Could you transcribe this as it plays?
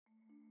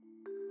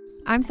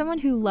I'm someone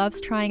who loves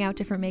trying out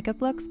different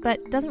makeup looks,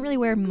 but doesn't really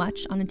wear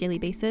much on a daily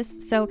basis,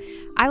 so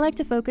I like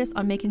to focus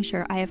on making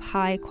sure I have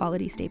high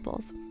quality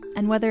staples.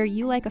 And whether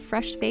you like a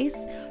fresh face,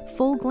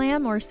 full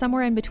glam, or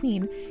somewhere in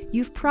between,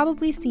 you've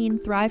probably seen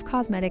Thrive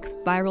Causemetics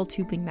Viral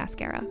Tubing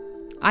Mascara.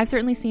 I've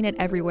certainly seen it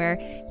everywhere.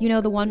 You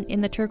know, the one in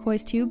the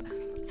turquoise tube?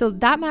 So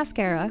that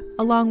mascara,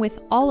 along with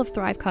all of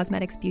Thrive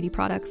Causemetics beauty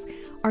products,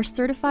 are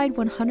certified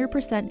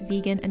 100%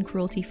 vegan and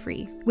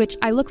cruelty-free, which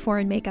I look for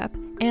in makeup,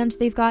 and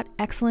they've got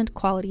excellent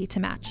quality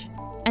to match.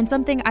 And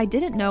something I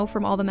didn't know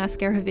from all the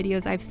mascara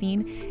videos I've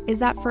seen is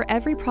that for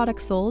every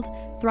product sold,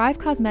 Thrive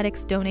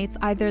Causemetics donates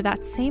either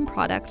that same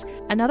product,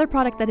 another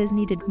product that is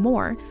needed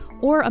more,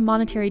 or a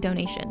monetary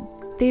donation.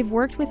 They've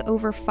worked with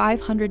over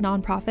 500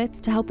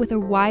 nonprofits to help with a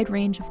wide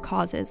range of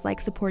causes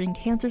like supporting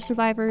cancer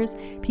survivors,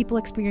 people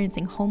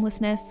experiencing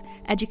homelessness,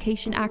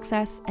 education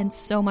access, and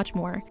so much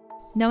more.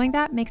 Knowing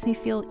that makes me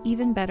feel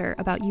even better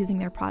about using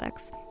their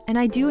products. And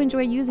I do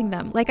enjoy using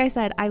them. Like I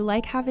said, I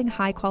like having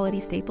high quality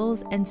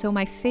staples, and so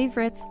my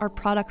favorites are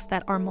products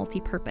that are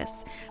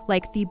multi-purpose,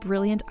 like the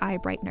Brilliant Eye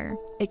Brightener.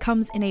 It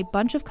comes in a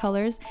bunch of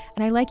colors,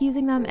 and I like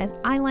using them as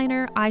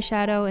eyeliner,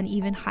 eyeshadow, and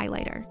even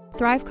highlighter.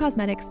 Thrive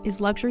Causemetics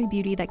is luxury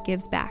beauty that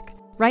gives back.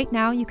 Right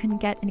now, you can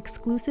get an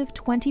exclusive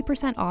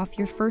 20% off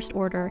your first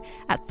order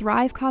at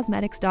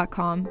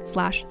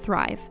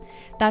thrivecausemetics.com/thrive.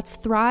 That's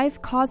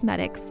Thrive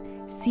Causemetics,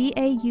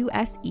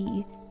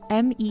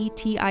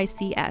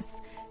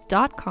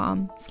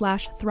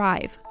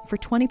 CAUSEMETICS.com/thrive for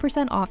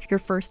 20% off your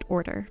first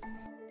order.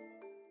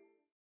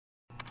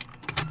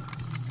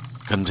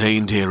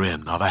 Contained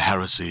herein are the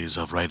heresies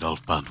of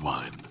Radolf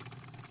Burntwine,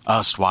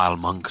 erstwhile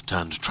monk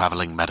turned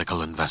traveling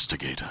medical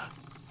investigator.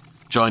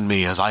 Join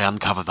me as I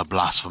uncover the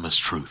blasphemous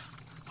truth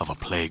of a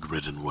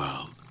plague-ridden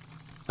world,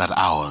 that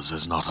ours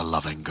is not a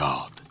loving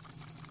God,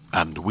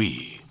 and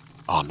we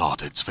are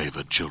not its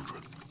favored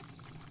children.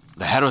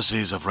 The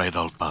Heresies of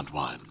Radolf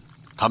Burntwine,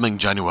 coming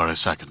January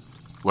 2nd,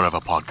 wherever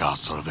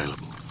podcasts are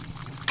available.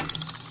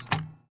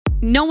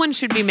 No one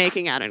should be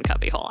making out in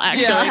cubbyhole,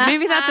 actually. Yeah.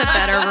 Maybe that's a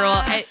better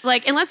rule.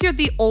 Unless you're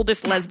the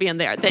oldest lesbian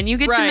there, then you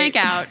get to make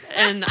out,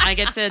 and I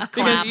get to clap.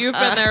 Because you've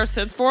been there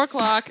since 4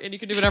 o'clock, and you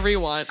can do whatever you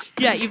want.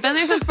 Yeah, you've been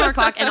there since 4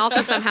 o'clock, and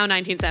also somehow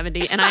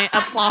 1970, and I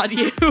applaud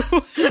you.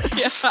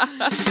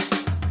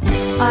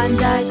 I'm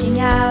dyking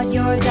out,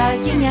 you're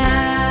dyking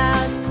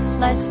out.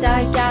 Let's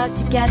dyke out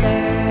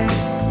together,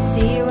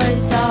 see what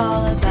it's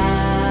all about.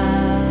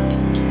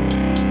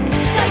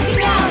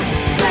 Dyking out,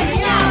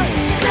 dyking out,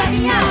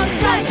 dyking out,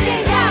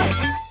 dyking out.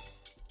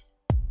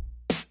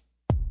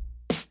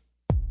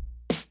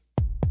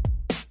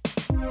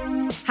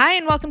 Hi,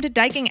 and welcome to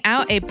Dyking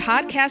Out, a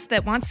podcast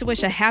that wants to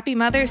wish a happy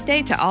Mother's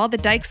Day to all the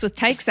dykes with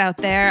tykes out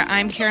there.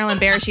 I'm Carolyn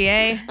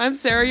Bergier. I'm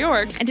Sarah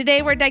York. And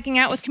today we're dyking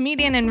out with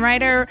comedian and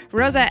writer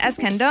Rosa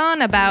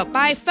Escandon about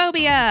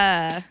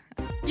biphobia.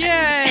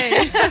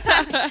 Yay!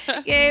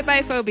 Yay,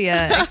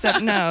 biphobia.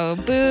 Except no,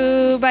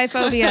 boo,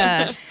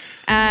 biphobia.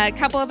 A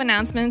couple of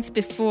announcements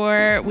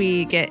before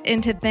we get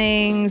into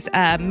things.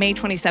 May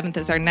 27th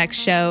is our next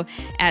show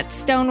at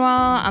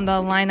Stonewall. On the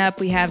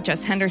lineup, we have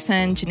Jess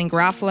Henderson, Janine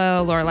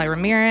Garofalo, Lorelai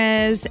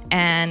Ramirez,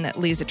 and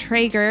Lisa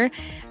Traeger.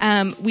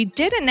 We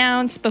did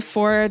announce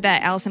before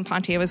that Allison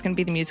Pontier was going to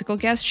be the musical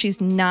guest. She's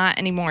not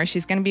anymore.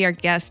 She's going to be our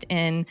guest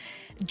in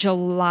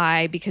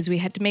July because we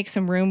had to make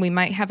some room. We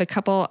might have a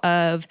couple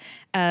of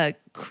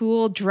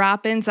cool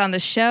drop-ins on the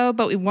show,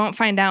 but we won't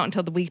find out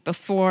until the week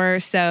before.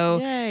 So,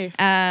 Yay.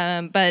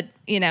 But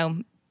you know,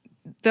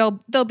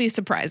 there'll be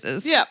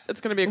surprises. Yeah, it's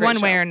going to be a great one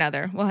show. way or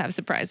another. We'll have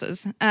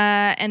surprises.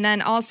 And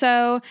then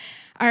also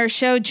our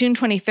show June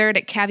 23rd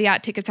at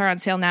Caveat. Tickets are on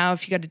sale now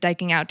if you go to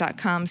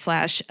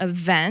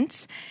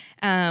dykingout.com/events.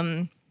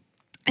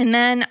 And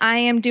then I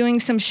am doing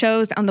some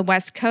shows on the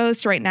West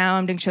Coast. Right now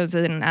I'm doing shows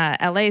in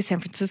LA, San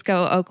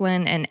Francisco,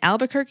 Oakland, and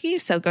Albuquerque.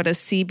 So go to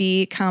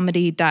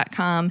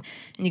cbcomedy.com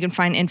and you can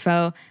find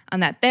info on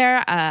that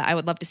there. I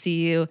would love to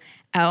see you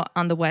out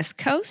on the West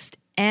Coast.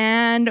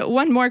 And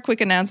one more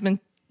quick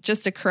announcement,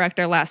 just to correct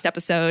our last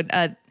episode.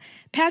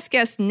 Past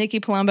guests Nikki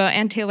Palumbo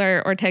and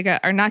Taylor Ortega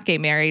are not gay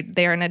married.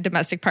 They are in a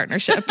domestic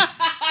partnership.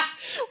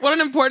 What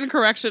an important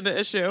correction to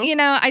issue. You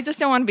know, I just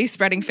don't want to be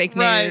spreading fake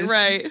news.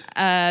 Right.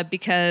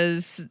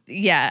 Because,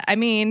 yeah, I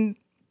mean...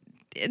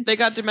 They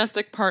got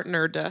domestic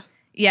partnered.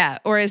 Yeah,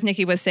 or as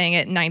Nikki was saying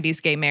it,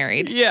 90s gay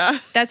married. Yeah.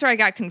 That's where I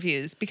got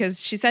confused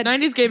because she said...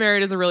 90s gay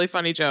married is a really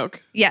funny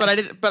joke.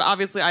 Yes. But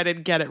obviously I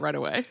didn't get it right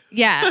away.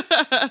 Yeah.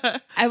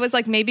 I was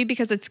like, maybe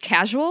because it's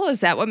casual? Is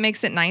that what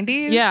makes it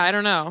 90s? Yeah, I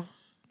don't know.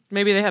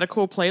 Maybe they had a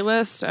cool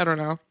playlist. I don't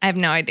know. I have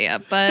no idea,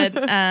 but...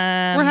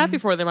 We're happy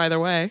for them either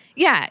way.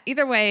 Yeah,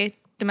 either way...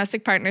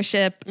 Domestic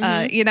partnership.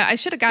 You know, I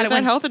should have got Get it that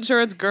when health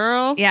insurance,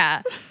 girl.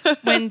 Yeah.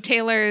 When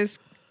Taylor's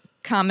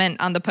comment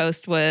on the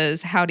post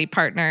was howdy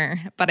partner,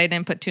 but I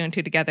didn't put 2 and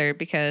 2 together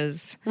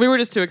because we were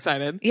just too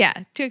excited. Yeah,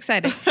 too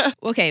excited.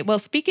 Okay, well,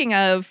 speaking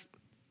of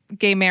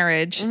gay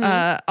marriage,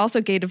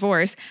 also gay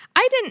divorce.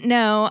 I didn't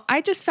know.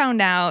 I just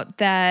found out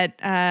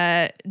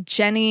that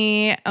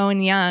Jenny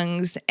Owen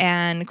Youngs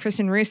and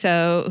Kristen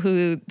Russo,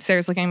 who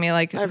Sarah's looking at me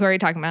like, who are you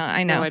talking about?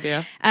 I know. No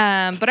idea.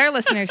 But our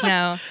listeners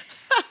know,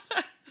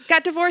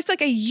 got divorced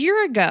like a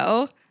year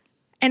ago,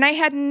 and I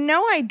had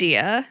no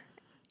idea.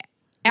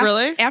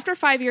 Really? After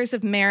 5 years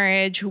of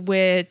marriage,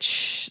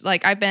 which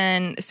like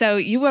so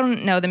you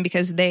wouldn't know them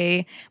because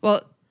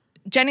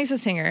Jenny's a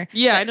singer.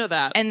 Yeah, I know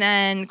that. And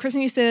then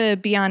Kristen used to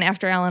be on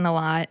After Ellen a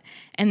lot.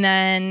 And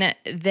then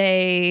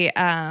they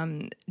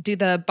do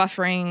the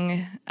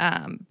Buffering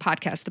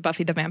podcast, the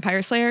Buffy the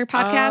Vampire Slayer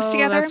podcast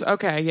together.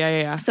 Okay,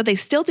 yeah. So they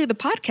still do the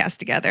podcast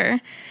together.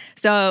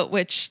 So,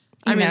 which,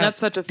 you know, that's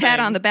such a pat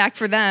thing. on the back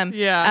for them.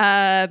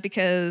 Yeah.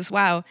 Because,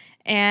 wow.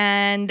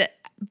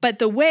 But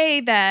the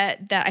way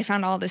that I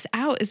found all this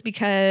out is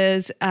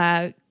because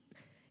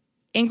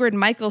Ingrid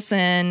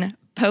Michaelson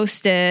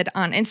posted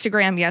on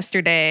Instagram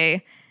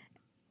yesterday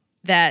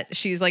that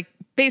she's like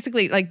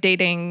basically like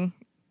dating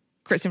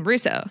Kristen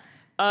Russo.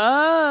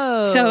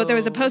 Oh. So there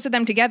was a post of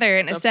them together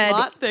and it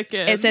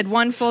said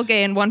one full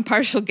gay and one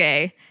partial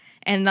gay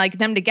and like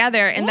them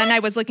together. And then I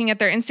was looking at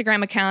their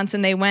Instagram accounts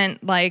and they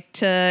went like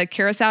to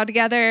Curacao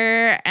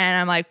together and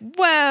I'm like,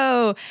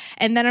 whoa.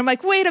 And then I'm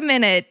like, wait a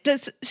minute.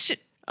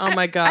 Oh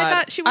my God. I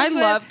thought she was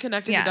love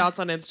connecting the dots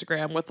on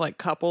Instagram with like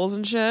couples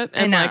and shit.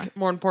 And like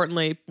more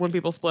importantly, when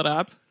people split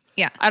up.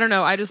 Yeah. I don't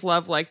know. I just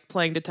love like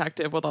playing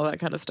detective with all that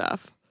kind of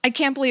stuff. I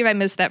can't believe I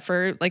missed that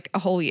for like a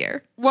whole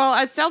year.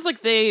 Well, it sounds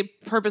like they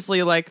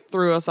purposely like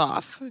threw us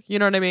off. You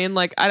know what I mean?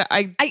 Like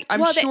I'm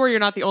sure you're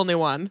not the only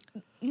one.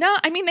 No,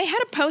 I mean they had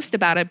a post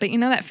about it, but you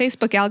know that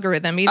Facebook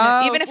algorithm,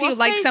 even if you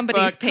like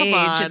somebody's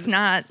page, it's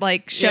not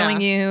like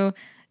showing you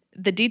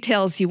the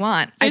details you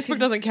want. Facebook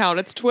doesn't count.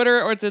 It's Twitter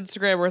or it's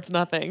Instagram or it's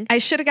nothing. I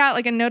should have got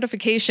like a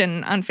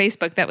notification on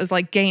Facebook that was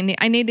like gay.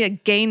 I need a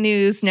gay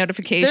news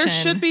notification. There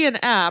should be an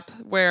app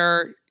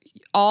where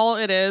all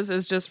it is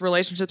just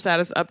relationship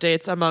status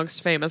updates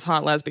amongst famous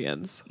hot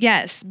lesbians.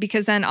 Yes,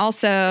 because then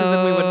also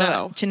we would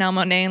know. Janelle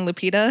Monáe and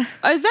Lupita.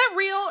 Is that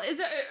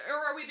real? Or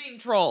are we being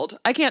trolled?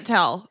 I can't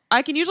tell.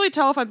 I can usually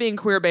tell if I'm being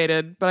queer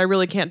baited, but I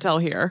really can't tell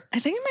here. I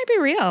think it might be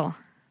real.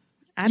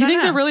 You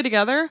think they're really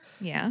together?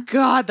 Yeah.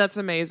 God, that's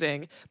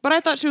amazing. But I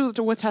thought she was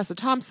with Tessa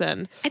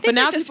Thompson. I think but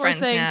now they're just people are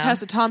friends saying now.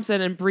 Tessa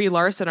Thompson and Brie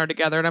Larson are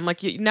together, and I'm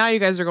like, now you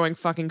guys are going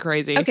fucking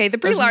crazy. Okay, the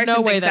Brie There's Larson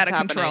no way thing's out that's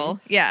of control.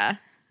 happening. Yeah.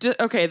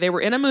 Okay, they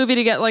were in a movie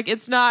together. Like,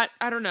 it's not.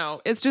 I don't know.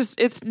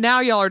 It's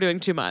now y'all are doing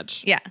too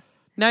much. Yeah.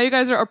 Now you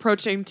guys are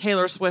approaching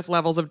Taylor Swift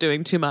levels of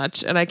doing too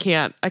much, and I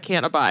can't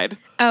abide.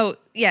 Oh,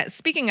 yeah.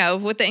 Speaking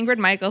of, with the Ingrid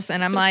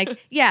Michaelson, I'm like,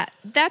 yeah,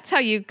 that's how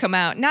you come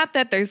out. Not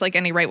that there's like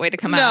any right way to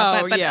come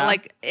out, but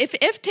like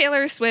if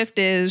Taylor Swift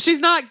is... She's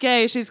not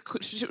gay.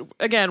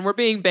 Again, we're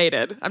being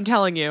baited. I'm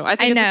telling you. I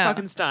think it's a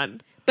fucking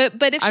stunt. But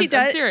if she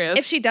I'm serious.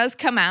 if she does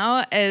come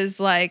out as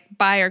like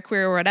bi or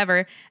queer or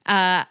whatever,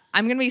 I'm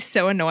gonna be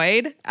so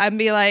annoyed. I'm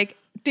be like,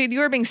 dude, you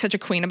were being such a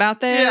queen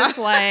about this.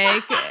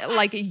 Yeah.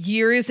 like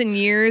years and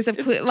years of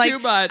too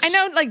much. I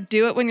know, like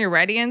do it when you're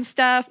ready and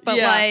stuff, but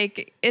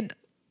like it.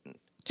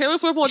 Taylor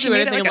Swift won't do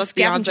anything unless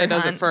Beyonce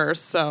does it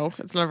first, so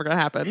it's never going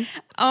to happen.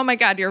 Oh my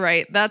God, you're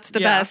right. That's the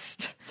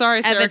best.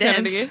 Sorry, Sarah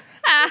evidence. Kennedy.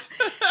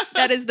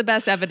 That is the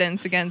best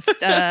evidence against.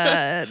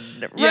 Yeah,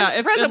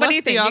 Rosa, what do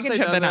you think? Beyonce You can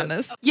jump in on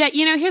this. Yeah,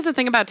 here's the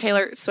thing about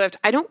Taylor Swift.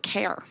 I don't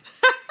care.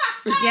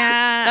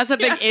 Yeah, that's a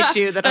big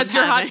issue. That's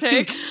your hot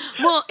take.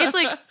 Well, it's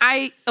like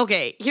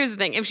here's the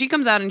thing. If she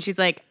comes out and she's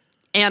like,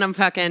 and I'm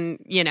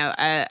fucking,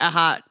 a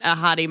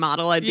hottie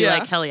model, I'd be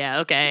like, hell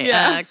yeah,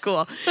 okay,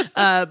 cool.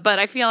 But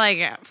I feel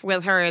like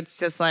with her, it's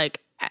just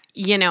like,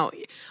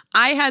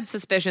 I had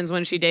suspicions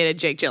when she dated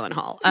Jake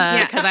Gyllenhaal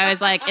because I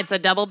was like, it's a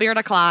double beard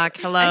o'clock.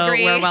 Hello,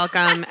 we're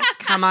welcome.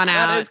 Come on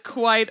out. That is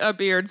quite a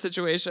beard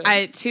situation. I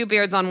had 2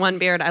 beards on 1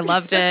 beard. I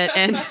loved it.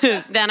 And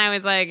then I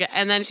was like,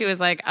 and then she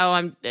was like, oh,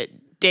 I'm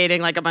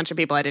dating like a bunch of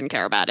people I didn't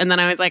care about. And then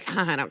I was like,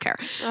 I don't care.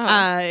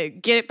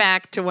 Get it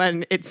back to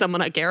when it's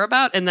someone I care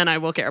about, and then I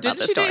will care about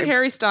this story. Didn't she date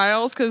Harry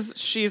Styles? Because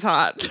she's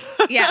hot.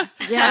 Yeah.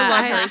 I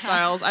love Harry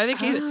Styles. I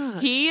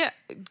think he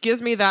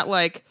gives me that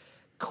like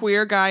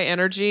queer guy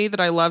energy that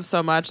I love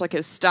so much. Like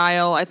his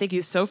style. I think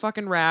he's so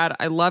fucking rad.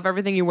 I love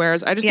everything he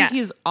wears. I just think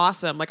he's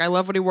awesome. Like I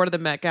love what he wore to the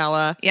Met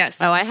Gala.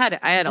 Yes. Oh, I had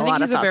a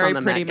lot of thoughts on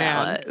the Met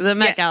Gala. The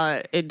Met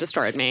Gala, it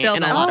destroyed me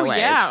in a lot of ways.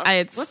 Yeah.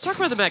 Let's talk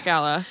about the Met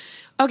Gala.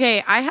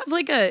 Okay, I have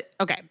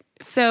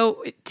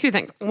so 2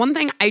 things. One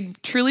thing, I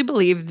truly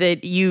believe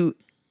that the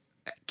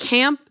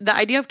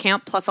idea of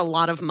camp plus a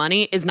lot of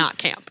money is not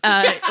camp.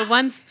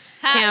 Once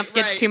camp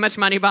gets too much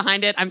money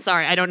behind it, I'm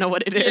sorry, I don't know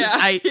what it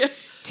is.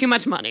 Too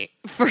much money.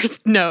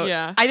 First note.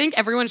 Yeah. I think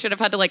everyone should have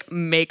had to like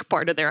make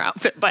part of their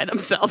outfit by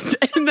themselves.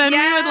 And then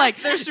we would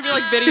like... There should be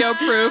like video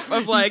proof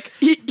of like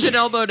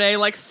Janelle Monáe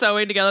like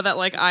sewing together that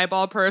like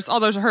eyeball purse.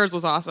 Although hers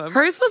was awesome.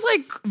 Hers was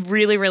like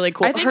really, really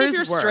cool. I think if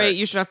you're straight,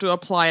 you should have to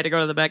apply to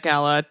go to the Met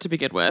Gala to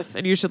begin with.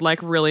 And you should like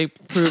really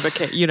prove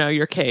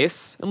your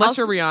case. Unless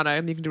you're Rihanna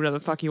and you can do whatever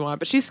the fuck you want.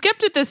 But she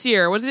skipped it this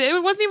year. It wasn't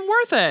even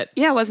worth it.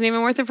 Yeah, it wasn't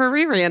even worth it for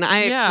Riri. And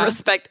I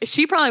respect...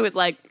 She probably was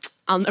like...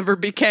 I'll never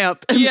be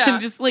camp. And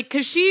then just like,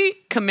 because she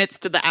commits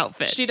to the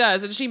outfit. She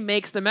does, and she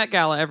makes the Met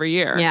Gala every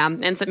year. Yeah,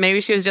 and so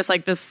maybe she was just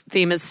like, this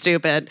theme is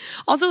stupid.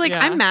 Also, like,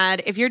 I'm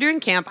mad. If you're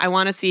doing camp, I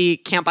want to see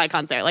camp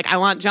icons there. Like, I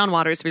want John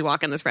Waters to be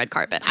walking this red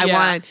carpet. I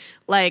want,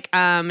 like,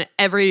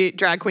 every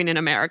drag queen in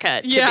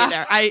America to be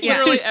there.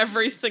 Literally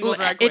every single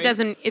drag queen. It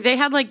doesn't, they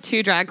had like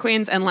 2 drag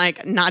queens and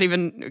like not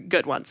even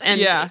good ones.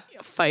 And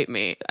fight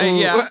me.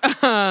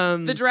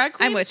 The drag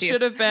queens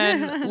should have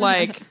been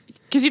like...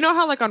 Because you know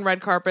how, like, on red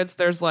carpets,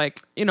 there's,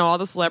 like, you know, all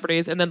the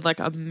celebrities and then, like,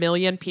 a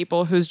million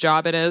people whose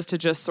job it is to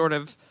just sort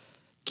of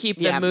keep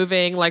them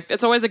moving. Like,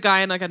 it's always a guy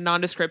in, like, a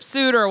nondescript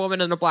suit or a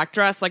woman in a black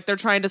dress. Like, they're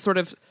trying to sort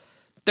of...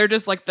 They're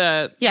just, like,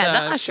 the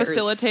ushers.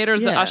 facilitators,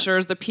 the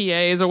ushers, the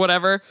PAs or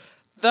whatever.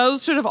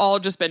 Those should have all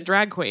just been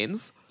drag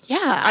queens.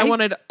 Yeah. I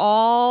wanted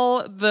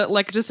all the...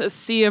 Like, just a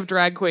sea of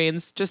drag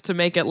queens just to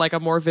make it, like, a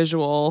more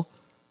visual...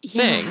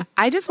 thing.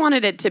 I just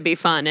wanted it to be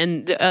fun,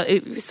 and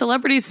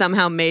celebrities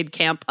somehow made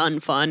camp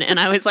unfun, and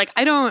I was like,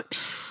 I'm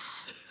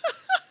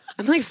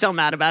like still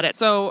mad about it.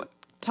 So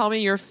tell me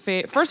your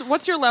first,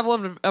 what's your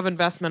level of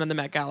investment in the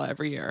Met Gala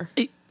every year?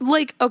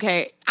 Like,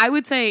 okay, I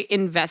would say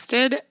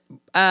invested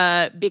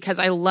because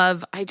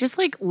I just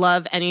like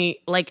love any,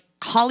 like,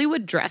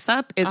 Hollywood dress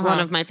up is one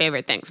of my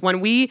favorite things.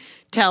 When we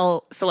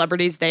tell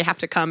celebrities they have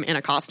to come in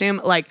a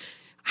costume, like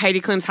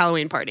Heidi Klum's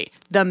Halloween party,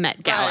 the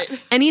Met Gala,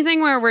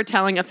 anything where we're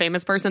telling a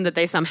famous person that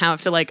they somehow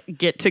have to like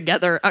get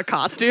together a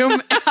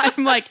costume,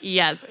 I'm like,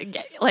 yes,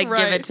 give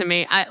it to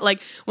me. I like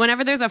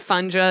whenever there's a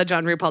fun judge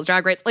on RuPaul's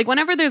Drag Race, like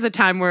whenever there's a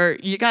time where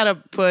you gotta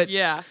put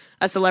a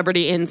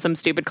celebrity in some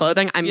stupid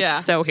clothing, I'm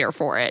so here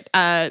for it.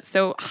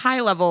 So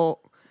high level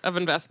of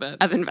investment.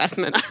 I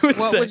would say.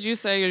 What would you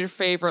say your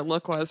favorite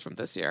look was from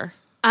this year?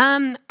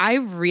 I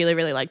really,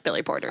 really like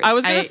Billy Porter's. I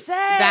was gonna say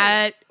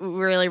that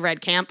really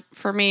read camp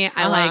for me.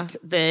 I liked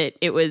that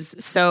it was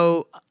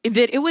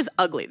it was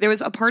ugly. There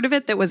was a part of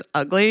it that was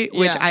ugly,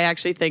 which I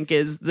actually think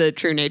is the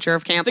true nature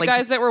of camp. The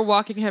guys that were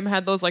walking him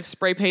had those like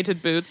spray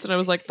painted boots, and I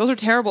was like, those are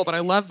terrible, but I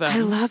love them. I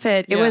love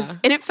it. It was,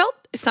 and it felt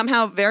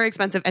somehow very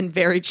expensive and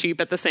very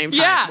cheap at the same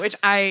time. Yeah. Which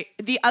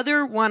the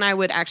other one I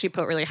would actually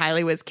put really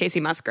highly was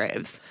Casey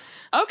Musgraves.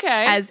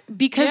 Okay.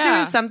 Because there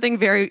was something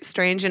very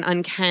strange and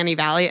uncanny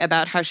valley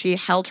about how she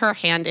held her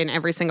hand in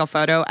every single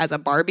photo as a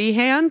Barbie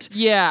hand.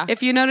 Yeah.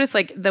 If you notice,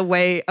 like, the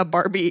way a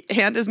Barbie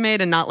hand is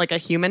made and not like a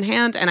human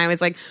hand. And I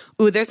was like,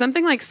 ooh, there's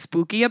something like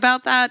spooky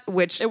about that,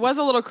 which... It was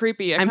a little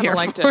creepy. I kind of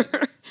liked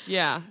it.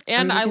 Yeah.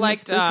 And I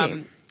liked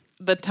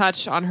the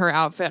touch on her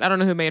outfit. I don't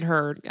know who made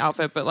her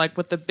outfit, but like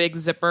with the big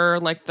zipper,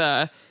 like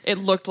it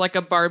looked like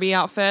a Barbie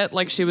outfit.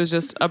 Like she was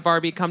just a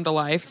Barbie come to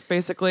life,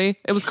 basically.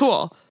 It was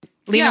cool.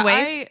 Lena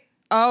Waithe?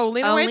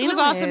 Lena Waithe was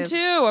awesome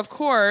too, of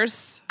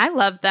course. I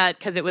loved that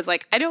because it was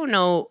like, I don't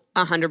know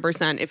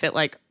 100%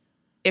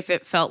 if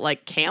it felt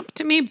like camp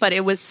to me, but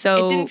it was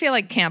so... It didn't feel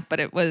like camp,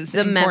 but it was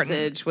the important.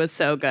 Message was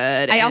so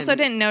good. I also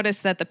didn't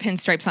notice that the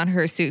pinstripes on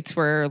her suits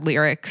were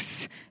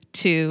lyrics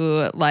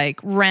to like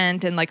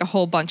Rent and like a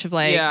whole bunch of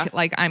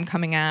like I'm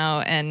Coming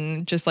Out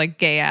and just like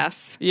gay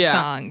ass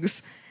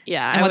songs.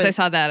 Yeah. And once I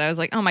saw that, I was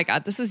like, oh my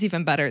God, this is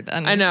even better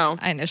than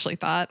I initially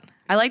thought.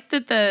 I liked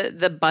that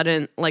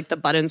the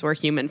buttons were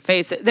human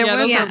face. There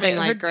was something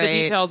like great.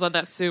 The details on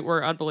that suit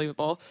were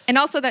unbelievable. And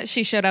also that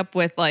she showed up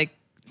with like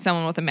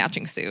someone with a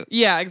matching suit.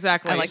 Yeah,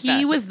 exactly. I like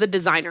he was the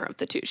designer of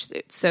the Touche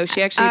suits. So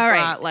she actually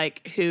brought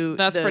like who...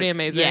 That's pretty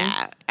amazing.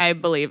 Yeah, I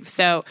believe.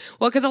 So,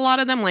 well, because a lot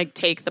of them like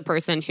take the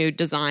person who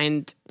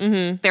designed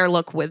their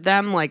look with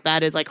them. Like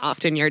that is like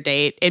often your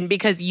date. And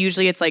because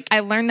usually it's like...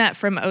 I learned that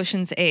from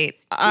Ocean's 8.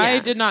 I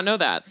did not know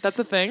that. That's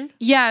a thing?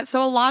 Yeah.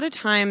 So a lot of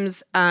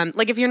times,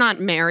 like if you're not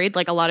married,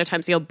 like a lot of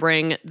times you'll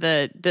bring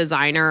the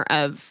designer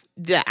of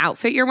the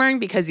outfit you're wearing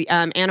because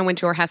Anna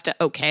Wintour has to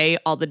okay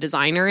all the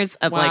designers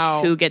of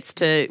like who gets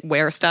to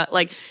wear stuff.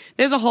 Like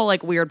there's a whole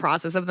like weird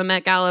process of the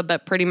Met Gala,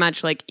 but pretty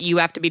much like you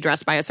have to be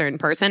dressed by a certain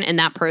person and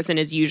that person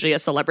is usually a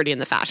celebrity in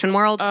the fashion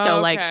world.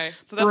 So like,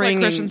 so that's why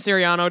Christian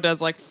Siriano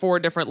does like 4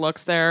 different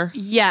looks there.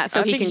 Yeah.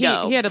 So he can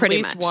go. He had at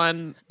least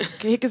one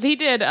because he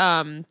did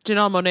Janelle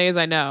Monáe's,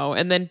 I know.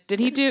 And then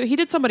he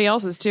did somebody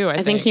else's too,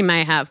 I think he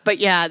might have. But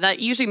yeah, that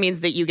usually means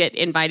that you get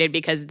invited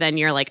because then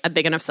you're like a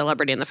big enough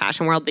celebrity in the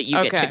fashion world that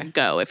you get to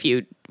go if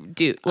you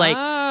do. Like,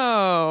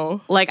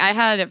 like I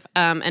had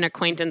an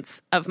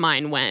acquaintance of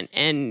mine went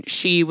and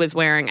she was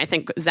wearing, I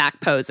think,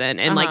 Zach Posen.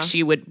 And like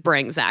she would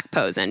bring Zach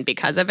Posen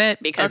because of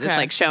it. Because it's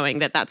like showing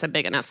that that's a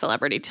big enough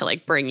celebrity to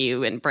like bring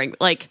you and bring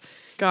like...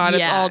 God,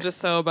 it's all just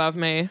so above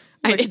me.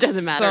 Like, it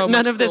doesn't matter. So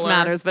None of this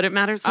matters, but it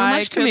matters so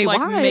much to me. Like,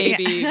 why?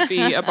 Maybe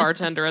be a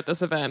bartender at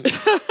this event.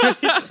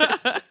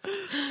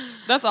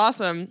 That's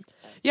awesome.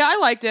 Yeah, I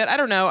liked it. I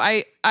don't know.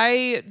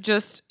 I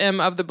just am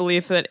of the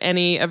belief that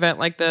any event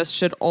like this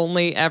should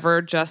only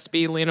ever just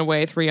be Lena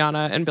Waithe,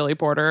 Rihanna, and Billy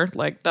Porter.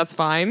 Like, that's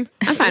fine.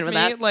 I'm fine with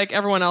that. Like,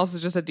 everyone else is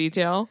just a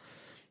detail.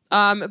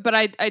 But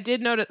I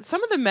did notice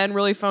some of the men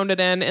really phoned it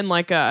in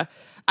like a...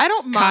 I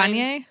don't mind...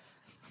 Kanye?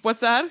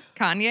 What's that?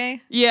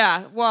 Kanye?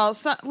 Yeah. Well,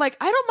 like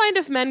I don't mind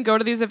if men go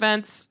to these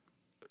events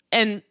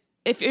and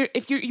if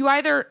you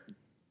either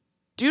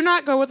do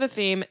not go with the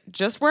theme.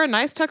 Just wear a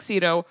nice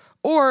tuxedo,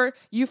 or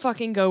you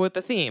fucking go with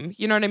the theme.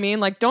 You know what I mean?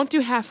 Like, don't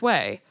do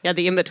halfway. Yeah,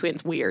 the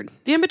in-between's weird.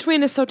 The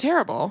in-between is so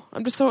terrible.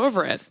 I'm just so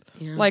over it.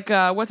 Yeah. Like,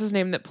 what's his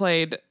name that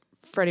played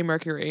Freddie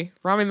Mercury?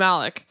 Rami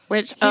Malek.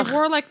 Which he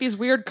wore like these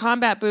weird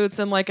combat boots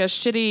and like a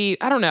shitty,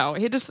 I don't know.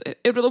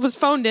 It was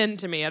phoned in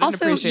to me. I didn't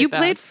appreciate that. Also, you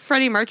played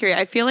Freddie Mercury.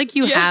 I feel like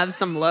you have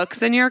some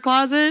looks in your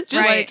closet.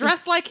 Just like,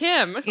 dress like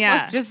him.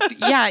 Yeah.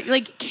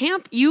 Like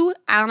camp, you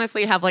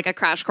honestly have like a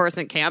crash course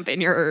in camp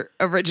in your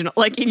original,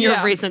 like in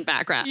your recent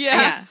background.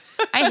 Yeah.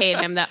 I hate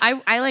him though.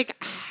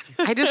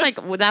 I just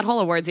like with that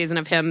whole award season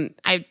of him.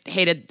 I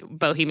hated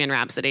Bohemian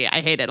Rhapsody. I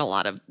hated a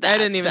lot of that. I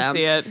didn't even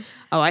see it.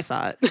 Oh, I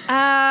saw it.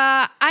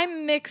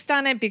 I'm mixed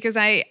on it because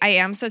I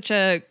am such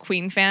a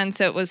Queen fan,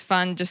 so it was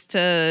fun just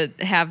to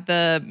have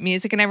the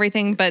music and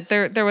everything. But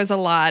there was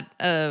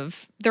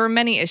there were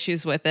many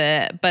issues with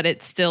it, but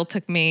it still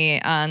took me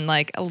on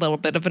like a little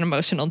bit of an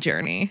emotional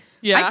journey.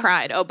 Yeah. I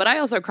cried. Oh, but I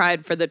also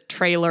cried for the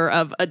trailer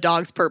of A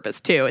Dog's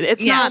Purpose too.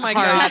 It's Yeah. not Oh my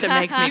hard God. to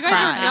make me You guys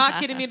cry. are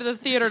not getting me to the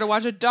theater to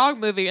watch a dog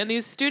movie, and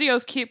these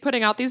studios keep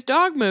putting out these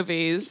dog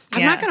movies.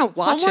 I'm not going to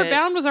watch Homeward it.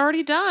 Bound was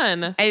already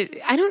done.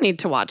 I don't need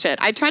to watch it.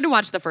 I tried to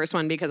watch the first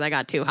one because I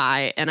got too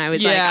high, and I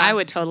was like, Yeah. I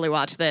would totally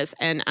watch this.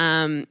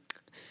 And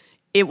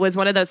it was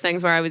one of those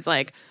things where I was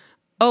like,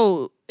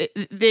 oh,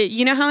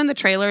 you know how in the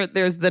trailer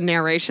there's the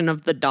narration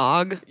of the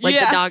dog, like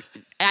Yeah. the dog.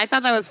 I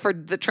thought that was for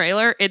the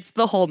trailer. It's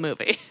the whole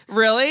movie.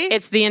 Really?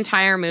 It's the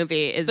entire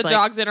movie. Is the like,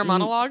 dog's inner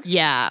monologue?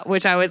 Yeah,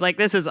 which I was like,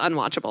 this is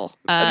unwatchable.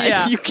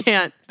 Yeah. You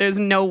can't. There's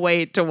no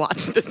way to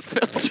watch this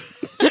film.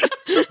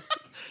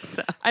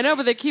 I know,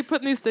 but they keep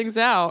putting these things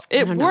out.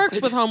 It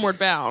worked with Homeward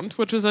Bound,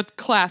 which was a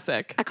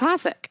classic. A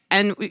classic.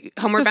 And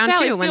Homeward Bound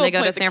Sally too, when Field they go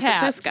to played the San cat.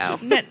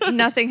 Francisco.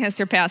 Nothing has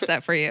surpassed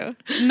that for you.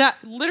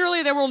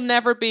 Literally, there will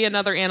never be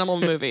another animal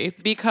movie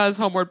because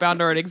Homeward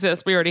Bound already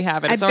exists. We already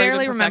have it. I It's already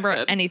barely been remember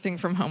perfected. anything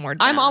from Homeward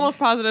Bound. I'm almost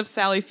positive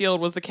Sally Field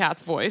was the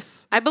cat's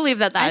voice. I believe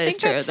that I is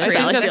think true. that's that true.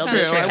 I think Sally that's Field true.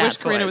 is the I wish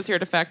cat's Karina voice. was here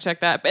to fact check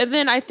that. And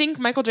then I think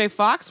Michael J.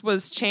 Fox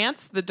was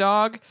Chance, the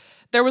dog.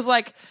 There was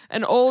like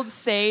an old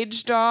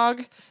sage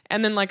dog,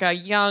 and then like a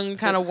young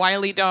kind of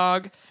wily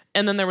dog,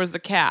 and then there was the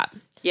cat.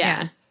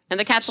 Yeah. And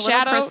the cat's a little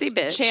Shadow, prissy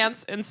bitch.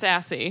 Chance, and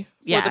Sassy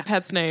Yeah. were the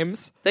pets'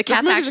 names. The This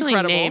cat's movie's actually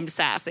incredible. named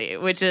Sassy,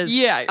 which is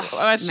Yeah,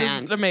 that's man.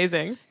 just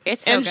amazing.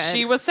 It's so and good.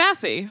 she was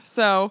sassy.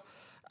 So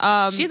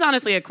she's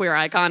honestly a queer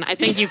icon. I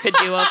think you could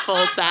do a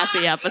full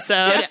Sassy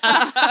episode.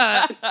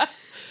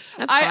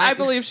 That's I fine.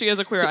 believe she is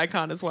a queer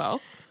icon as well.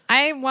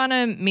 I want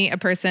to meet a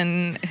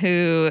person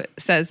who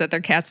says that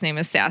their cat's name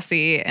is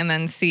Sassy and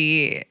then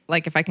see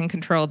like if I can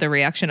control the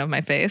reaction of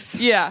my face.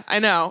 Yeah, I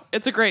know.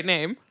 It's a great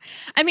name.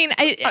 I mean,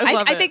 I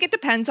love I it. think it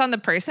depends on the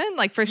person.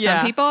 Like for Yeah.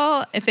 some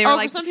people, if they were For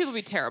like some people, it'd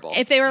be terrible.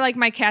 if they were like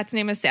my cat's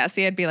name is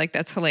Sassy, I'd be like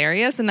that's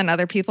hilarious. And then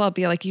other people, I'd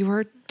be like you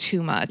are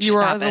too much. You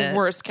are Stop the it."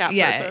 worst cat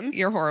Yeah, person.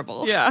 you're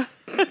horrible. Yeah.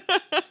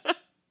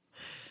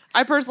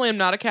 I personally am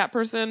not a cat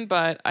person,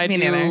 but I Me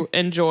do neither.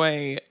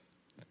 enjoy.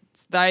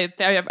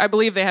 I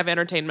believe they have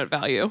entertainment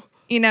value.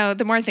 You know,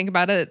 the more I think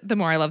about it, the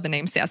more I love the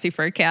name Sassy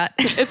for a cat.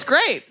 It's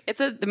great.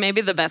 It's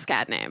maybe the best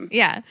cat name.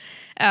 Yeah.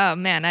 Oh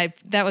man,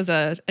 that was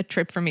a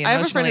trip for me I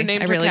have a friend emotionally. who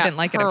named I her really cat didn't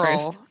like Pearl,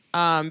 it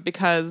at first.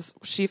 because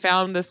she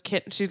found this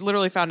kitten. She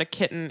literally found a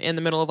kitten in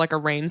the middle of like a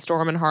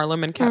rainstorm in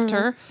Harlem and kept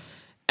her.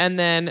 And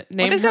then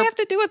named What does her. that have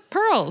to do with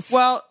pearls?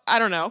 Well, I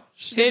don't know.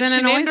 She in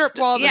an named her.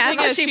 oyster. Well, the yeah, thing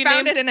is, she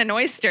found named, it in an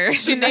oyster.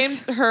 She named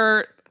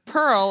her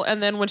Pearl,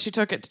 and then when she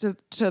took it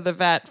to the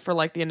vet for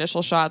like the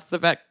initial shots, the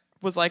vet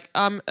was like,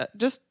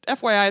 just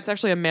FYI, it's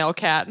actually a male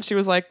cat, and she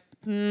was like,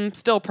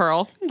 still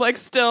Pearl, like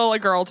still a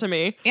girl to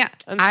me. Yeah.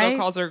 and still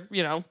calls her,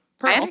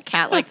 Pearl. I had a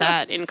cat like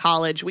that in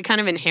college. We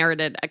kind of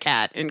inherited a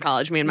cat in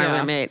college, me and my Yeah.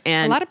 roommate. a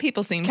And lot of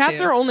people seem Cats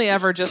to. are only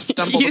ever just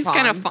stumbled you just upon.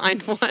 kind of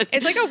find one.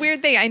 It's like a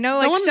weird thing. I know,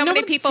 like one- so no many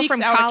one people seeks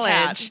from out a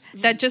college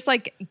cat. that just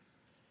like,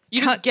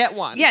 You just get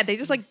one. yeah, they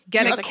just like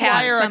get You a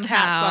cat acquire somehow. a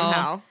cat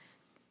somehow.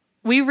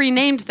 We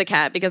renamed the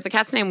cat because the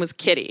cat's name was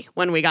Kitty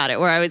when we got it,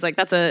 where I was like,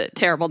 that's a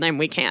terrible name.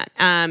 We can't.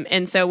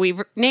 And so we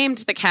named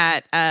the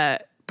cat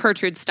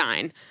Pertrude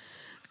Stein.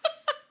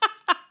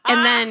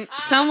 And then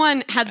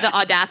someone had the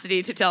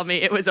audacity to tell me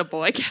it was a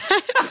boy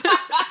cat.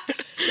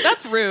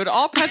 That's rude.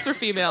 All pets are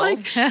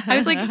females. I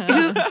was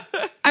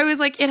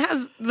like, it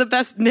has the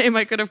best name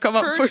I could have come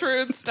up with.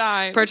 Gertrude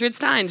Stein. Gertrude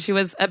Stein. She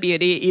was a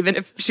beauty, even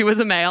if she was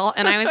a male.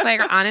 And I was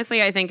like,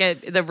 honestly, I think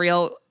the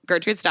real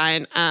Gertrude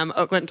Stein,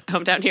 Oakland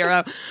hometown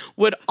hero,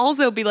 would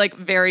also be like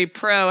very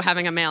pro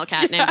having a male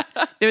cat name.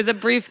 There was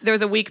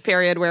a week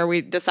period where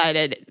we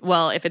decided,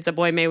 well, if it's a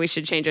boy, maybe we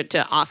should change it to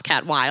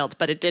Oscat Wild,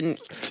 but it didn't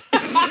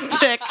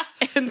stick.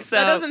 And so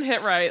That doesn't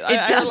hit right.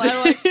 I doesn't.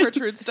 like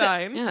Gertrude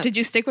Stein. Yeah. Did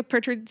you stick with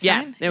Pertrude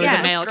Yeah, Stein? there was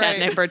a male cat great.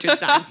 named Gertrude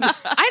Stein.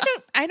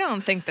 I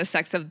don't think the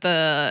sex of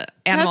the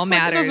animal Pets, like,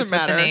 it matters doesn't with the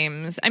matter.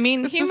 names. I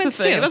mean, It's just humans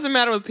the thing. too. It doesn't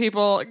matter with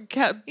people.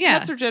 Yeah.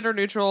 Pets are gender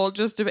neutral.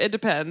 Just it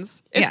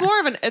depends. It's Yeah.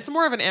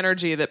 more of an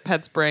energy that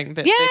pets bring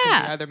that they Yeah.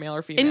 can be either male or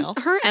And female.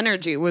 her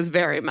energy was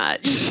very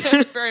much.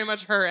 Very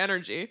much her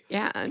energy.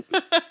 Yeah.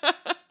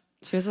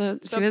 She was a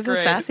great.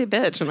 sassy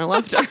bitch and I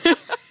loved her.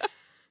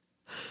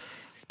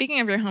 speaking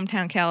of your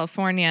hometown,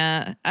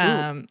 California,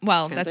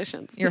 well, that's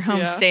transitions. your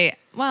home state.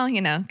 Well,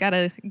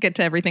 gotta get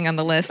to everything on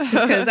the list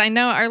because I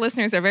know our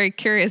listeners are very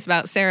curious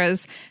about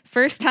Sarah's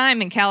first time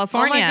in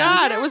California. Oh my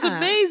God, it was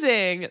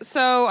amazing.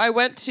 So I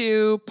went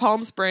to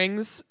Palm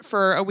Springs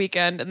for a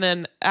weekend, and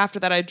then after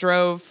that I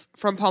drove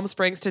from Palm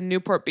Springs to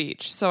Newport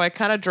Beach. So I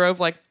kind of drove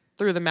like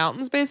through the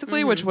mountains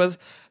basically, which was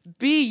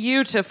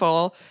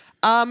beautiful.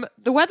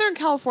 The weather in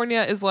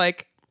California is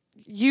like,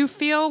 you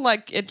feel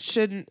like it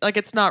shouldn't, like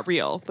it's not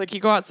real. Like you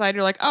go outside and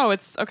you're like, oh,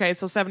 it's okay,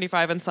 so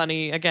 75 and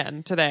sunny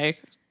again today.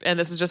 And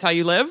this is just how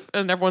you live?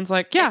 And everyone's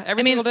like, yeah,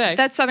 every single day.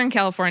 That's Southern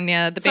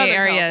California. The Bay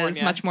Area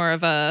is much more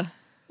of a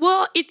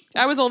Well,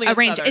 I was only in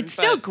range. Southern, It's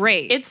still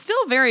great. It's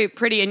still very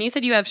pretty. And you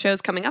said you have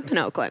shows coming up in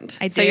Oakland.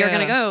 I do. So you're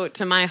going to go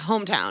to my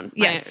hometown.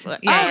 Yes. My,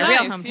 Your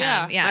real nice.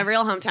 hometown. Yeah. my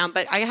real hometown.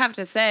 But I have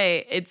to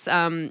say, it's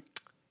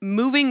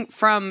moving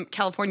from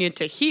California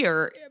to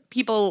here,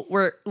 people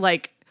were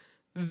like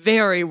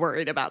very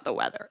worried about the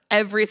weather.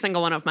 Every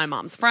single one of my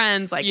mom's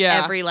friends, like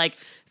every like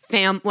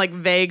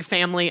vague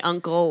family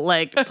uncle,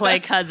 like play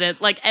cousin,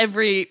 like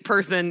every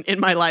person in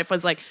my life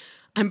was like,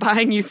 I'm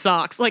buying you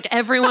socks. Like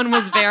everyone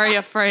was very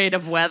afraid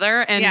of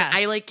weather. And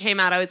I like came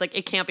out, I was like,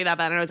 it can't be that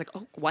bad. And I was like,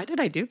 oh, why did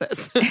I do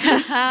this?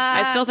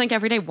 I still think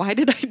every day, why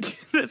did I do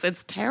this?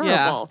 It's terrible.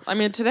 Yeah. I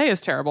mean, today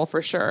is terrible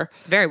for sure.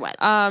 It's very wet.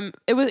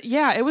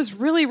 It was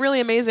really,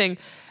 really amazing.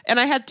 And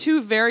I had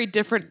two very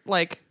different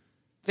like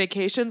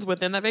vacations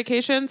within that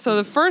vacation. So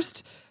the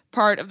first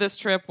part of this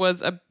trip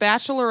was a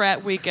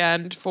bachelorette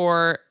weekend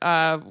for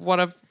one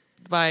of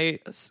my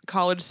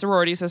college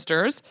sorority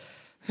sisters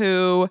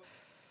who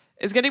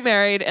is getting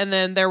married, and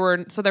then there were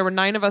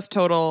 9 of us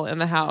total in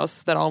the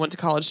house that all went to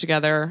college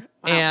together,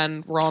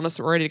 and we're all in a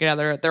sorority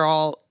together. They're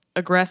all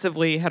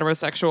aggressively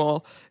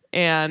heterosexual,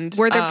 and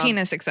Were there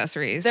penis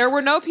accessories? there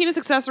were no penis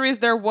accessories.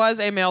 There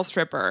was a male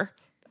stripper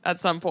at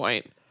some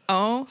point.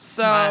 Oh,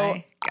 So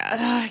my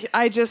God.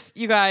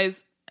 you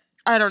guys,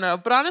 I don't know.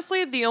 But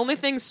honestly, the only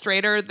thing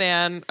straighter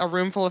than a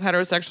room full of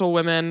heterosexual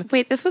women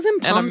Wait, this was in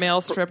and Palm a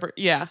male stripper.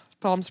 Yeah,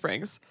 Palm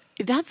Springs.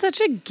 That's such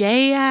a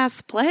gay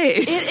ass place.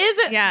 It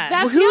isn't. Yeah.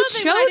 That's Who the other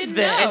thing I chose didn't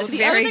this? know. It's the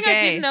very other thing I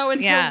gay. didn't know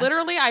until Yeah.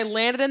 literally I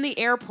landed in the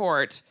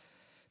airport.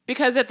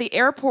 Because at the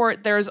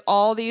airport, there's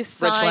all these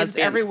signs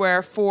lesbians.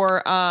 everywhere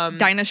for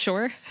Dinah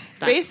Shore.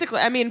 basically,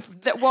 I mean,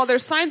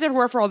 there's signs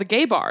everywhere for all the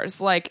gay bars.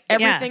 Like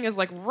everything is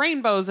like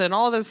rainbows and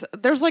all this.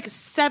 There's like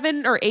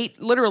 7 or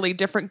 8 literally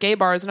different gay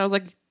bars, and I was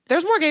like,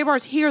 there's more gay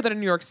bars here than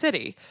in New York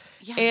City.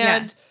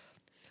 And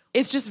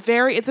it's just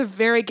it's a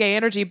very gay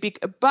energy.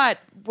 But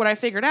what I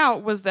figured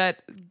out was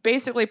that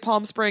basically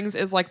Palm Springs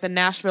is like the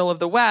Nashville of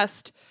the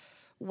West,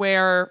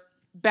 where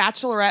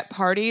bachelorette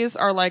parties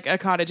are like a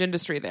cottage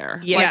industry there.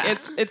 Yeah. Like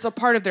it's a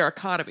part of their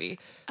economy.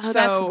 Oh,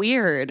 that's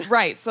weird.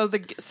 Right. So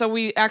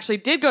we actually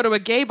did go to a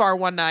gay bar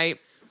one night,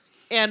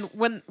 and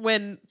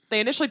when they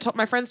initially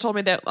my friends told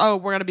me that, oh,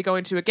 we're going to be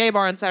going to a gay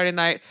bar on Saturday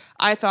night,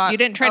 I thought, You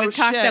didn't try oh, to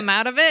talk shit. them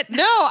out of it?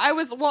 No,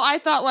 I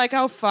thought like,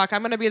 oh fuck,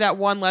 I'm going to be that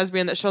one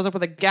lesbian that shows up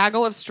with a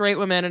gaggle of straight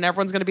women, and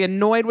everyone's going to be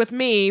annoyed with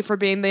me for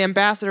being the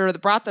ambassador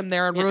that brought them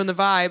there and ruined the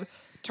vibe.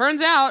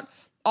 Turns out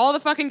all the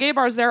fucking gay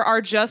bars there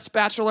are just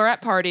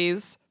bachelorette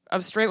parties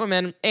of straight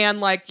women, and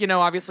like,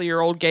 obviously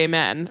your old gay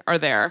men are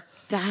there.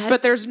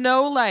 But there's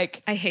no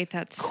like I hate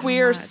that so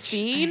queer much.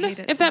 scene, I hate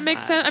it if so that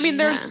makes sense. I much. mean,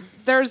 there's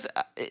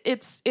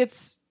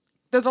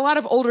a lot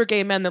of older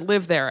gay men that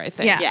live there, I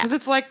think. Yeah. Because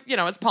it's like,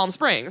 it's Palm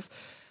Springs.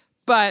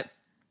 But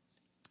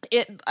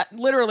it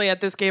literally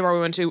at this gay bar we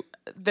went to,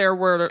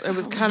 it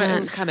was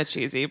kind of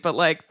cheesy, but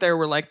like there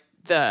were like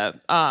the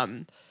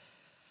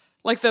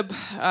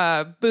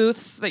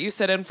booths that you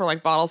sit in for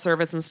like bottle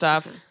service and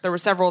stuff. There were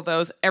several of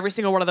those. Every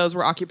single one of those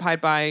were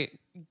occupied by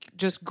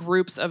just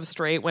groups of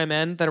straight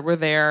women that were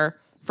there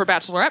for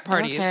bachelorette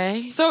parties.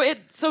 Okay.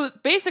 So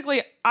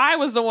basically I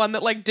was the one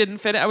that like didn't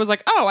fit it. I was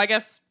like, oh, I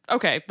guess,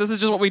 okay, this is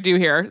just what we do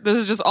here. This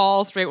is just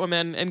all straight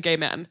women and gay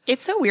men.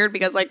 It's so weird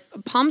because like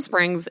Palm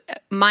Springs,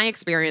 my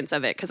experience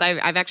of it, because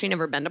I've actually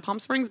never been to Palm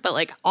Springs, but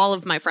like all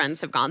of my friends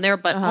have gone there,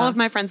 but all of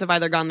my friends have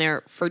either gone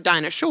there for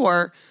Dinah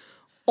Shore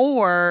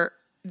or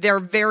they're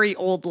very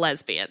old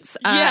lesbians.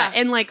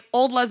 And like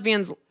old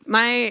lesbians,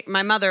 my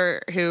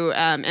mother who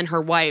and her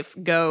wife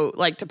go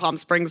like to Palm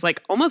Springs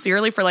like almost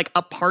yearly for like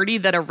a party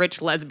that a rich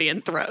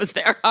lesbian throws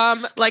there.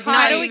 Like How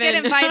not do we get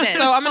even- invited?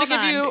 So I'm going to Hold give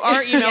on. you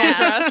our email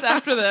address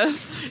after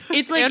this.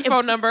 It's like and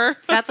phone number.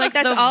 That's like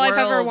That's the all I've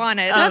ever world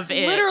wanted. of That's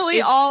it. literally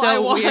It's all so I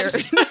want. weird.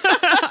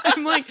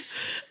 I'm like,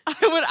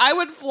 I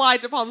would fly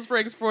to Palm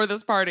Springs for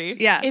this party.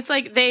 Yeah. it's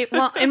like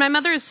and my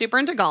mother is super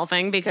into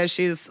golfing because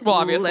she's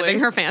obviously. living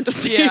her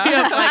fantasy.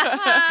 Yeah. Like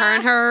her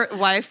and her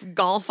wife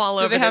golf all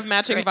over. Do they have this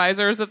matching great-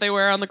 visors that they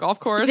wear on the golf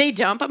course? They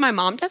don't, but my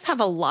mom does have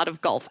a lot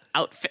of golf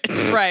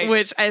outfits. Right.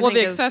 Which I well,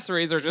 think the is,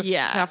 accessories are just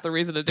half the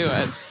reason to do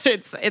it.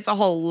 it's a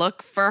whole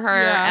look for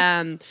her.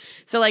 Yeah.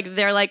 So like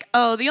they're like,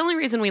 oh, the only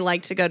reason we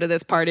like to go to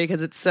this party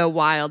because it's so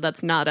wild.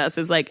 That's not us.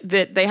 Is like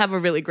that they have a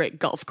really great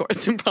golf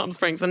course in Palm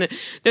Springs, and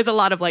there's a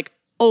lot of like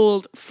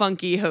old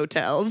funky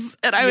hotels.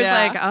 And I was Yeah.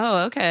 like,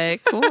 oh, okay,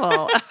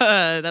 cool.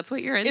 That's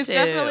what you're into. It's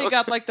definitely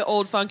got like the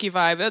old funky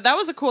vibe. That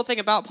was a cool thing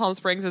about Palm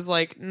Springs is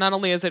like not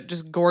only is it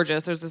just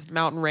gorgeous, there's this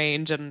mountain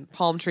range and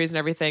palm trees and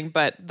everything,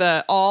 but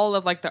all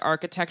of like the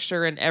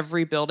architecture in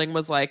every building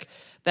was like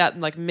that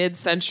like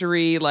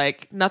mid-century,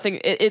 like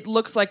nothing. It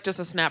looks like just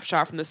a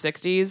snapshot from the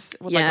 60s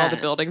with like all the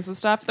buildings and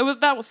stuff.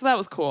 That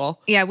was cool.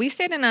 Yeah, we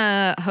stayed in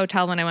a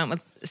hotel when I went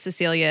with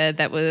Cecilia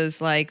that was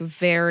like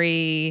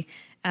very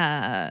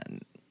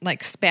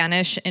like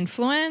Spanish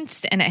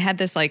influenced, and it had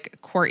this like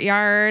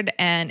courtyard,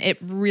 and it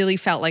really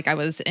felt like I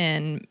was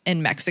in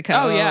Mexico.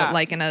 Oh, yeah.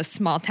 Like in a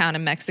small town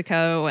in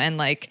Mexico, and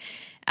like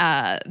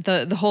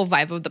the whole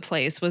vibe of the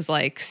place was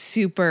like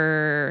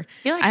super.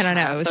 I don't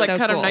know. It was like so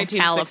kind of cool. 1960s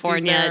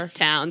California there.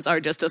 towns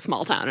are just a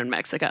small town in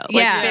Mexico.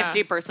 Yeah.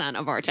 Like 50%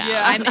 of our town.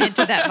 Yeah. I'm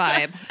into that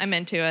vibe. I'm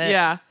into it.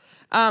 Yeah.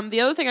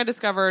 The other thing I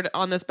discovered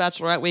on this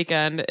Bachelorette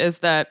weekend is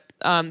that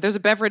there's a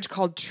beverage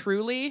called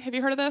Truly. Have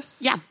you heard of this?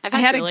 Yeah. I've I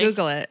had Truly. to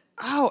Google it.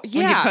 Oh,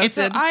 you yeah.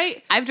 posted. So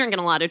I've drinking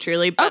a lot of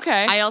Truly, but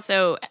Okay. I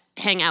also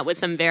hang out with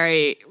some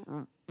very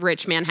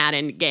rich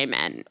Manhattan gay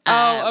men.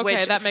 Oh, okay,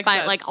 which that makes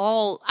sense. Like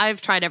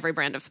I've tried every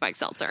brand of spiked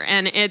seltzer,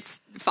 and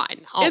it's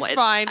fine. Always. It's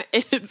fine.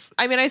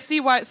 I mean, I see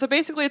why. So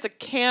basically, it's a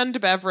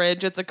canned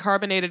beverage. It's a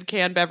carbonated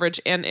canned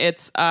beverage, and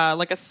it's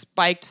like a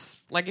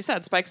spiked, like you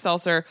said, spiked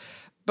seltzer,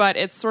 but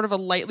it's sort of a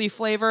lightly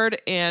flavored,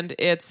 and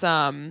it's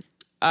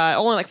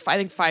only like I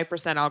think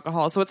 5%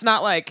 alcohol. So it's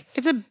not like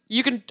It's a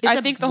you can. it's I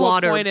a think the whole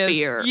water point is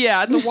beer.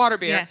 yeah, it's a water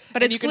beer, Yeah,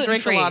 but and it's you can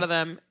drink a gluten-free. lot of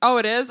them. Oh,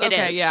 it is. It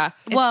Okay, is. yeah.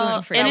 well,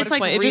 gluten-free. and That it's would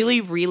like explain it.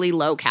 really, really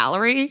low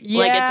calorie. Like it's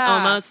Yeah.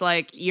 almost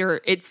like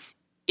it's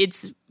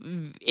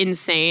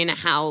insane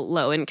how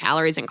low in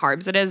calories and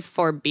carbs it is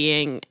for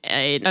being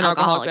an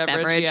alcoholic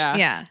beverage. Yeah.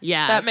 Yeah.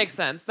 Yeah. That makes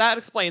sense. That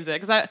explains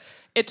it because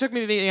it took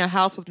me being in a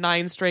house with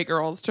 9 straight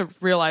girls to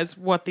realize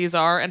what these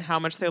are and how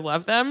much they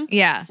love them.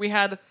 Yeah. We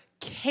had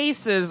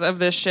cases of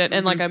this shit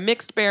and like a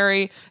mixed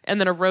berry and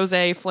then a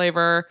rosé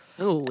flavor.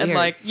 Ooh, and weird.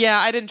 like, yeah,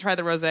 I didn't try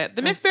the rosé.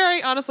 The mixed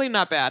berry, honestly,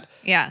 not bad.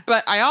 Yeah.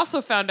 But I also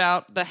found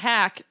out the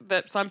hack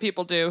that some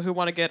people do who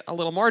want to get a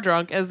little more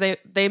drunk is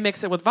they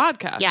mix it with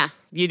vodka. Yeah.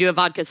 You do a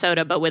vodka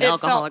soda, but with It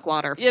alcoholic felt-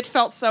 water. It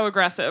felt so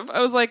aggressive.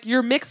 I was like,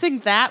 you're mixing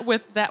that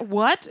with that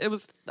what? It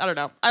was, I don't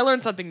know. I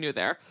learned something new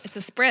there. It's a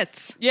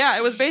spritz. Yeah,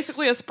 it was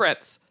basically a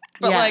spritz.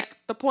 But Yeah. like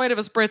the point of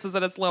a spritz is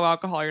that it's low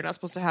alcohol. You're not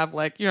supposed to have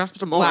like you're not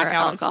supposed to More black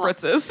out alcohol. on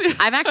spritzes.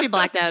 I've actually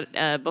blacked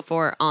out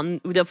before. On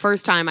the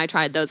first time I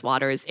tried those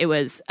waters, it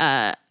was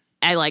I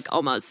like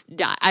almost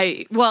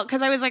died.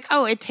 Because I was like,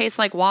 oh, it tastes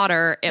like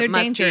water. It They're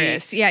must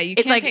dangerous. be. Yeah, you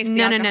It's can't like taste the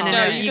no, alcohol.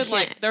 No, in it. you you could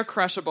like can't. they're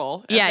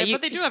crushable. Yeah,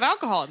 but they do have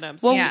alcohol in them.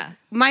 So Well, Yeah.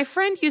 my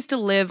friend used to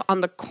live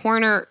on the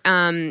corner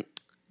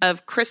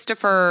of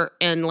Christopher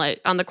and like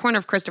on the corner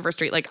of Christopher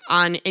Street,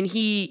 and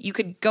you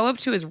could go up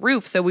to his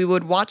roof. So we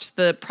would watch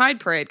the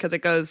Pride Parade because it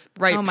goes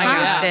right Oh my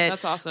past God. it.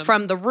 That's awesome.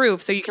 From the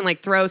roof, so you can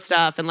like throw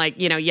stuff and like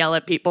yell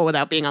at people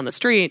without being on the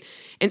street.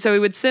 And so we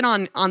would sit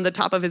on the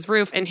top of his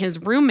roof, and his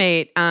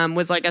roommate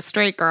was like a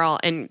straight girl,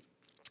 and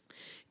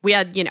we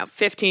had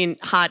 15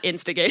 hot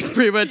instigates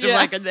pretty much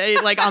Yeah.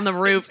 of like on the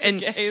roof,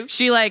 and Instigates.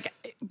 she like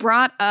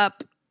brought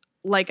up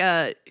like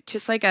a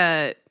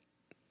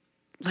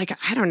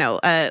I don't know,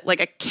 like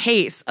a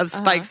case of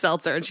spiked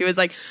seltzer. And she was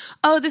like,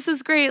 oh, this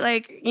is great.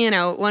 Like,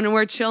 when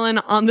we're chilling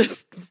on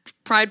this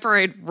Pride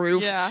Parade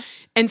roof. Yeah.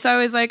 And so I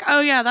was like, oh,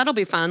 yeah, that'll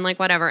be fun. Like,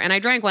 whatever. And I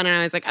drank one and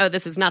I was like, oh,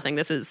 this is nothing.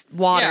 This is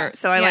water. Yeah.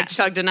 So I Yeah. like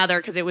chugged another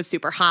because it was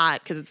super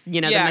hot because it's, the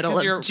Yeah, middle 'cause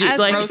of you're June. As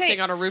Like, we roasting say,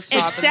 on a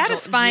rooftop. It's until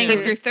satisfying June.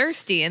 if you're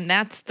thirsty, and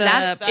that's the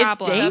that's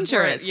problem. it's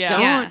dangerous. Yeah.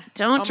 Don't Yeah.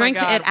 don't Oh my drink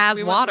God, it as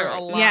we went water. through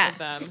a lot Yeah. of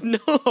them.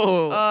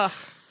 No. Ugh.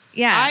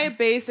 Yeah. I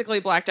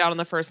basically blacked out on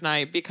the first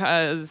night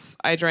because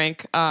I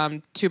drank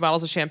 2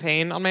 bottles of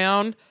champagne on my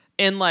own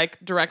in like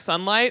direct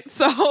sunlight.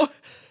 So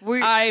Were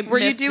I you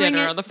missed doing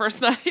dinner it on the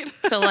first night.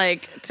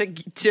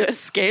 to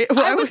escape?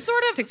 I was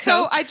sort of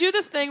so cope? I do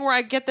this thing where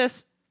I get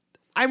this.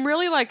 I'm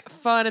really like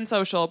fun and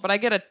social, but I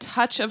get a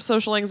touch of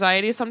social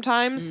anxiety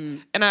sometimes,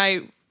 and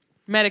I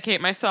medicate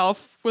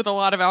myself with a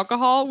lot of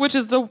alcohol, which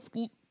is the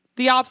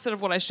opposite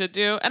of what I should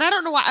do. And I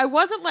don't know why. I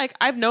wasn't like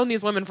I've known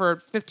these women for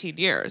 15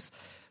 years,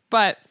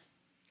 but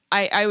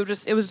I would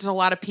just it was just a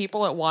lot of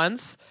people at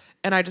once,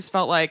 and I just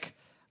felt like.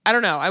 I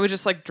don't know. I was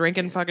just like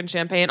drinking fucking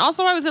champagne.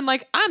 Also, I was in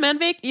like I'm on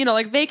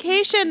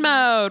vacation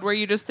mode where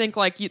you just think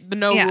like the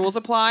no Yeah. rules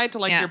apply to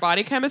like Yeah. your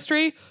body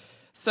chemistry.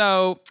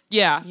 So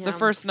yeah, the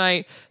first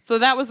night. So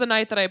that was the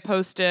night that I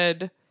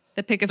posted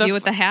the pic of you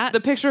with the hat. the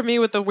picture of me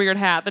with the weird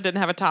hat that didn't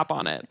have a top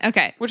on it.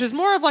 Okay. which is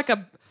more of like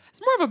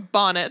it's more of a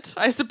bonnet,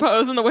 I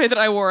suppose, in the way that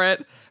I wore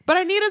it. But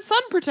I needed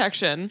sun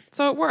protection,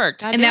 so it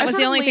worked. and that I was sort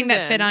the of only thing leaned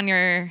that in. fit on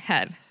your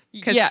head.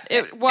 'Cause Yeah,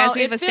 as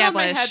we've it fit on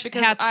my head established,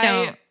 because hats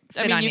don't I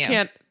fit mean, on you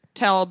can't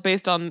tell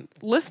based on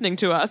listening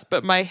to us,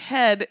 but my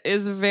head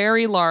is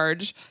very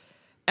large,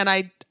 and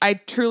I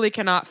truly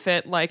cannot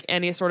fit like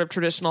any sort of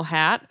traditional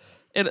hat.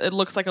 It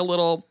looks like a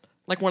little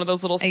like one of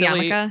those little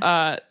silly.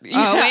 Yarmulke?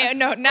 Wait,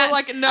 no, not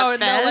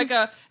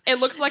it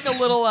looks like a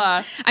little.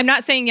 I'm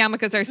not saying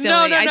yarmulkes are silly. No,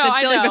 I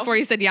said silly know. before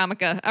you said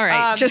yarmulke. All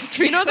right, just to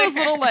be those clear.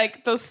 little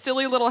those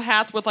silly little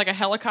hats with like a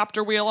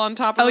helicopter wheel on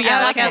top of Oh them? yeah,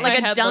 That's what like my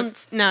a head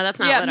dunce. No, that's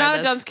not. Yeah, what not it a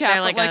is. dunce cap,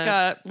 They're but like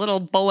a little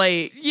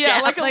boy. Yeah,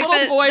 like a Like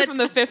little boy the from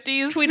the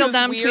 50s.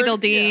 Tweedledum, who's weird.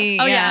 Tweedledee.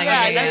 Oh,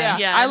 yeah.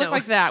 Yeah. I I look know.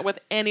 like that with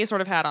any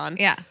sort of hat on.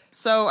 Yeah.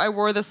 So I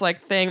wore this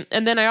like thing,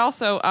 and then I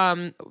also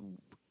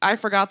I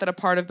forgot that a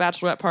part of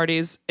bachelorette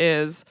parties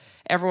is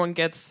everyone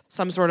gets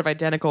some sort of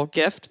identical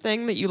gift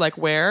thing that you like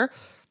wear.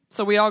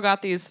 So we all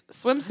got these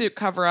swimsuit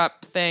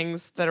cover-up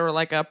things that are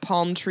like a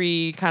palm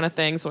tree kind of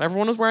thing. So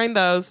everyone was wearing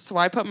those. So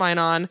I put mine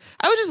on.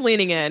 I was just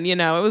leaning in, it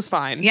was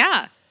fine.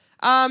 Yeah.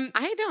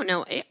 I don't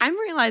know. I'm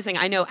realizing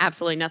I know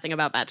absolutely nothing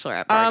about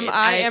bachelorette parties.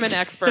 I am an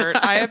expert.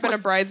 I have been a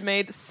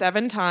bridesmaid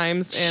 7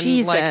 times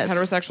in like Jesus.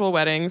 heterosexual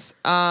weddings.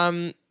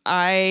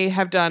 I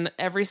have done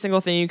every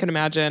single thing you can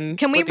imagine.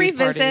 Can we with these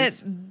revisit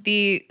parties.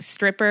 the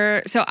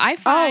stripper? So I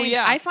find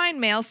yeah. I find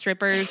male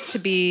strippers to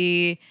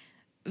be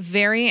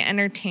very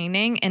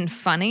entertaining and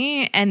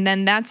funny, and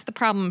then that's the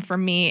problem for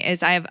me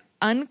is I have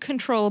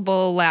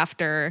uncontrollable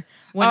laughter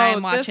when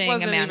I'm watching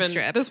a man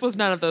strip. This was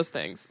none of those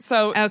things.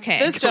 So Okay.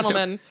 this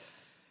gentleman,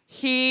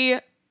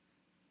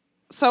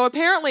 so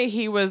apparently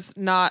he was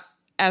not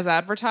as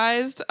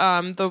advertised.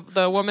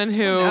 The woman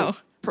who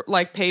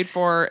paid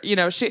for,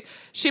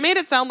 she made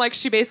it sound like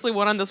she basically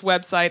went on this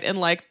website and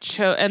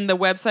and the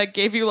website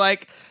gave you I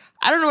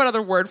don't know what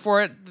other word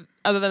for it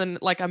other than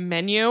like a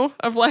menu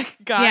of like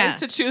guys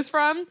to choose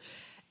from.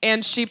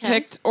 And she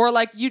picked, or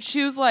you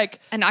choose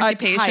an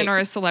occupation or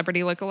a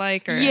celebrity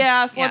lookalike,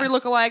 or celebrity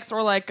lookalikes,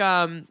 or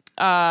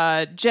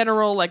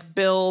general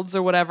builds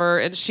or whatever.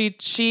 And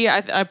she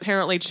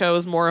apparently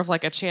chose more of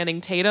a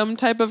Channing Tatum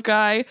type of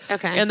guy.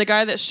 Okay. And the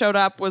guy that showed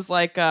up was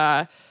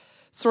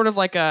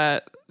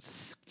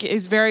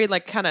he's very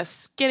kind of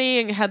skinny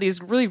and had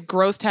these really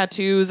gross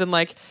tattoos, and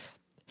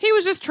he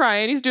was just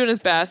trying. He's doing his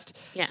best.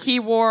 Yeah. He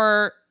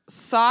wore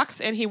socks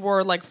and he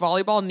wore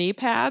volleyball knee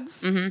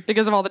pads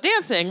because of all the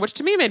dancing, which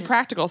to me made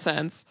practical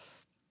sense.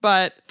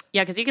 But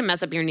Yeah, because you can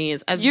mess up your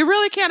knees. you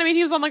really can. I mean,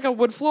 he was on a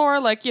wood floor,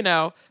 I've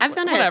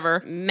done whatever.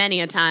 it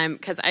many a time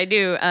because I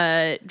do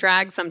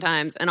drag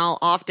sometimes, and I'll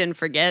often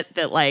forget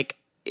that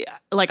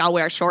I'll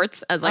wear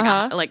shorts as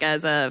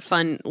as a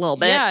fun little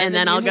bit, Yeah, and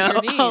then you I'll hit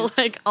go your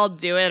knees. I'll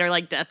do it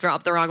or death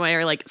drop the wrong way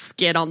or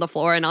skid on the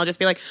floor, and I'll just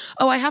be like,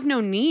 oh, I have no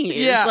knees.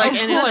 Yeah. And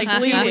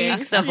it's 2 bleeding.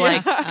 weeks of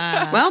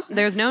well,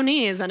 there's no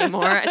knees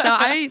anymore. So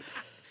I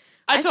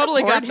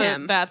totally got support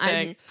him. that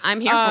thing. I'm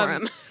here for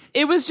him.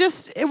 It was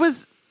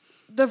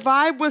the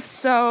vibe was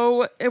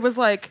so, it was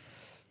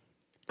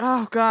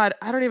oh God,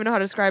 I don't even know how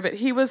to describe it.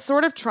 He was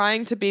sort of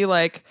trying to be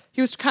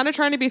he was kind of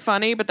trying to be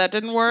funny, but that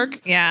didn't work.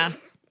 yeah.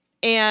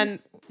 And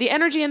the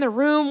energy in the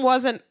room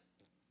wasn't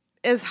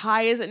as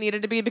high as it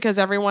needed to be because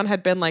everyone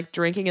had been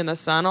drinking in the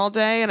sun all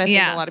day, and I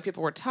think a lot of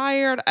people were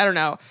tired. I don't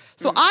know.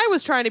 So I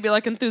was trying to be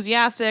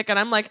enthusiastic, and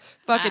I'm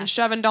fucking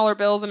shoving dollar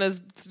bills in his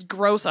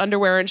gross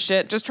underwear and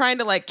shit, just trying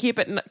to keep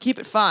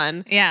it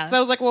fun. Yeah. So I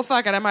was like, well,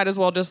 fuck it, I might as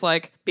well just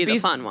Be the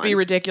fun one. be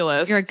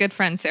ridiculous. You're a good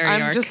friend, Sarah I'm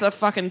York. just a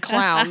fucking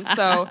clown.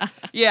 So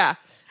yeah,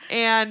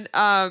 and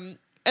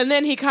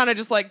then he kind of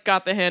just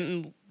got the hint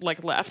and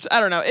left. I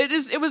don't know.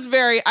 It was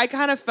very. I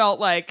kind of felt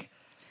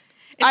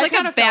it's I like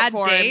kinda a felt bad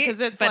for him, date, 'cause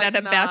it's but at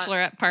a not-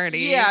 bachelorette party.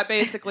 Yeah,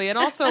 basically, and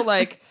also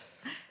I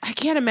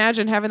can't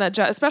imagine having that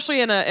job,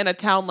 especially in a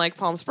town like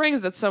Palm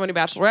Springs that's so many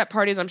bachelorette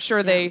parties. I'm sure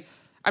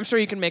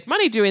you can make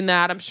money doing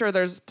that. I'm sure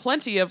there's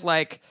plenty of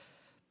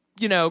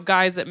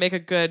guys that make a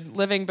good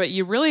living, but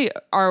you really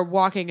are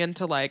walking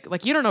into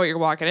you don't know what you're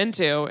walking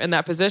into in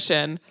that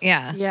position.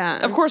 Yeah. Yeah.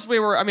 Of course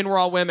we're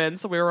all women,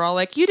 so we were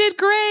all you did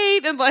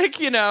great, and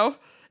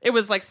it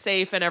was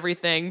safe and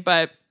everything,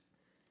 but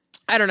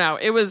I don't know.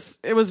 It was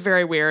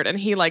very weird, and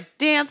he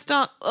danced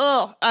on.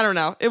 I don't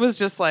know. It was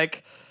just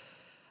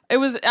it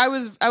was. I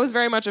was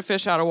very much a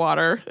fish out of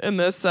water in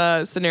this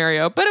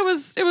scenario, but it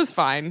was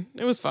fine.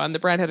 It was fun. The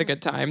bride had a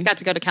good time. Got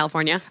to go to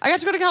California. I got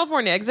to go to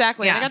California,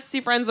 exactly. Yeah. And I got to see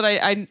friends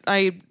that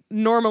I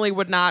normally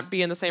would not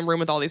be in the same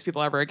room with all these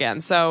people ever again.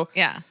 So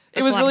Yeah.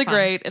 it was That's a lot really of fun.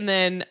 great. And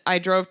then I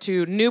drove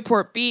to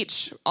Newport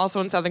Beach, also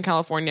in Southern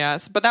California,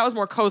 but that was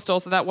more coastal,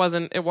 so it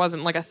wasn't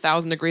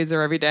 1,000 degrees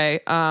there every day.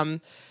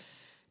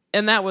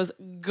 And that was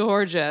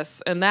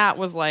gorgeous. And that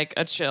was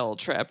a chill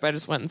trip. I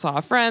just went and saw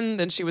a friend,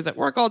 and she was at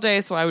work all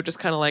day, so I would just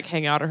kind of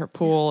hang out at her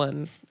pool,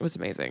 and it was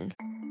amazing.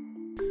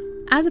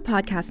 As a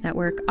podcast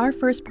network, our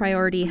first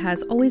priority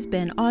has always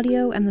been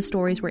audio and the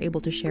stories we're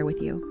able to share with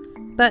you.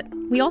 But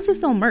we also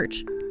sell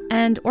merch,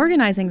 and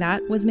organizing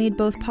that was made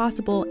both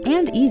possible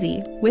and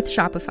easy with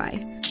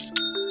Shopify.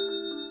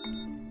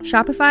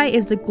 Shopify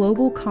is the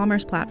global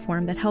commerce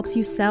platform that helps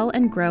you sell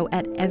and grow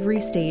at every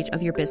stage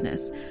of your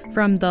business,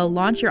 from the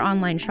launch your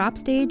online shop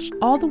stage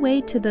all the way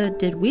to the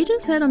did we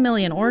just hit 1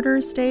 million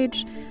orders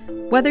stage.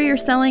 Whether you're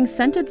selling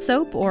scented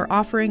soap or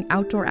offering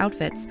outdoor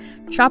outfits,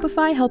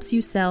 Shopify helps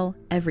you sell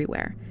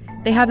everywhere.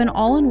 They have an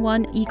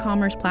all-in-one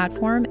e-commerce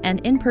platform and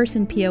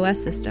in-person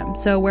POS system,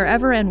 so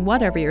wherever and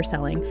whatever you're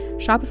selling,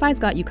 Shopify's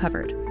got you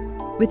covered.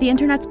 With the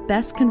internet's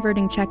best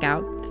converting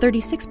checkout,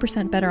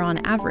 36% better on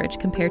average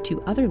compared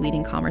to other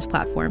leading commerce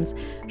platforms,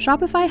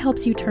 Shopify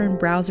helps you turn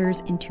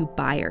browsers into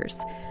buyers.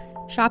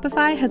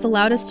 Shopify has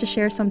allowed us to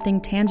share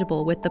something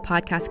tangible with the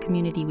podcast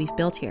community we've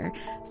built here,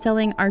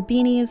 selling our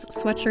beanies,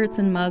 sweatshirts,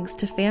 and mugs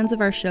to fans of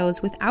our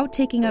shows without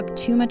taking up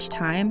too much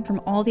time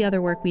from all the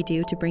other work we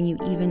do to bring you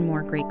even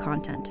more great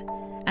content.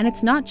 And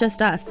it's not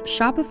just us.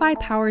 Shopify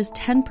powers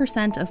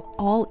 10% of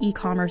all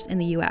e-commerce in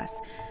the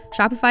US.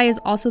 Shopify is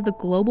also the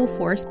global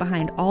force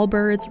behind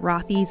Allbirds,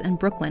 Rothy's, and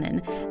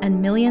Brooklinen,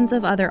 and millions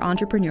of other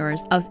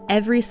entrepreneurs of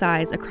every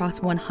size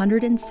across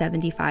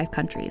 175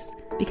 countries.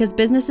 Because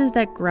businesses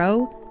that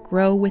grow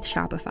with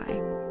Shopify.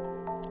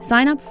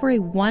 Sign up for a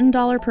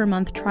 $1 per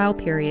month trial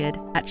period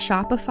at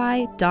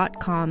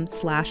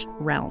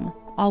shopify.com/realm,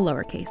 all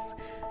lowercase.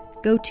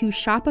 Go to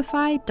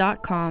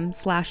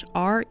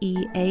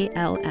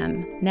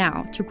shopify.com/REALM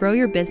now to grow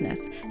your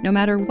business, no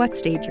matter what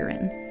stage you're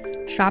in.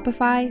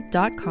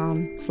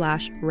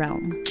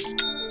 Shopify.com/realm.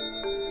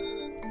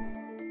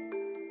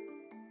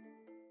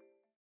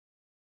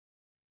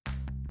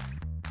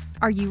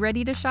 Are you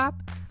ready to shop?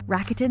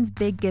 Rakuten's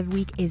Big Give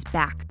Week is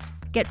back.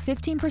 Get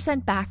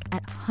 15% back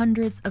at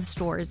hundreds of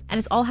stores, and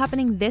it's all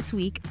happening this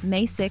week,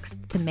 May 6th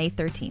to May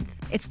 13th.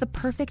 It's the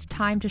perfect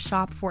time to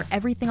shop for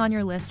everything on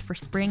your list for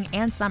spring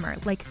and summer,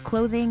 like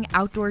clothing,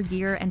 outdoor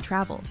gear, and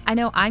travel. I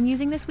know I'm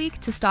using this week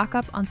to stock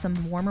up on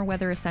some warmer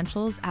weather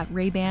essentials at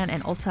Ray-Ban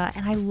and Ulta,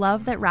 and I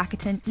love that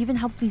Rakuten even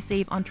helps me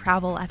save on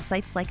travel at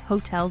sites like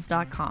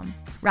Hotels.com.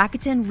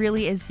 Rakuten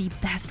really is the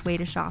best way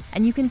to shop,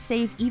 and you can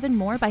save even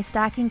more by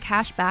stacking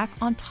cash back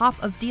on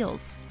top of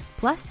deals.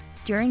 Plus,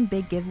 during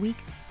Big Give Week,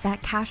 that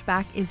cash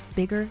back is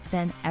bigger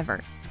than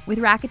ever. With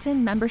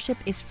Rakuten, membership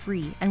is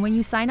free, and when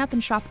you sign up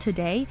and shop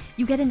today,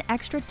 you get an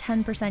extra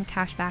 10%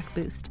 cash back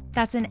boost.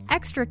 That's an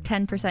extra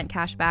 10%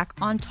 cash back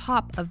on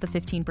top of the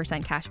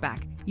 15% cash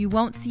back. You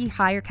won't see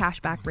higher cash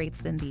back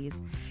rates than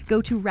these.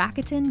 Go to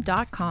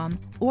Rakuten.com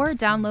or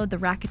download the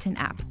Rakuten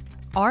app.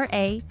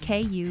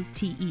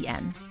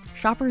 Rakuten.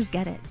 Shoppers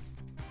get it.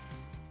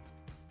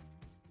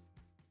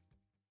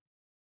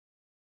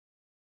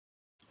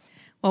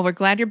 Well, we're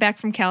glad you're back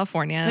from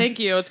California. Thank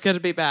you. It's good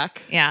to be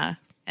back. Yeah.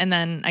 And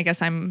then I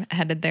guess I'm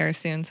headed there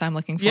soon, so I'm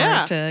looking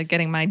forward to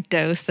getting my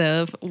dose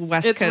of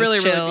West Coast chill.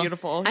 It's really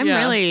beautiful. I'm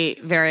really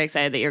very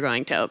excited that you're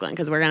going to Oakland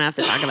because we're going to have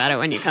to talk about it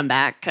when you come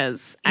back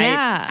because I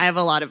have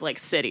a lot of like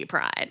city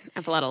pride. I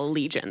have a lot of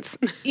allegiance.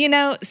 You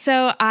know,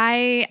 so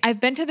I've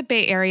been to the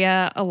Bay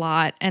Area a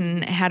lot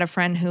and had a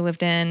friend who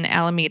lived in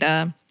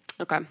Alameda.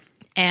 Okay.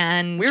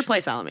 And weird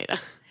place, Alameda.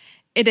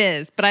 It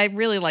is, but I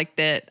really liked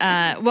it.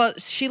 Well,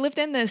 she lived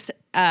in this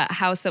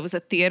house that was a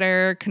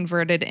theater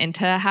converted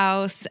into a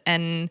house,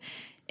 and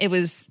it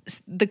was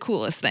the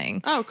coolest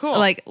thing. Oh, cool.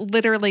 Like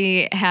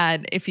literally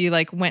had, if you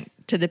like went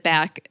to the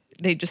back,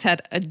 they just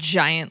had a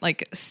giant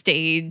like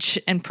stage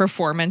and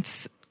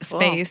performance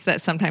space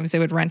that sometimes they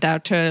would rent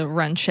out to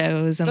run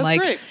shows. And That's like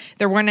great.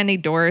 There weren't any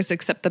doors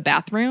except the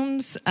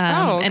bathrooms,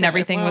 and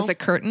everything was a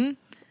curtain.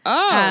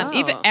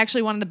 Even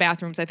actually, one of the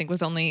bathrooms I think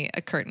was only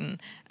a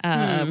curtain,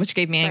 which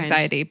gave me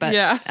anxiety. But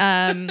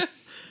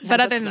but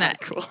other than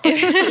that, cool.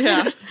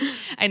 I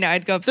know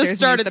I'd go upstairs. This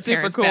started and use the super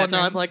parents' cool, and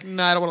bathroom. now I'm like,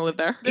 no, I don't want to live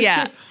there.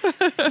 Yeah,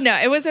 no,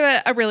 it was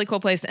a really cool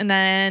place. And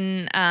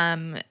then,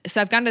 so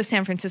I've gone to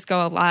San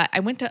Francisco a lot. I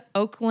went to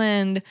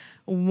Oakland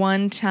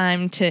one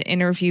time to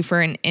interview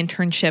for an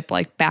internship,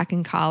 like back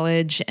in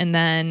college, and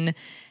then.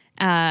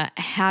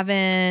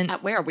 Haven't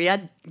At where? We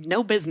had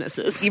no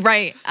businesses.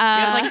 Right. We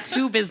have like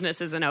 2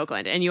 businesses in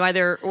Oakland, and you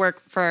either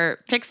work for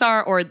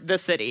Pixar or the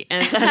city.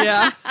 And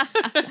that's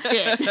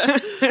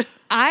it.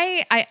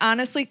 I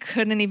honestly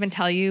couldn't even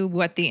tell you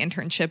what the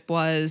internship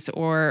was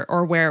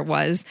or where it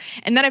was.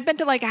 And then I've been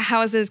to like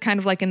houses kind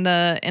of like in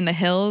the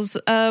hills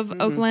of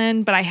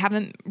Oakland, but I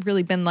haven't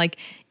really been like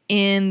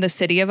in the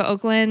city of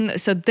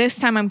Oakland. So this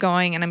time I'm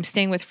going and I'm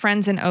staying with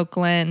friends in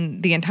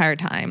Oakland the entire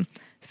time.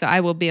 So I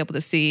will be able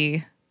to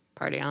see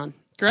Party on.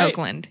 Great.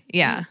 Oakland.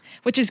 Yeah.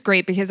 Which is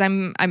great because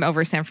I'm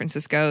over San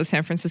Francisco.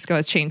 San Francisco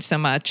has changed so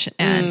much.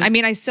 And I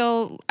mean, I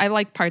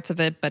like parts of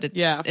it, but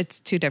it's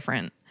too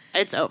different.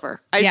 It's over.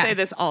 I say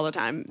this all the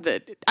time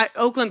that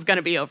Oakland's going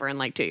to be over in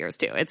like 2 years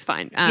too. It's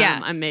fine.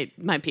 I made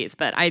my peace,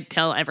 but I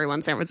tell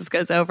everyone San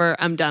Francisco's over.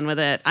 I'm done with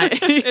it.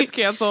 It's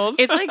canceled.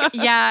 It's like,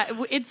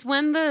 it's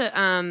when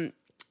the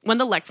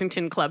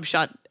Lexington Club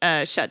shut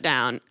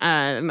down.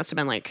 It must have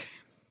been like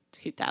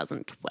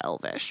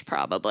 2012-ish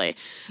probably.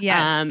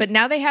 Yes, but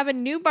now they have a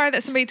new bar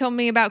that somebody told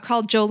me about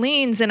called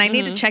Jolene's, and I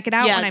need to check it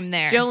out when I'm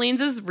there.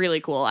 Jolene's is really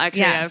cool.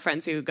 Actually, I have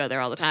friends who go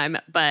there all the time.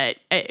 But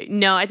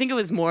no, I think it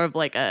was more of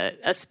like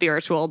a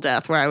spiritual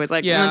death where I was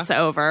like, it's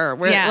over.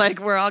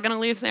 We're all going to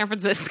leave San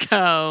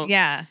Francisco.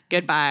 Yeah.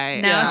 Goodbye.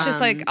 Now it's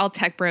just like all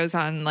tech bros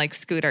on like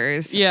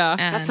scooters. Yeah.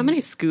 That's so many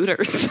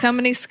scooters. So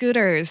many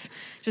scooters.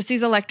 Just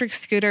these electric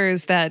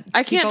scooters that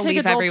I can't people take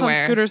leave adults everywhere.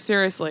 on scooters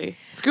seriously.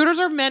 Scooters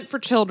are meant for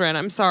children.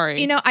 I'm sorry.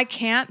 sorry. You know, I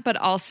can't, but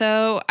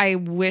also I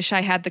wish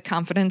I had the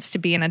confidence to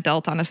be an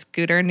adult on a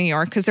scooter in New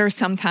York, because there are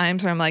some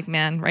times where I'm like,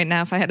 man, right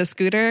now if I had a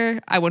scooter,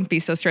 I wouldn't be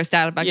so stressed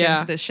out about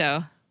getting to this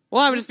show.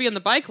 Well, I would just be in the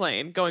bike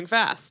lane going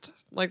fast.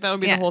 Like, that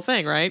would be the whole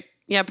thing, right?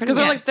 Yeah, because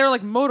they're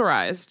like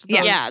motorized.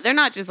 Yeah, they're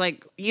not just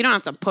like, you don't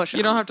have to push them.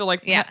 You don't have to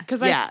like,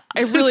 because I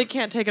really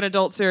can't take an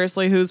adult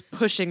seriously who's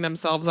pushing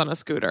themselves on a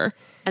scooter.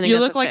 You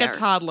look like a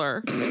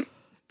toddler.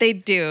 They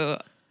do.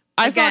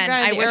 I saw a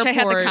guy in the wish airport. I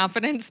had the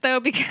confidence though,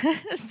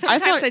 because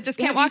sometimes I just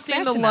can't walk fast enough.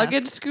 Have you seen the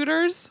luggage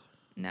scooters?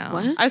 No.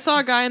 What? I saw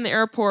a guy in the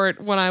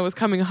airport when I was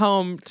coming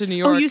home to New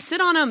York. Oh, you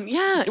sit on them?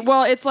 Yeah.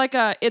 Well, it's like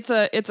it's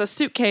a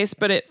suitcase,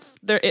 but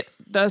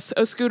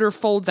a scooter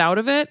folds out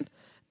of it.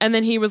 And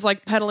then he was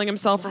like pedaling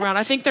himself around.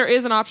 I think there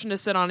is an option to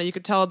sit on it. You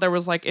could tell there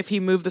was like, if he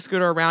moved the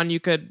scooter around, you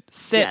could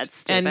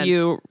sit and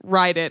you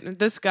ride it. And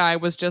this guy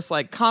was just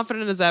like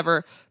confident as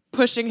ever,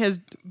 pushing his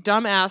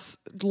dumbass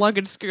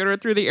luggage scooter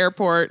through the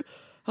airport.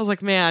 I was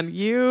like, man,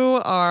 you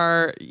really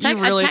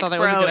thought that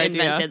was a good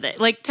idea. Invented that.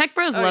 Like, tech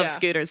bros love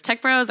scooters.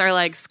 Tech bros are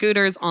like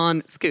scooters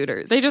on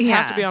scooters. They just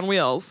have to be on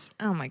wheels.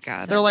 Oh my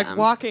God. They're like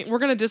walking. We're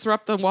going to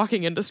disrupt the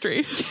walking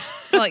industry.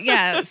 Well,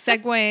 yeah,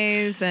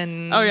 segways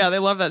and... Oh yeah, they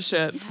love that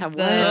shit. I'm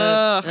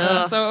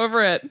so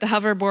over it. The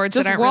hoverboards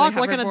just that aren't walk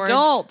really like an hoverboards.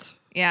 adult.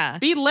 Yeah.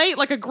 Be late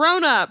like a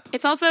grown-up.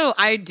 It's also,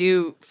 I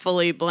do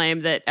fully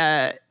blame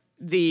that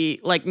the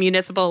like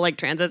municipal like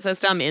transit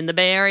system in the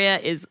Bay Area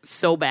is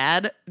so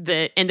bad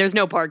that, and there's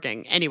no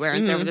parking anywhere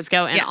in San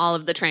Francisco, and all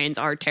of the trains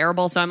are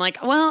terrible. So I'm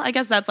like, well, I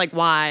guess that's like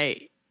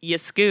why you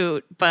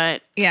scoot,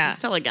 but I'm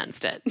still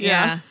against it.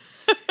 Yeah.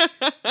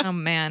 Oh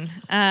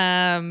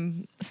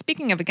man.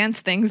 Speaking of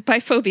against things,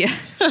 biphobia.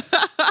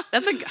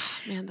 That's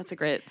a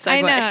great segue. I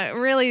know,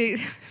 really.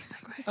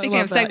 Speaking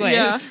of segues.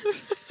 Yeah.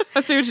 I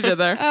see what you did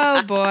there.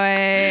 Oh boy.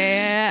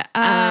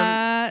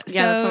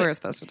 That's what we were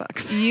supposed to talk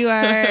about. You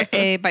are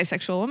a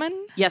bisexual woman?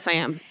 Yes, I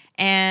am.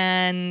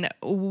 And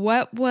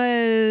what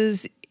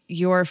was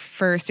your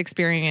first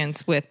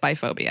experience with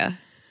biphobia?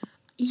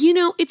 You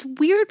know, it's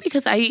weird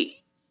because I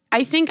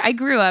think I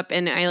grew up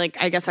in,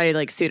 I guess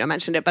I pseudo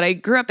mentioned it, but I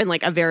grew up in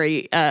like a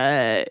very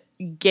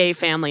gay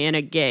family in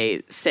a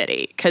gay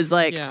city. Because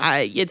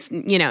it's,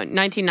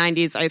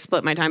 1990s, I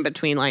split my time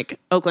between like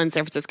Oakland,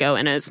 San Francisco,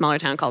 and a smaller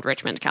town called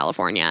Richmond,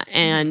 California.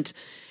 And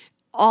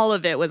all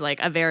of it was like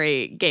a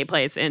very gay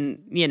place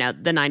in, the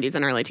 90s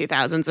and early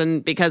 2000s.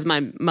 And because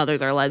my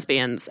mothers are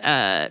lesbians,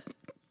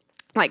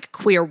 like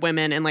queer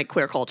women and like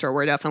queer culture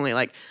were definitely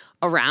like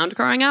around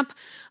growing up.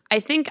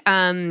 I think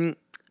I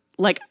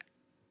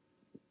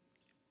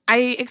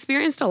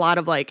experienced a lot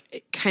of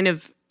like kind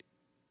of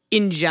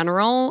in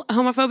general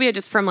homophobia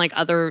just from like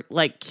other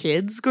like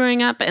kids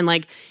growing up and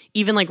like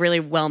even like really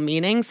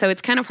well-meaning. So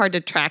it's kind of hard to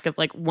track if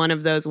like one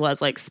of those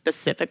was like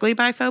specifically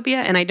biphobia.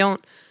 And I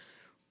don't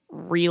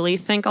really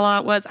think a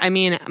lot was. I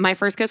mean, my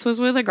first kiss was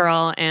with a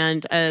girl,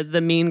 and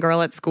the mean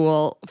girl at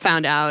school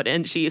found out,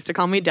 and she used to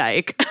call me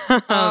Dyke.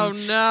 Oh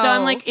no. So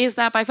I'm like, is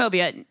that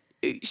biphobia?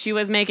 She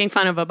was making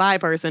fun of a bi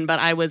person, but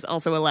I was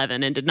also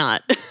 11 and did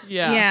not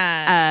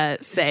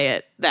say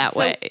it that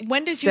way.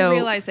 When did you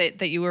realize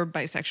that you were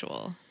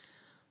bisexual?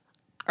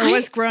 Or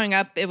was growing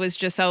up, it was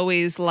just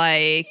always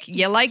like,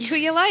 you like who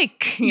you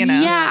like,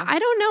 Yeah, I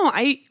don't know.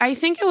 I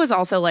think it was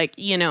also like,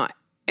 I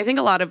think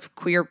a lot of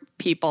queer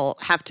people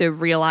have to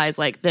realize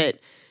like that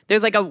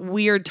there's like a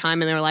weird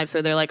time in their lives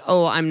where they're like,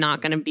 oh, I'm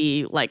not going to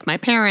be like my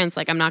parents.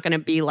 Like, I'm not going to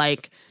be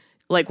like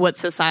what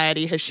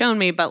society has shown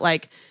me. But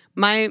like,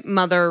 my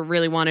mother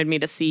really wanted me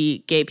to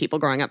see gay people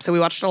growing up. So we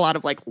watched a lot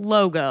of like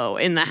Logo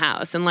in the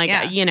house. And like,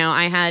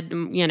 I had,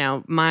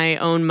 my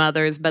own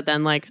mothers, but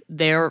then like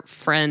their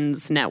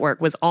friends network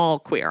was all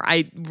queer.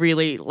 I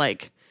really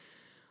like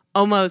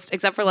almost,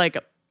 except for like,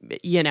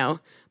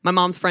 my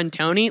mom's friend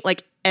Tony,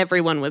 like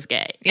everyone was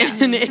gay. Yeah.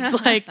 And it's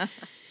like,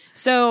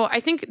 so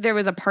I think there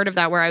was a part of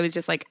that where I was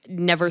just like,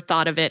 never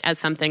thought of it as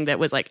something that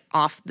was like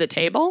off the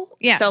table.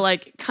 Yeah. So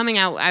like coming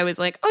out, I was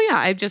like, oh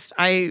yeah,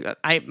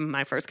 I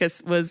my first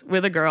kiss was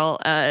with a girl.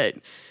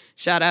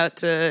 Shout out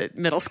to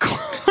middle school.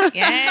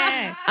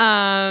 Yeah.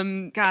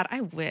 God,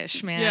 I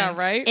wish, man. Yeah,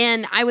 right?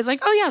 And I was like,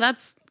 oh yeah,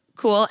 that's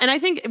cool. And I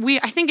think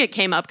it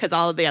came up because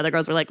all of the other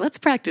girls were like, let's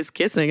practice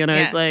kissing. And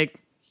I was like,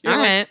 all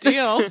right.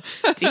 Deal.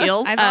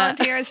 I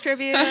volunteer as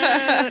tribute.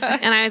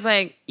 And I was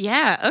like,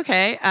 yeah,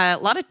 okay. A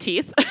lot of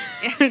teeth.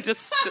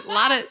 Just a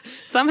lot of,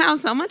 somehow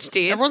so much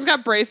teeth. Everyone's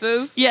got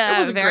braces. Yeah,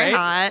 it was very great.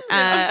 hot.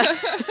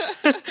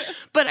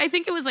 But I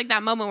think it was like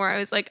that moment where I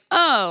was like,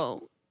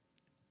 oh,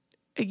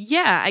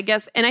 yeah, I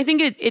guess. And I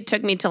think it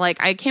took me to like,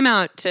 I came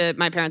out to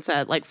my parents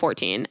at like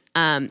 14.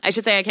 I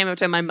should say I came up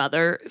to my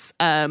mother's.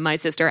 My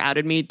sister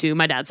outed me to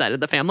my dad's side of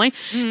the family.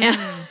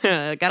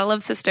 Gotta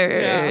love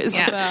sisters.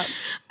 Yeah.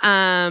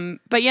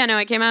 But yeah, no,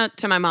 I came out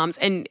to my mom's,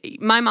 and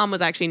my mom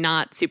was actually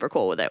not super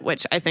cool with it,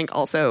 which I think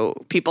also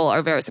people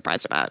are very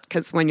surprised about,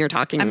 because when you're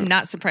talking, I'm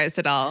not surprised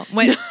at all.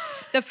 When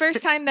the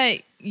first time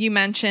that you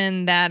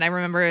mentioned that, I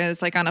remember it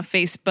was like on a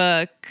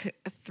Facebook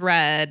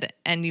thread,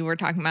 and you were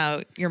talking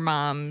about your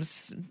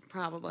mom's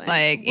probably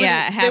like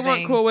they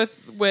weren't cool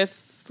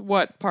with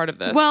what part of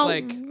this?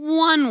 Well,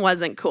 one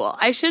wasn't cool.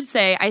 I should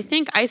say, I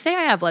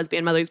have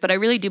lesbian mothers, but I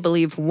really do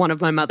believe one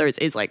of my mothers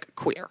is like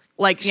queer.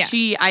 Like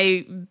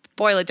I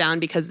boil it down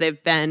because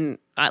they've been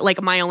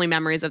like my only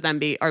memories of them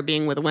are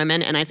being with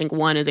women, and I think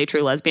one is a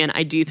true lesbian.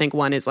 I do think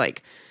one is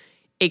like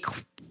a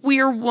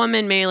queer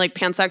woman, maybe like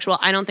pansexual.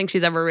 I don't think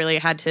she's ever really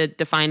had to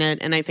define it,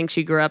 and I think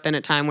she grew up in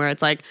a time where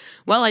it's like,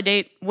 well, I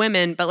date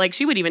women, but like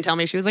she would even tell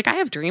me, she was like, I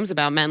have dreams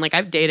about men, like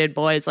I've dated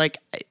boys, like,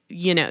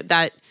 you know,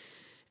 that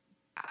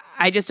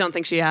I just don't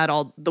think she had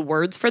all the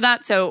words for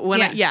that. So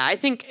when I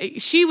think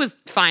she was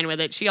fine with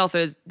it. She also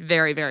is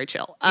very, very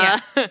chill.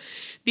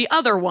 The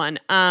other one,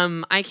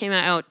 I came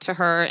out to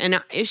her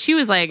and she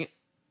was like,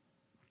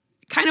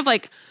 kind of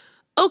like,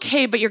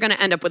 okay, but you're going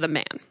to end up with a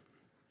man.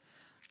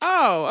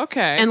 Oh,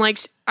 okay. And like,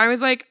 I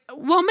was like,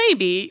 well,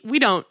 maybe. We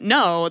don't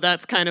know.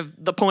 That's kind of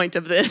the point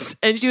of this.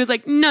 And she was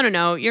like,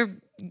 no. You're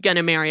going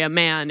to marry a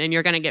man and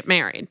you're going to get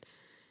married.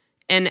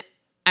 And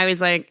I was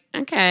like,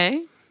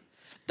 okay.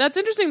 That's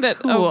interesting that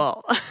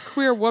cool. A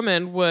queer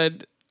woman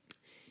would,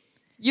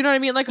 you know what I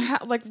mean?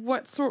 Like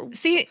what sort?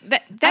 See, I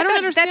don't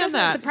understand that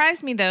doesn't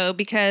surprise me though,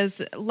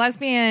 because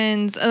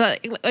lesbians,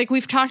 like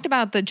we've talked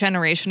about the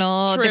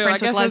generational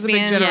difference with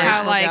lesbians,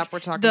 how like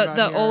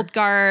the old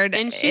guard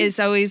and is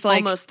always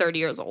like almost 30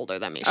 years older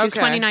than me. She's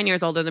 29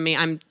 years older than me.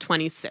 I'm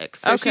 26,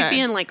 so she'd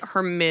be in like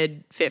her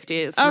mid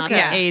 50s. Not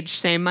to age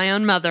shame my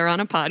own mother on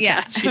a podcast.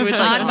 Yeah, she would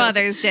like, on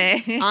Mother's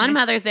Day. On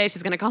Mother's Day,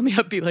 she's gonna call me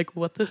up, be like,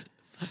 "What the."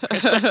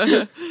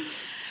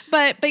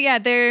 But yeah,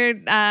 they're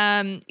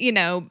you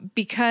know,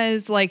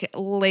 because like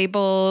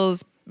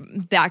labels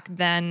back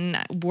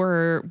then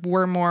were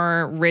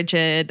more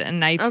rigid,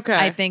 and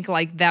I think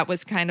like that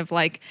was kind of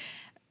like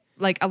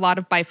a lot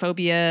of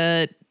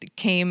biphobia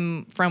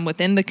came from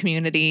within the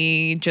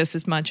community just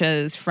as much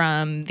as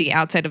from the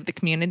outside of the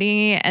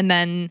community. And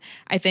then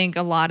I think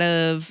a lot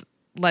of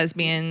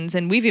lesbians,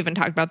 and we've even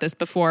talked about this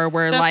before,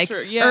 where that's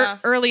like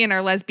early in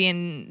our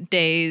lesbian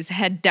days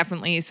had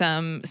definitely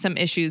some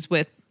issues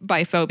with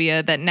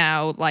biphobia that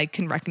now like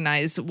can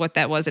recognize what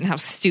that was and how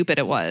stupid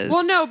it was.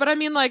 Well, no, but I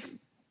mean like,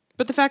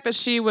 but the fact that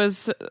she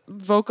was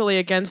vocally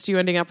against you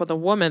ending up with a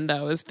woman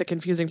though is the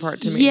confusing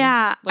part to me.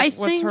 Yeah, like,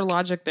 what's her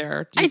logic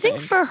there? I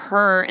think for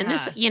her, and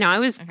this, you know, I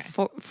was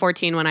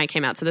 14 when I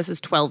came out, so this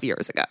is 12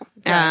 years ago.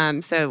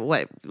 So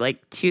what,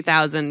 like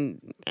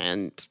 2000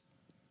 and.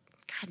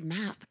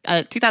 God,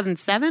 math.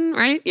 2007,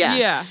 right?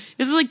 Yeah.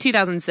 This is like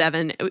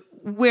 2007,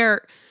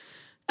 where,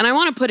 and I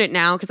want to put it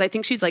now because I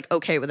think she's like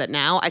okay with it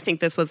now. I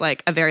think this was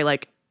like a very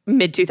like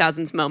mid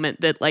 2000s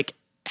moment that like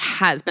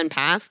has been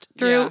passed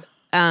through.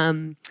 Yeah.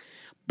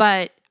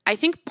 But I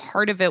think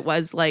part of it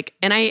was like,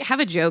 and I have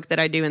a joke that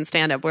I do in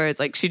stand up where it's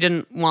like she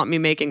didn't want me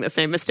making the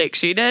same mistake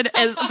she did,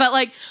 but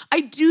like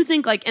I do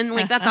think like, and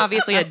like that's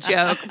obviously a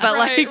joke, but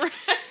like,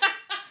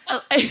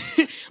 but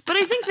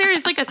I think there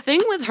is like a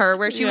thing with her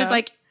where she was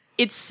like.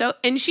 It's so,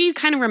 and she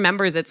kind of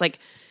remembers it's like,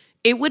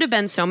 it would have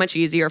been so much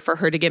easier for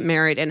her to get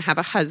married and have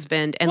a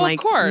husband and like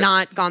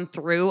not gone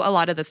through a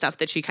lot of the stuff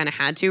that she kind of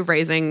had to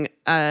raising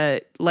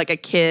like a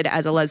kid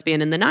as a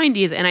lesbian in the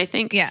 90s. And I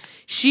think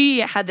she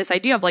had this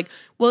idea of like,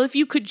 well, if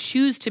you could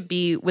choose to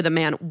be with a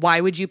man, why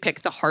would you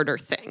pick the harder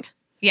thing?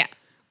 Yeah.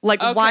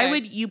 Like, why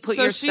would you put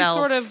yourself she's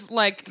sort of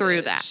like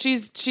through that?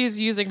 She's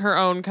using her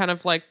own kind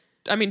of like,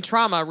 I mean,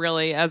 trauma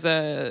really as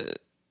a,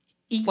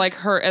 like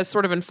her as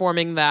sort of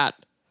informing that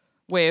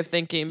way of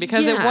thinking,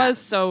 because it was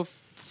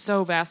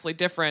so vastly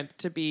different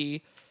to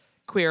be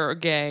queer or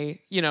gay,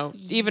 you know,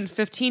 even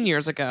 15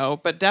 years ago,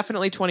 but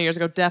definitely 20 years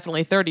ago,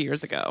 definitely 30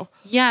 years ago.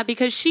 Yeah,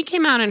 because she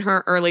came out in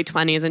her early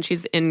 20s and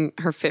she's in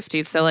her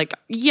 50s. So like,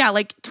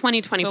 like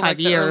 20, 25 so like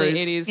years. The early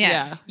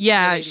 80s,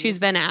 yeah, she's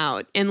been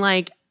out. And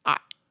like,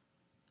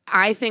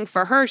 I think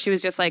for her, she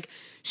was just like,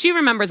 she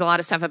remembers a lot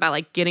of stuff about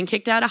like getting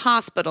kicked out of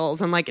hospitals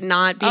and like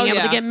not being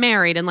able to get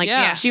married. And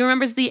like, she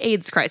remembers the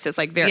AIDS crisis,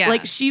 like very,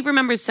 like she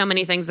remembers so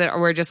many things that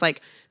were just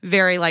like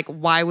very like,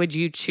 why would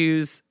you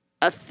choose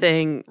a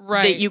thing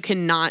that you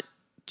cannot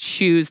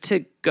choose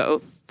to go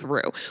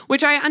through?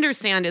 Which I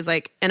understand is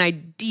like an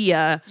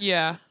idea.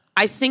 Yeah.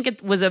 I think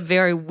it was a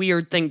very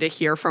weird thing to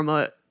hear from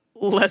a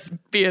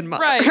lesbian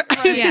mother. Right.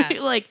 Yeah.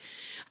 Like,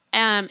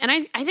 and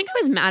I think I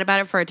was mad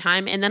about it for a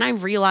time. And then I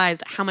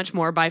realized how much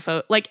more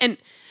like, and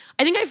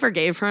I think I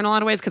forgave her in a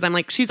lot of ways because I'm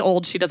like, she's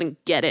old. She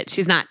doesn't get it.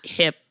 She's not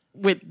hip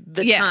with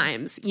the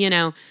times, you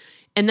know?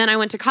 And then I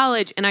went to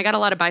college and I got a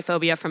lot of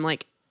biphobia from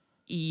like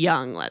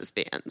young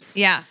lesbians.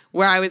 Yeah.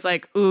 Where I was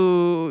like,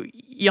 ooh,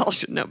 y'all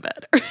should know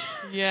better.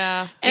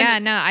 Yeah.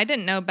 No, I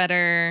didn't know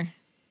better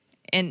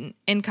in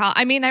college.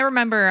 I mean, I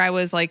remember I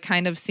was like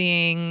kind of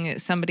seeing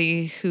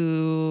somebody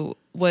who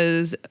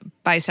was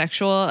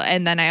bisexual,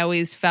 and then I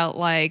always felt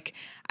like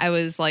I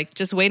was like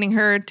just waiting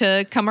her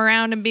to come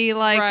around and be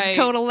like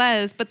total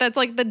les, but that's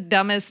like the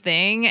dumbest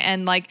thing.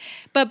 And like,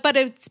 but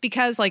it's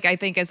because like I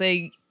think as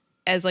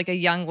like a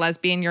young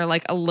lesbian, you're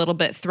like a little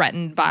bit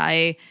threatened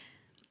by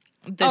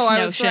this notion.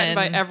 I was threatened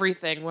by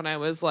everything when I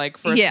was like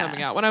first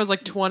coming out. When I was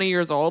like 20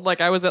 years old, like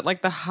I was at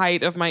like the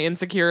height of my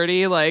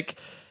insecurity, like,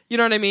 You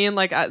know what I mean?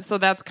 Like, so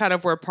that's kind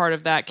of where part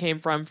of that came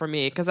from for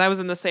me. Because I was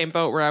in the same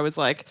boat where I was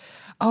like,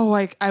 oh,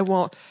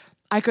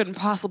 I couldn't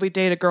possibly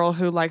date a girl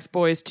who likes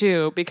boys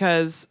too,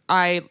 because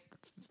I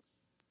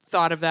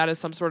thought of that as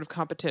some sort of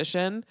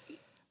competition.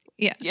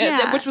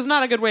 Yeah. Which was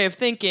not a good way of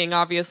thinking,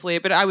 obviously.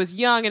 But I was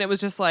young, and it was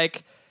just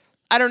like,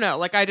 I don't know.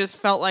 Like, I just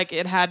felt like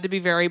it had to be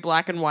very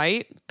black and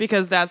white,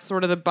 because that's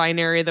sort of the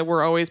binary that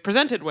we're always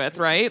presented with,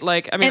 right?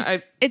 Like, I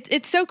mean,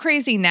 it's so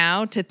crazy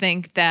now to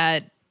think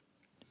that,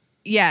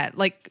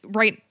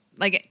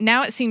 like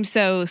now it seems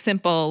so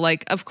simple.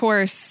 Like, of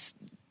course,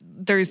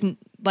 there's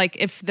like,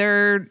 if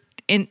they're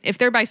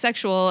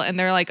bisexual and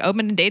they're like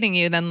open to dating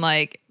you, then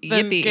like,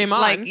 then yippee. game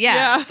on. Like,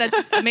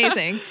 that's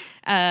amazing.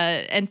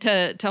 And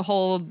to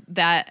hold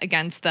that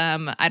against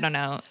them, I don't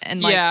know.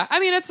 And like, I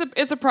mean,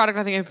 it's a product,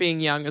 I think, of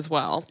being young as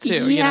well,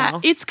 too. Yeah, you know?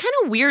 it's kind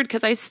of weird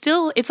because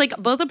it's like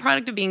both a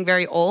product of being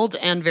very old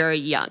and very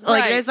young.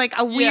 Like, there's like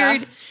a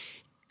weird.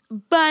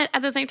 But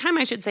at the same time,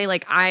 I should say,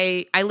 like,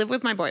 I live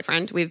with my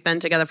boyfriend. We've been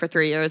together for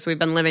 3 years. We've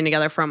been living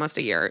together for almost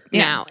a year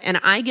now. And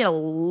I get a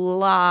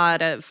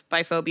lot of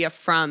biphobia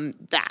from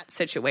that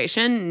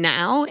situation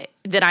now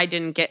that I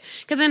didn't get.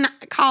 Because in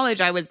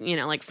college, I was,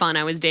 like, fun.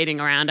 I was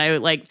dating around. I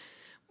like,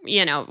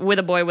 with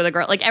a boy, with a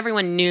girl. Like,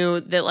 everyone knew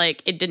that,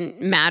 like, it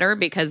didn't matter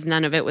because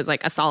none of it was,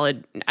 like,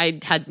 I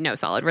had no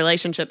solid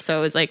relationship. So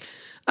it was like,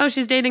 oh,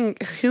 she's dating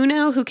who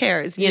now? Who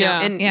cares? You know?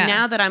 And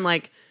now that I'm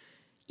like,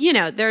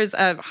 there's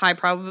a high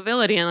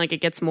probability, and like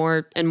it gets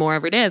more and more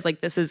every day. Is like,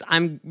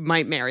 I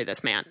might marry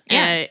this man,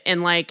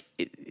 and like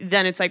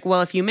then it's like, well,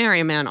 if you marry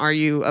a man, are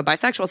you a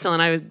bisexual still?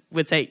 And I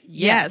would say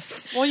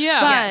yes. Well,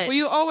 yeah, well,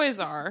 you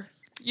always are.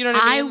 You know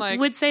what I mean? Like,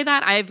 would say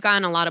that I've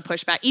gotten a lot of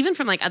pushback, even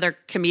from like other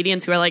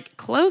comedians who are like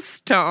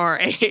close to our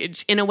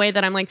age, in a way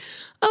that I'm like,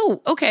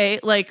 oh, okay,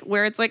 like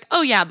where it's like,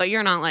 oh yeah, but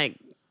you're not like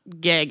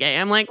gay.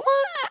 I'm like,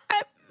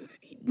 what?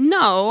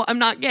 No, I'm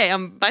not gay.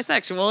 I'm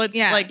bisexual. It's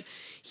like.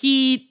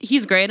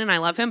 He's great and I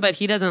love him, but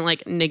he doesn't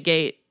like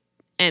negate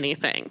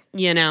anything,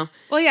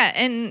 Well, yeah,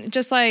 and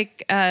just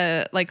like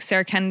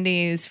Sarah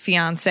Kennedy's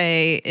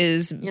fiance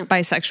is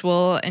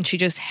bisexual, and she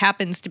just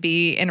happens to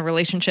be in a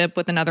relationship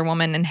with another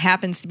woman and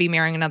happens to be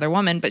marrying another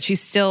woman, but she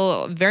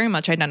still very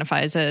much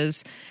identifies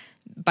as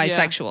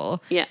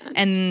bisexual. Yeah.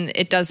 And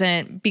it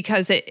doesn't,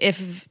 because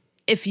if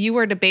you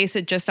were to base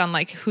it just on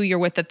like who you're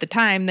with at the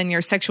time, then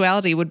your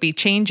sexuality would be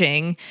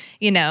changing,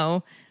 in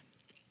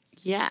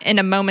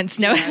a moment's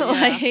notice.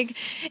 Like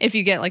if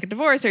you get like a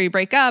divorce or you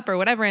break up or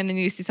whatever, and then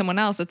you see someone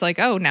else, it's like,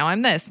 oh, now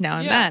I'm this, now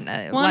I'm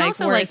that. Well, like,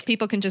 also, whereas like,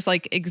 people can just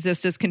like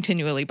exist as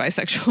continually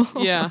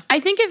bisexual. Yeah. I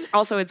think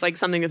it's like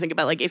something to think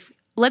about. Like if,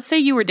 let's say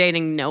you were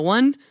dating no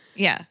one.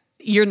 Yeah.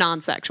 You're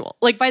non-sexual.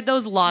 Like by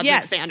those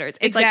logic standards.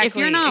 It's like if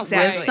you're not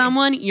with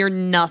someone, you're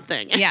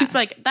nothing. Yeah. It's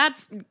like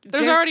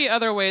there's already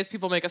other ways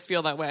people make us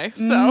feel that way.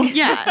 So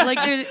yeah.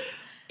 Like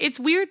it's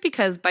weird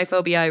because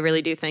biphobia, I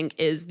really do think,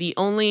 is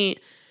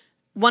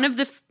one of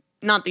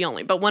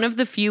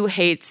the few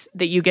hates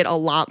that you get a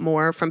lot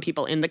more from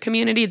people in the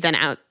community than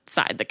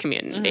outside the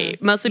community.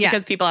 Mostly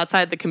because people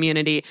outside the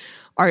community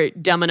are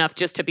dumb enough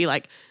just to be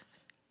like,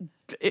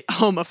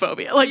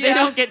 homophobia. Like they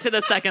don't get to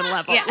the second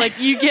level. Like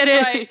you get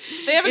it. Right.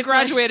 They haven't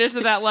graduated to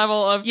that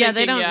level of thinking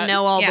they don't yet.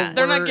 know all the words.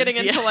 They're not getting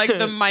into like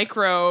the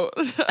micro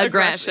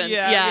aggressions.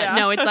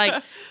 No, it's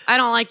like, I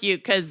don't like you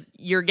because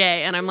you're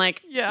gay. And I'm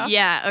like,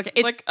 okay.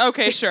 It's like,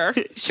 okay, sure.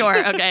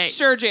 Sure, okay.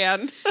 Sure,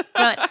 Jan.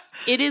 But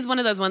it is one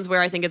of those ones where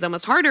I think it's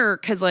almost harder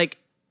because like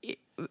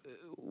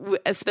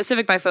a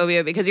specific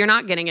biphobia, because you're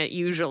not getting it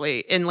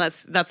usually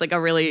unless that's like a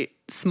really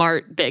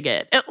smart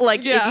bigot.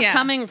 It's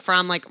coming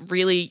from like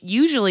really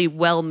usually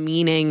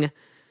well-meaning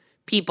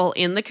people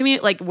in the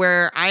community, like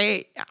where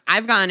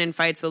I've gotten in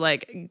fights with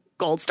like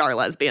Gold Star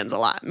lesbians a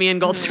lot. Me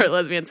and Gold Star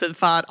lesbians have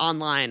fought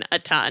online a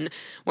ton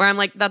where I'm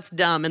like, that's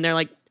dumb. And they're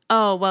like,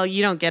 oh, well,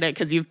 you don't get it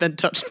because you've been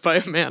touched by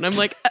a man. I'm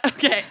like,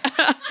 okay.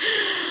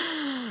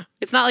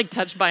 It's not like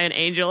touched by an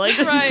angel. Like,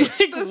 this is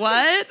like,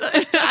 what?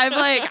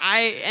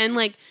 I'm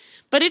like,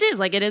 but it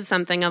is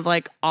something of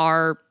like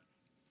our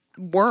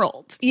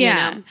world.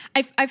 Yeah. You know?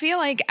 I feel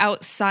like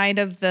outside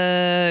of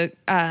the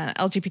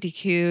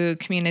LGBTQ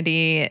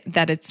community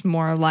that it's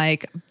more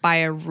like by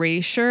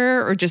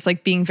erasure or just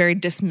like being very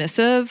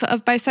dismissive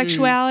of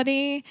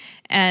bisexuality.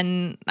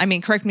 And I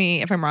mean, correct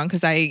me if I'm wrong,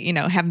 because I,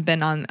 haven't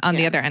been on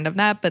the other end of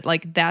that, but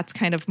like that's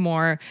kind of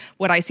more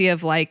what I see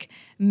of like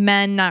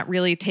men not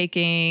really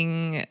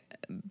taking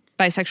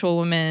bisexual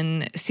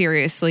women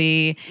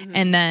seriously,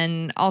 and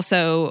then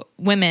also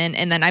women,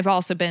 and then I've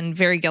also been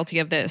very guilty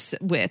of this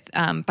with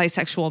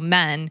bisexual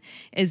men,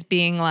 is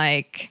being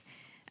like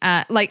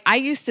I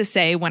used to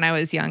say when I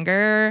was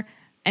younger,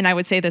 and I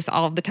would say this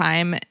all of the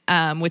time,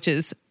 which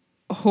is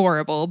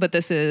horrible, but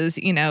this is,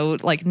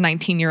 like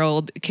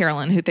 19-year-old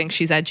Carolyn who thinks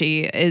she's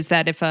edgy, is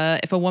that if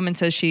a woman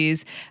says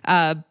she's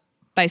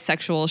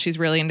bisexual, she's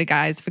really into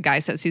guys. If a guy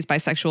says he's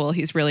bisexual,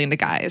 he's really into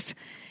guys.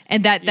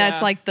 And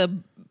that's like the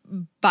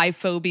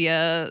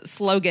biphobia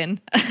slogan.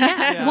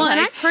 Well, and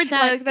I've heard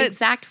that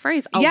exact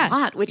phrase a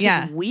lot, which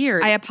is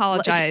weird. I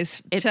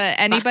apologize to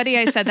anybody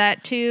I said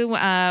that to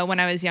when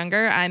I was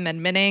younger. I'm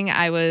admitting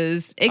I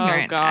was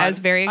ignorant. Oh, God. I was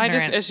very ignorant. I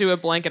just issue a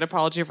blanket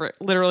apology for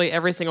literally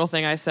every single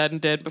thing I said and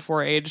did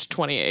before age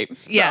 28. So.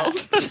 Yeah.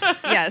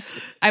 Yes,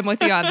 I'm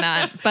with you on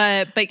that.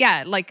 But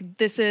yeah, like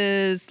this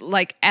is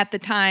like at the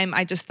time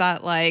I just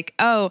thought like,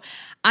 oh,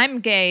 I'm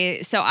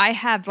gay, so I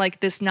have like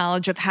this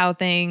knowledge of how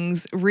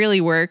things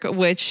really work,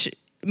 which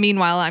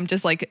meanwhile I'm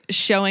just like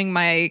showing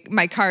my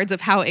cards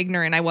of how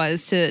ignorant I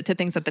was to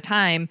things at the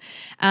time.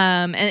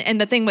 And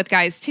the thing with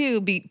guys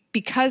too,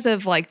 because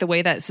of like the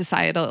way that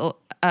societal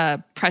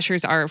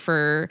pressures are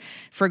for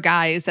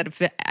guys, that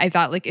if, I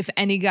thought like if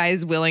any guy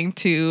is willing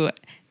to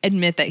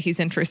admit that he's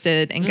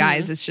interested in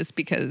guys, it's just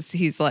because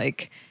he's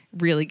like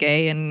really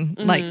gay and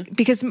like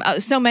because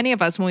so many of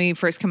us when we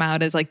first come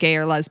out as like gay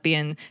or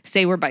lesbian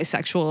say we're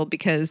bisexual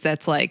because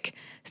that's like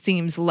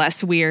seems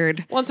less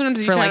weird. Well,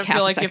 sometimes you for kind like of half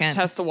feel a like you have second. to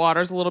test the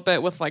waters a little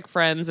bit with like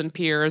friends and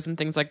peers and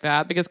things like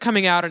that because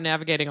coming out and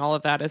navigating all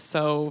of that is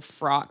so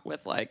fraught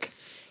with like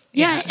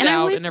and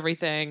doubt and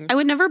everything. I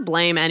would never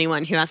blame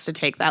anyone who has to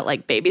take that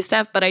like baby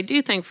step, but I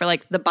do think for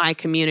like the bi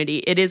community,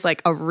 it is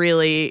like a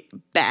really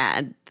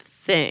bad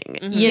thing,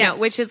 you know,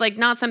 which is like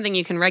not something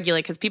you can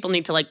regulate because people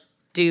need to like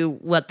do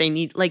what they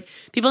need. Like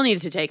people need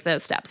to take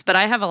those steps. But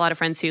I have a lot of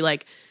friends who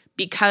like,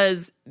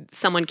 because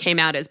someone came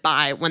out as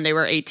bi when they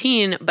were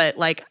 18, but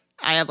like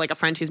I have like a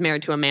friend who's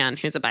married to a man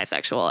who's a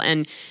bisexual,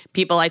 and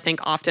people I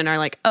think often are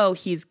like, oh,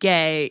 he's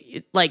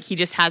gay. Like he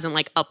just hasn't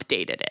like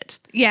updated it.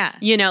 Yeah.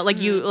 You know, like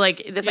you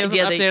like this He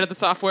idea hasn't that updated the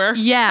software.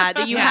 yeah,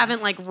 that you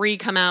haven't like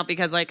come out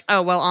because like,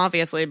 oh, well,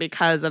 obviously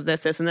because of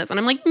this, and this. And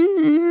I'm like,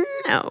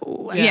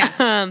 no.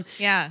 Yeah.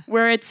 Yeah.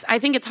 Where I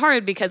think it's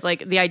hard because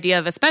like the idea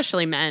of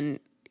especially men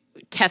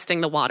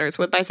testing the waters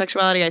with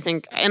bisexuality, I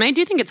think, and I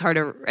do think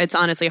it's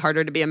honestly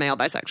harder to be a male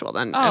bisexual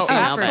than a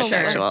female for sure.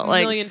 bisexual. A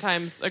Like, million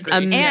times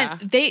agreed. And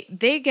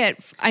they get,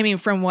 I mean,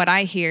 from what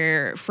I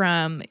hear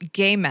from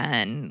gay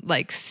men,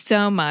 like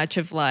so much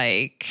of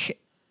like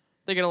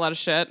they get a lot of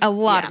shit. a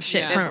lot of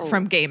shit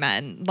from gay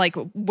men. Like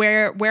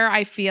where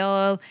I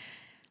feel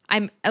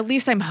I'm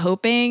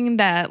hoping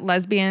that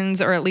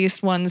lesbians, or at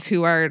least ones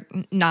who are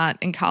not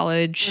in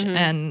college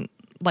and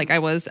like I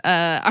was,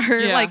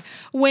 are like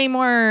way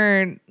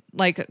more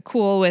like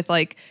cool with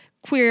like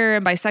queer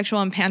and bisexual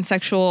and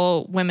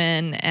pansexual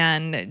women,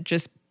 and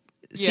just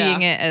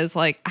seeing it as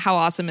like how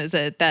awesome is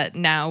it that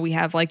now we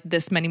have like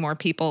this many more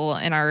people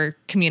in our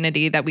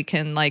community that we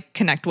can like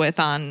connect with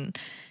on,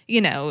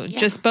 you know,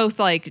 just both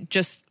like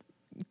just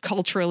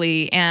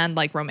culturally and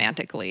like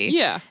romantically.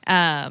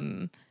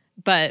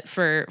 But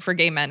for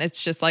gay men,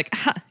 it's just like,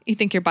 you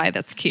think you're bi?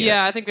 That's cute.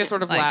 Yeah, I think they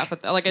sort of laugh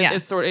at that. Like yeah.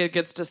 it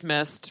gets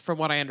dismissed from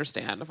what I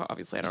understand.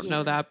 Obviously, I don't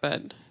know that,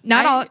 but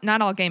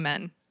not all gay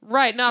men.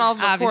 Right, not all of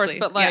them, of course, Obviously,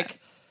 but like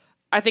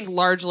I think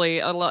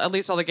largely, at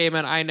least all the gay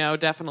men I know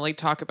definitely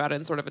talk about it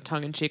in sort of a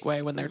tongue-in-cheek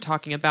way when they're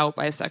talking about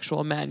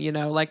bisexual men, you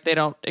know, like they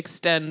don't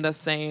extend the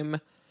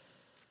same,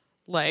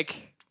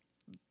 like,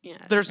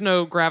 there's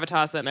no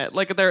gravitas in it.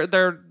 Like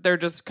they're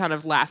just kind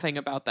of laughing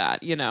about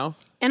that, you know?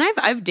 And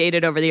I've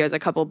dated over the years a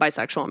couple of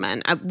bisexual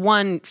men,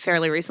 one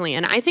fairly recently,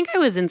 and I think I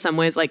was in some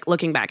ways like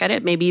looking back at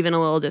it, maybe even a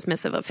little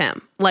dismissive of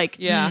him. Like,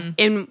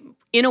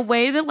 in a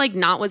way that like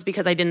not was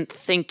because I didn't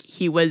think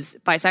he was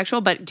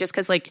bisexual, but just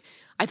because like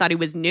I thought he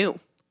was new.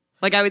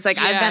 Like I was like,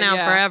 I've been out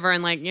forever,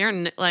 and like you're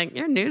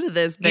new to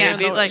this,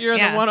 baby. You're like you're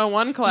the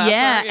 101 class.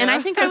 Yeah, aren't you? and I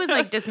think I was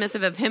like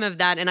dismissive of him of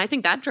that, and I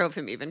think that drove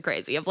him even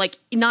crazy. Of like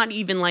not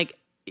even like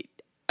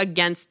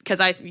against, because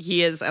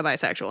he is a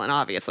bisexual, and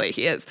obviously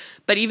he is,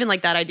 but even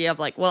like that idea of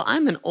like, well,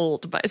 I'm an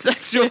old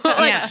bisexual.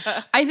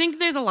 Like, I think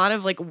there's a lot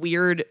of like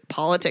weird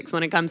politics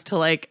when it comes to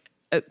like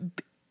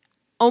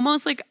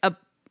almost like a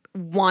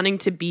wanting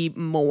to be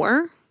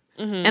more.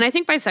 And I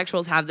think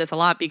bisexuals have this a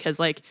lot because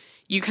like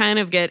you kind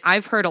of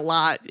I've heard a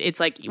lot, it's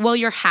like, well,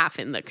 you're half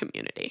in the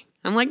community.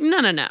 I'm like,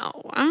 no,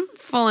 I'm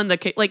full in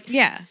the like,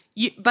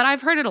 but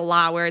I've heard it a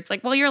lot where it's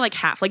like, well, you're like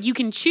half, like you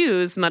can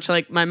choose, much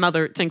like my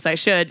mother thinks I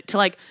should, to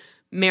like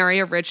marry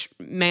a rich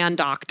man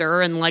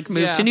doctor and like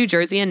move to New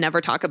Jersey and never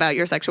talk about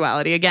your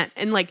sexuality again.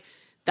 And like,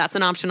 that's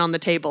an option on the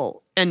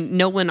table. And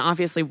no one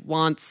obviously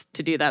wants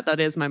to do that. That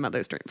is my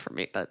mother's dream for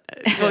me. But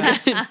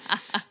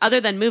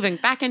other than moving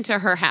back into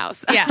her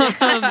house. But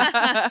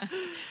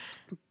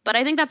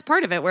I think that's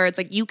part of it, where it's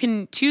like you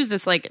can choose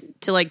this like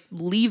to like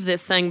leave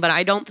this thing, but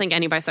I don't think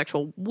any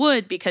bisexual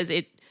would, because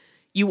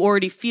you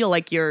already feel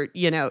like you're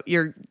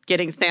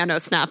getting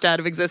Thanos snapped out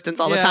of existence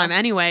all the time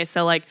anyway.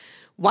 So like,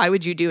 why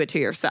would you do it to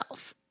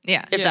yourself?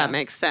 If that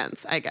makes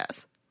sense, I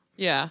guess.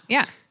 Yeah.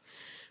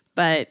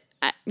 But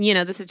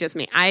this is just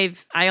me. I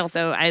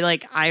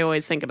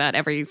always think about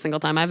every single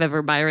time I've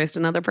ever bi-erased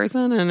another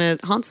person, and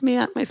it haunts me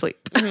at my sleep.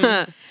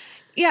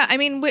 Yeah, I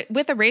mean,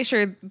 with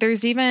erasure,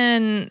 there's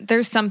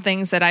some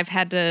things that I've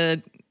had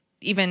to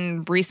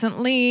even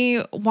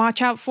recently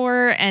watch out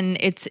for, and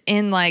it's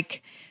in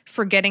like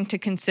forgetting to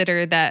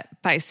consider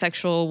that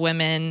bisexual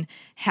women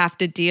have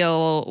to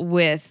deal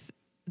with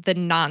the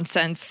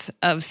nonsense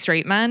of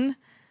straight men.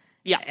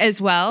 Yeah. As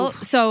well.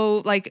 Oof.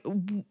 So like,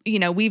 you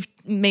know, we've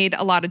made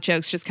a lot of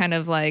jokes just kind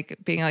of like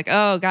being like,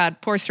 oh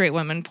God, poor straight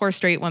women.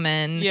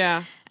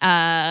 Yeah.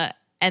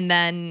 And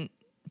then,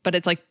 but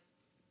it's like,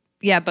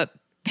 yeah, but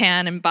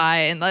pan and bi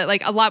and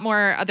like a lot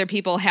more other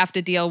people have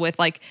to deal with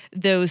like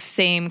those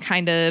same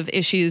kind of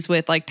issues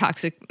with like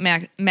toxic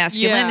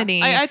masculinity.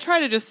 Yeah. I try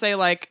to just say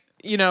like,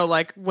 you know,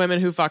 like women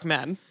who fuck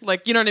men,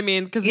 like, you know what I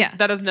mean? Because that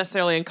doesn't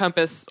necessarily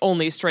encompass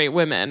only straight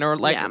women, or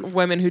like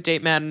women who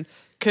date men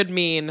could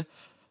mean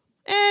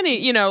any,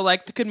 you know,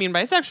 like could mean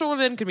bisexual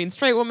women, could mean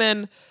straight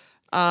women.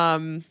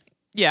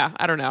 Yeah,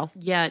 I don't know.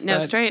 Yeah, no,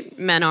 straight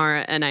men are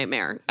a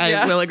nightmare.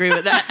 I will agree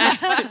with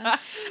that.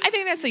 I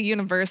think that's a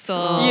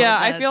universal. Yeah,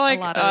 I feel like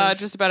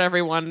just about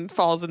everyone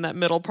falls in that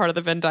middle part of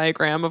the Venn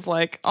diagram of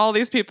like all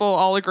these people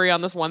all agree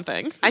on this one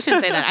thing. I should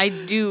say that I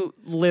do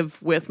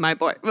live with my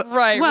boy.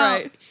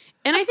 Right.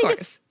 And I think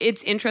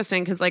it's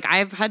interesting because like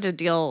I've had to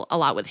deal a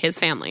lot with his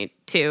family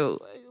too,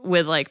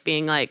 with like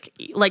being like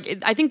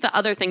I think the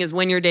other thing is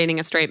when you're dating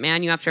a straight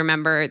man, you have to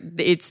remember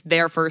it's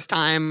their first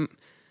time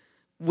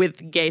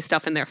with gay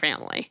stuff in their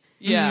family.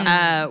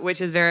 Yeah. Which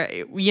is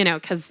very, you know,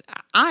 because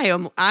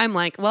I'm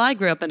like, well, I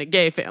grew up in a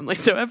gay family,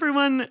 so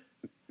everyone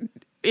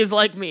is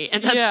like me,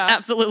 and that's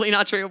absolutely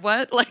not true.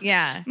 What? Like,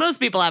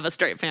 most people have a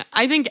straight family.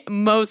 I think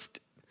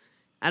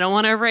I don't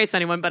want to erase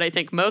anyone, but I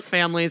think most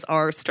families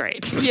are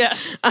straight.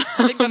 Yes. I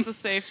think that's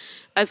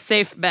a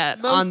safe bet.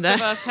 Most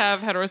of us have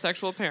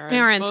heterosexual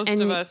parents.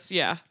 Most of us,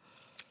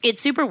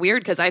 It's super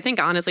weird because I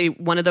think honestly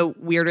one of the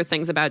weirder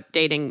things about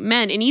dating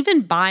men, and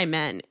even bi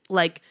men,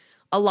 like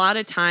a lot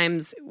of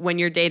times when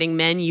you're dating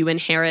men, you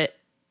inherit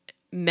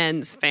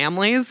men's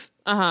families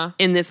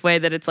in this way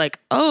that it's like,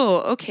 oh,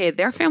 okay,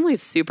 their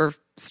family's super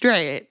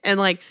straight, and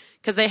like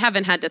because they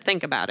haven't had to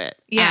think about it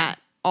at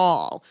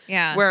all.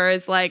 Yeah.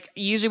 Whereas like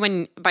usually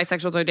when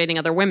bisexuals are dating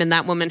other women,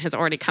 that woman has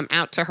already come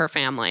out to her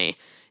family.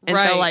 And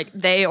so like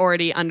they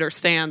already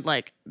understand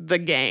like the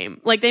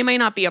game. Like they may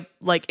not be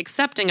like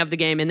accepting of the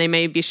game, and they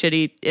may be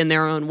shitty in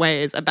their own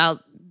ways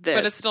about this.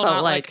 But it's still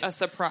not like a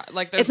surprise.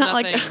 Like there's it's not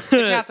nothing. like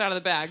the cat's out of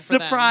the bag.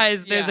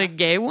 Surprise! There's a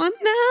gay one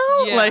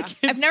now. Yeah. Like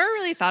I've never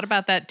really thought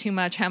about that too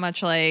much. How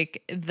much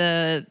like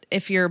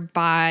if you're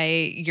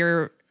bi,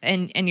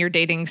 and you're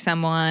dating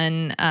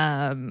someone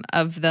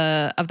of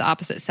the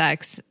opposite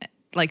sex,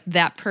 like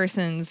that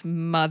person's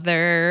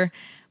mother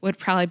would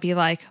probably be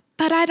like,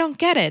 but I don't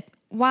get it.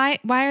 Why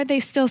are they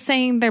still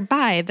saying they're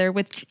bi? They're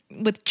with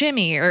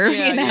Jimmy, or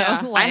you know.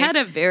 Yeah. Like, I had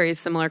a very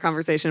similar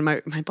conversation.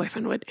 My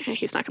boyfriend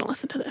he's not going to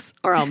listen to this,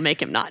 or I'll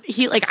make him not.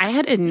 I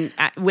had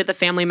with a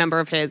family member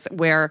of his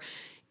where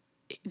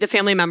the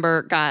family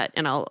member got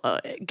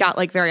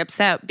like very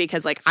upset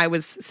because like I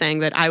was saying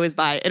that I was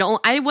bi.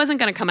 I wasn't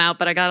going to come out,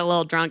 but I got a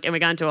little drunk and we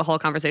got into a whole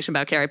conversation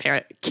about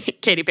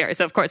Katy Perry.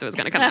 So of course it was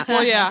going to come out.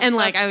 Well, yeah, and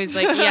like I was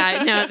like,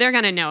 yeah, no, they're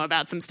going to know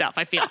about some stuff.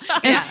 I feel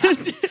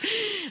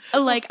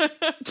like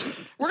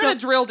we're going to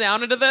drill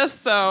down into this.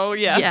 So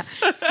yes,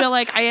 yeah. So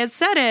like I had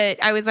said it.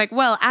 I was like,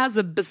 well, as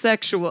a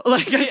bisexual,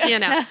 like you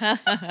know,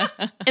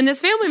 and this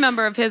family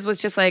member of his was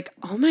just like,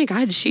 oh my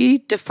God, she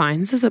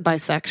defines as a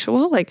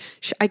bisexual. Like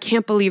I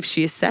can't believe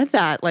she said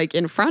that like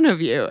in front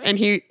of you. And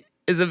he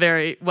is a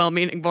very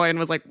well-meaning boy and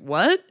was like,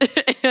 what?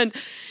 And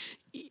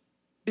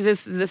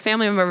this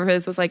family member of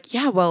his was like,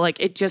 yeah, well,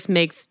 like it just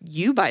makes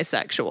you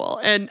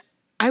bisexual. And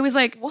I was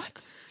like,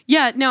 what?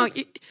 Yeah, no,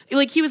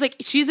 like he was like,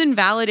 she's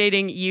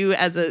invalidating you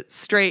as a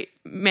straight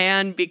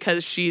man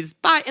because she's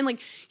bi. And like,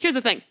 here's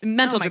the thing,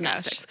 mental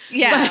gymnastics. Gosh.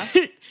 Yeah.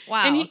 But,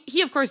 wow. And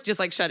he of course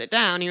just like shut it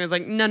down. He was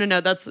like, no,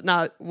 that's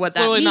not what that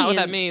totally means. Not what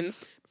that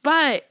means.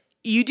 But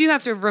you do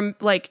have to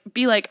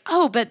be like,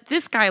 oh, but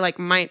this guy like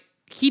might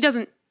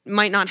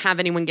not have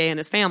anyone gay in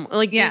his family,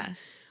 like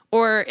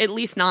or at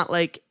least not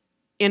like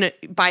in a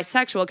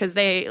bisexual, because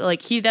they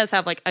like he does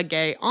have like a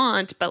gay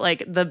aunt, but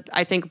like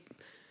I think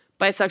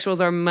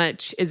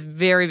bisexuals is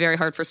very, very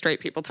hard for straight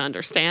people to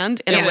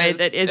understand in a way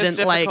that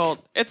isn't like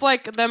it's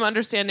like them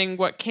understanding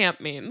what camp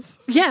means.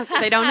 Yes,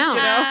 they don't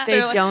know. They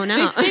don't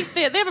know. They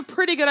think they have a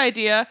pretty good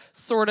idea,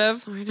 sort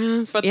of,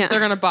 but they're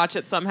gonna botch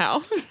it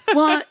somehow.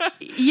 Well,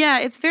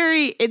 yeah, it's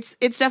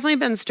definitely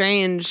been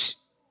strange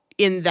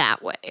in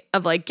that way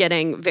of like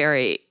getting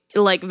very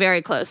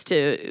close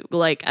to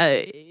like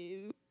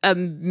a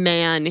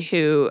man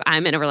who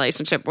I'm in a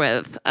relationship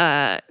with.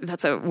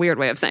 That's a weird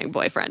way of saying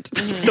boyfriend.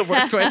 That's the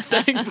worst way of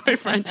saying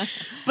boyfriend.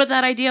 But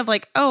that idea of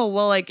like, oh,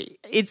 well, like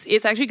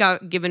it's actually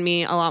given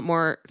me a lot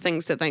more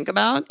things to think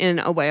about in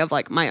a way of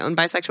like my own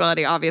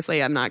bisexuality.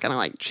 Obviously, I'm not going to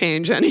like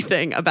change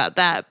anything about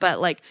that. But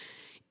like,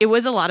 it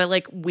was a lot of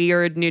like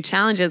weird new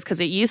challenges because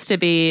it used to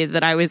be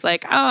that I was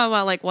like, oh,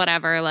 well, like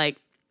whatever, like,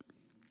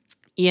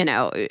 you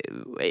know,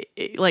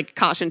 like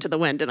caution to the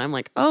wind. And I'm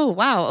like, oh,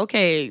 wow,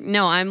 okay.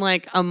 No, I'm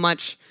like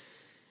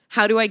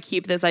how do I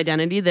keep this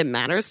identity that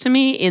matters to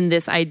me in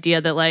this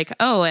idea that like,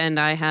 oh, and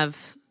I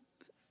have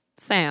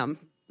Sam,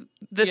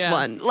 this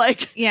one.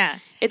 Like, yeah,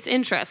 it's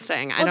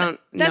interesting. Well, I don't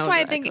know. That's why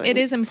I think it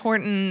is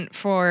important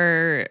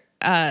for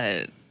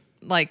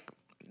like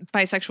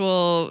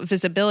bisexual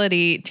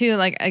visibility too.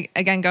 Like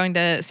again, going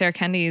to Sarah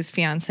Kennedy's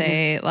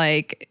fiance,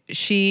 like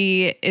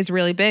she is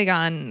really big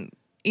on,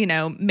 you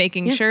know,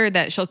 making sure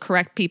that she'll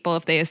correct people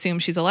if they assume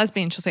she's a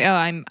lesbian. She'll say, "Oh,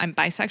 I'm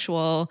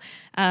bisexual,"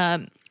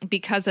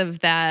 because of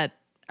that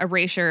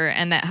erasure,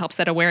 and that helps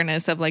that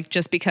awareness of like,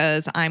 just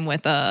because I'm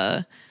with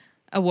a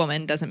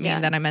woman doesn't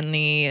mean that I'm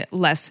any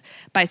less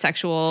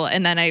bisexual.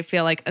 And then I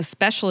feel like,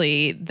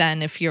 especially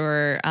then if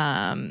you're,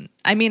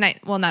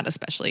 not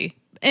especially.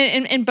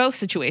 In both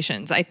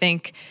situations, I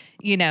think,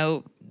 you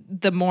know,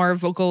 the more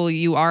vocal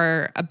you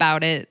are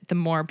about it, the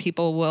more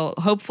people will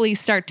hopefully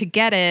start to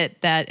get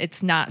it, that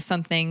it's not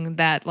something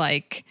that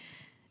like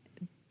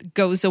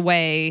goes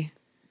away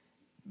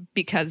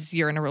because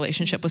you're in a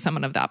relationship with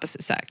someone of the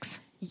opposite sex.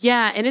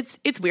 Yeah, and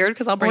it's weird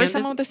because I'll bring or him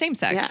someone with the same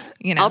sex.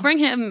 Yeah. You know, I'll bring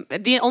him.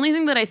 The only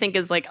thing that I think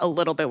is like a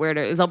little bit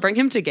weirder is I'll bring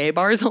him to gay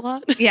bars a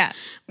lot. Yeah,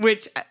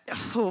 which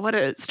what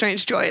a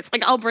strange choice.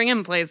 Like I'll bring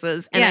him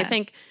places, and I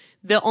think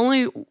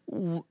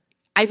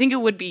I think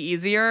it would be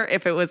easier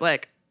if it was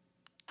like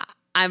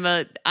I'm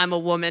a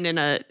woman in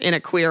a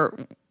queer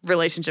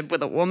relationship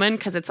with a woman,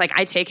 because it's like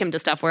I take him to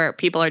stuff where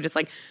people are just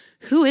like,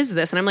 who is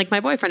this? And I'm like,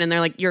 my boyfriend, and they're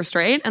like, you're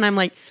straight, and I'm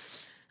like,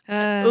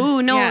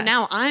 ooh, no,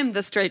 now I'm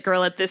the straight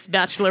girl at this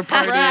bachelor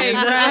party. Right.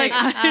 Like,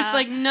 it's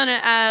like,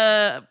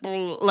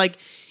 no, like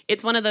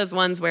it's one of those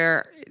ones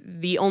where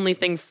the only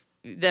thing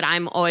that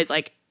I'm always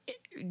like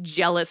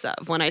jealous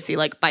of when I see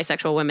like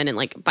bisexual women and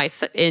like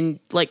in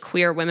like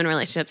queer women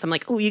relationships, I'm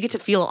like, oh, you get to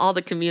feel all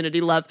the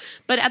community love,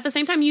 but at the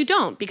same time you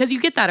don't, because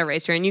you get that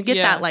erasure and you get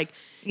that like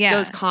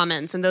those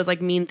comments and those like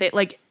mean things,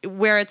 like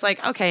where it's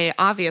like, okay,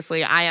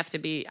 obviously I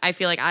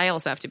feel like I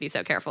also have to be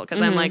so careful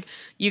because I'm like,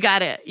 you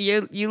got it,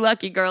 you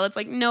lucky girl. It's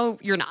like, no,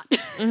 you're not.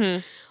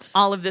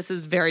 All of this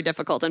is very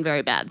difficult and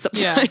very bad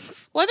sometimes.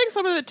 Yeah. Well, I think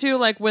some of it too,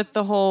 like with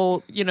the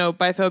whole, you know,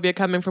 biphobia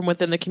coming from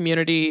within the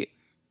community,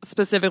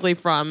 specifically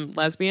from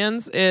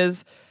lesbians,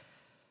 is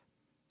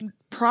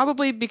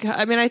probably because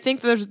I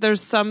think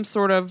there's some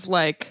sort of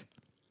like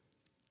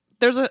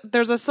there's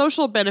a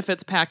social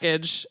benefits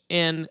package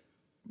in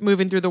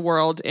moving through the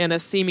world in a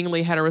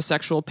seemingly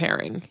heterosexual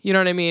pairing. You know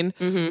what I mean?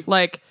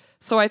 Like,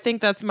 so I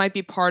think that's might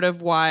be part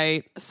of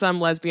why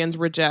some lesbians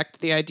reject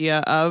the idea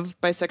of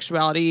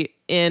bisexuality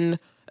in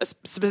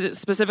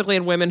specifically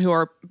in women who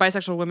are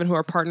bisexual women who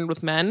are partnered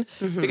with men,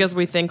 because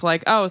we think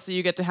like, oh, so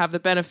you get to have the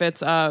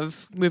benefits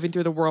of moving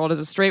through the world as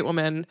a straight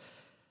woman,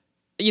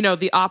 you know,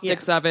 the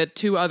optics of it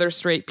to other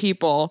straight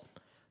people,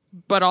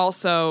 but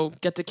also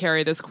get to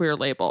carry this queer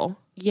label.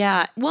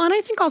 Yeah. Well, and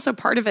I think also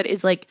part of it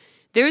is like,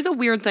 there's a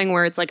weird thing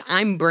where it's like,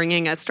 I'm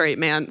bringing a straight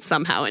man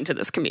somehow into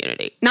this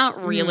community.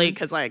 Not really,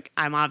 because like,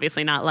 I'm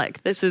obviously not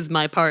like, this is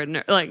my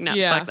partner. Like, no,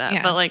 fuck that.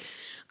 Yeah. But like,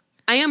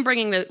 I am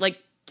bringing the like,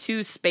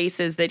 two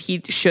spaces that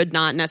he should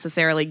not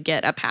necessarily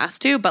get a pass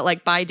to, but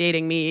like by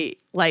dating me,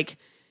 like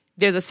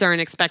there's a certain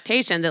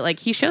expectation that like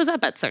he shows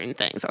up at certain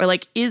things or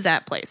like is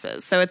at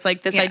places. So it's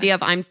like this idea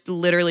of I'm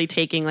literally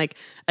taking like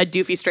a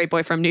doofy straight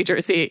boy from New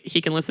Jersey.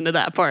 He can listen to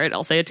that part.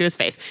 I'll say it to his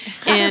face.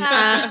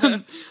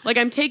 And like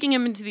I'm taking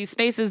him into these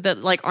spaces that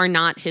like are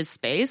not his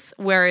space.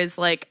 Whereas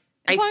like,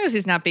 as long as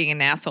he's not being an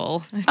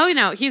asshole. Oh,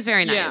 no, he's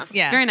very nice.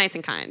 Yeah. Very nice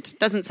and kind.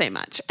 Doesn't say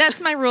much. That's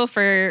my rule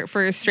for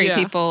straight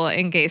people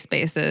in gay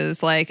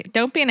spaces. Like,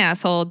 don't be an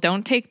asshole.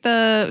 Don't take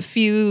the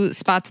few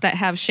spots that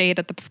have shade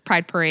at the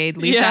Pride Parade.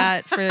 Leave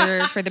that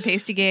for the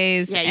pasty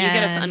gays. Yeah, you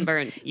get a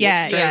sunburn. You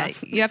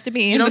have to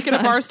be You don't get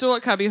a bar stool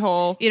at Cubby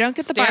Hole. You don't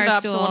get the Stand bar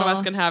up stool. so one of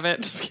us can have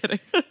it. Just kidding.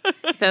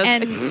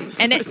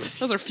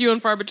 Those are few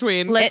and far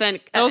between. Listen,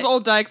 those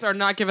old dykes are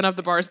not giving up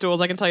the bar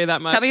stools. I can tell you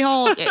that much. Cubby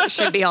Hole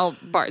should be all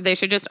bar. They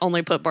should just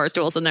only put bar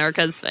stools in there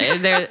because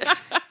they're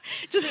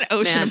just an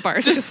ocean of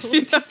bar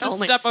stools. Just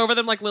only step over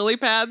them like lily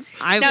pads.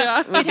 We'd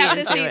have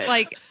to see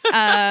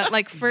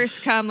like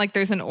first come, like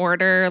there's an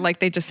order, like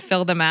they just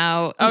fill them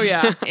out. Oh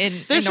yeah,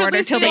 in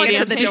order till they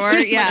get to the door.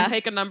 Yeah,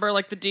 take a number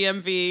like the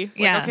DMV.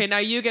 Like, okay, now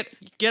you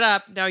get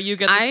up. Now you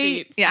get the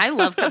seat. Yeah, I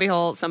love Cubby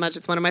Hole so much.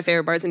 It's one of my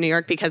favorite bars in New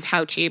York because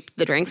how cheap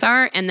the drinks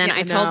are. And then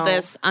I told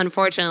this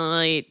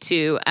unfortunately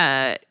to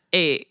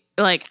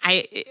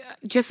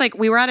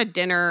we were at a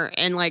dinner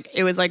and like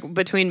it was like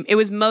it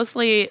was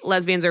mostly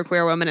lesbians or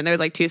queer women and there was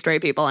like two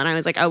straight people and I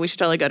was like, oh, we should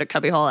totally go to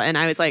Cubby Hole. And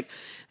I was like,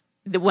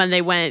 when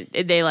they went,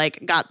 they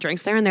like got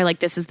drinks there and they're like,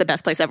 this is the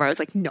best place ever. I was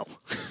like, no,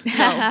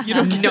 you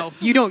don't. No,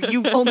 you don't.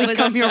 You only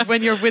come here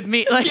when you're with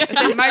me. Like, is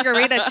it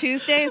Margarita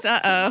Tuesdays?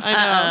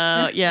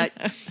 I know.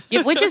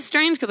 Yeah, which is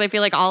strange because I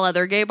feel like all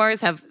other gay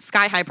bars have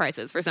sky high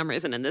prices for some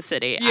reason in this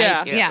city.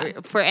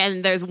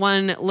 And there's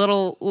one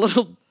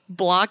little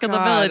block of the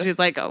village is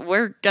like,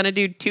 we're gonna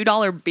do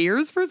 $2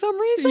 beers for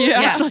some reason.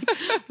 Yeah, it's like,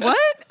 what?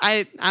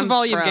 I'm a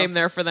volume game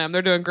there for them.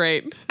 They're doing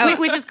great.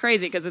 Which is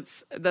crazy because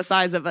it's the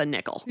size of a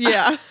nickel.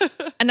 Yeah.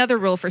 Another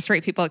rule for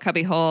straight people at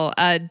Cubby Hole: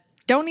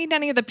 don't eat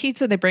any of the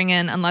pizza they bring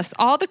in unless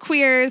all the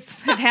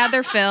queers have had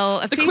their fill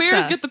of pizza. The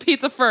queers get the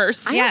pizza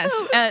first. Yes,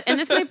 and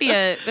this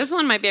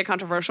one might be a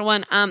controversial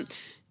one.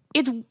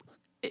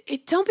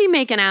 Don't be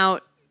making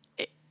out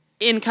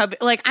in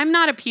like I'm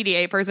not a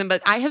PDA person,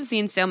 but I have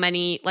seen so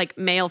many like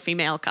male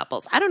female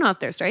couples. I don't know if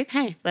they're straight.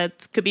 Hey,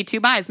 that could be two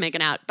bis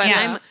making out. But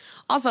I'm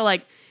also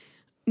like,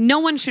 no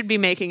one should be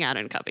making out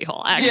in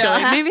cubbyhole,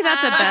 actually. Maybe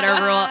that's a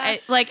better rule.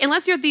 Like,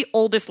 unless you're the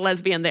oldest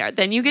lesbian there,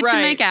 then you get to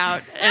make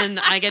out and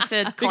I get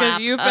to clap. Because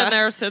you've been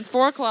there since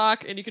 4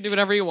 o'clock and you can do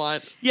whatever you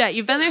want. Yeah,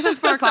 you've been there since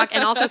 4 o'clock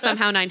and also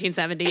somehow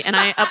 1970, and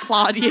I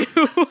applaud you.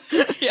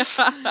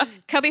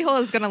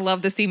 Cubbyhole is going to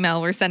love this email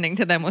we're sending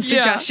to them with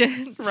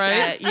suggestions.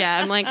 Right?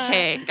 I'm like,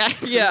 hey,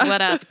 guys,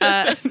 what up?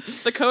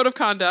 The code of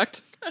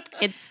conduct.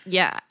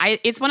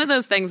 It's one of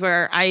those things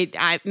where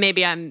I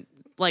maybe I'm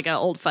like an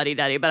old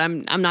fuddy-duddy, but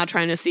I'm not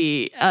trying to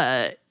see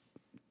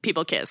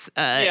people kiss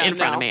in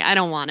front of me. I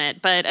don't want it.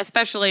 But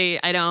especially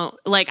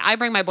I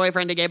bring my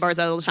boyfriend to gay bars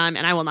all the time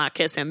and I will not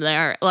kiss him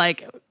there.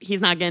 Like, he's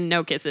not getting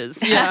no kisses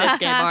at this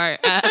gay bar.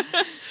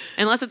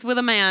 Unless it's with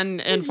a man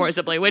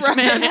enforceably, which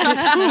man,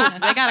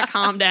 they gotta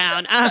calm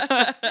down.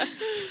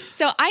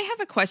 So I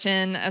have a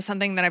question of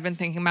something that I've been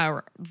thinking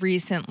about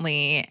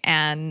recently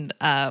and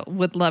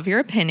would love your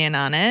opinion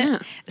on it. Yeah.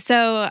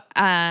 So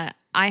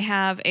I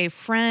have a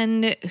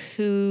friend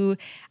who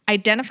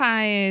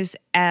identifies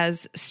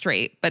as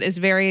straight, but is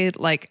very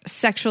like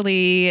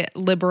sexually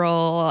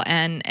liberal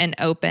and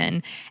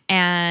open,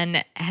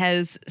 and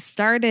has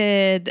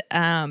started,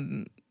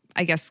 I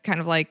guess,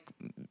 kind of like,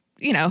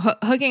 you know,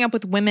 hooking up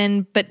with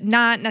women, but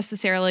not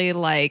necessarily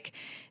like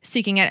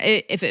seeking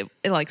it. If it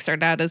like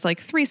started out as like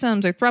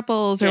threesomes or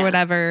thruples or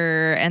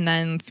whatever, and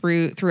then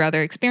through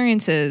other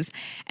experiences.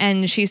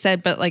 And she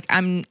said, but like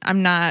I'm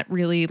not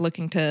really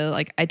looking to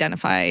like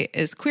identify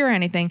as queer or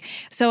anything.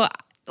 So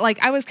like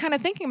I was kind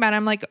of thinking about it,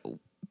 I'm like,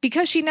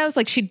 because she knows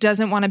like she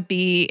doesn't want to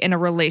be in a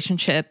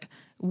relationship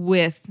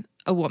with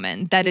a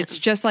woman, that it's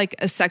just like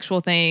a sexual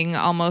thing,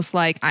 almost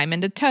like I'm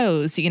into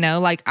toes, you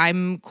know, like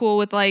I'm cool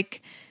with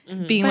like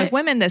being with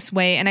women this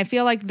way. And I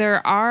feel like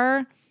there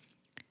are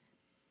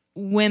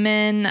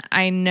women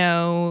I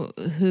know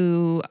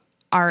who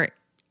are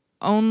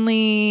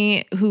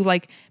who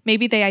like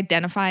maybe they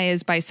identify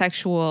as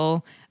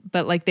bisexual,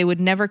 but like they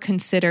would never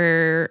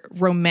consider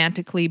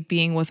romantically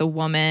being with a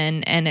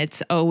woman, and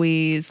it's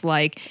always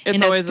like it's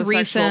in always a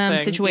threesome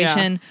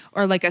situation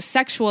or like a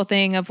sexual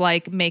thing of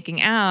like making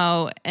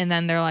out, and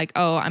then they're like,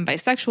 oh, I'm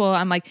bisexual.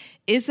 I'm like,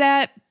 is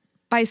that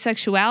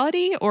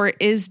bisexuality, or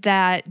is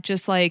that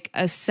just like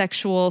a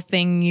sexual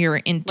thing you're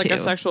into? Like a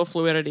sexual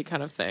fluidity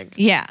kind of thing.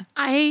 Yeah.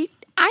 I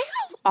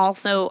have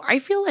also, I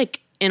feel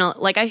like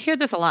like I hear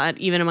this a lot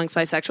even amongst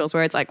bisexuals,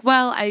 where it's like,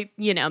 well, I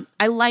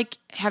like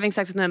having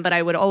sex with them, but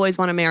I would always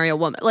want to marry a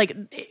woman. Like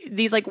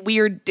these like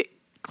weird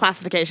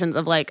classifications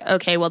of like,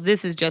 okay, well,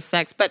 this is just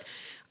sex. But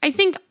I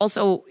think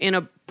also in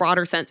a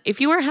broader sense, if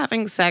you are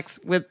having sex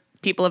with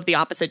people of the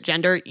opposite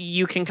gender,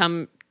 you can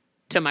come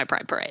to my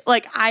pride parade.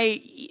 Like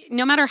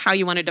no matter how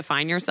you want to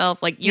define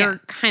yourself, like you're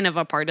kind of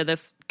a part of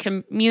this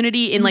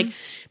community in like,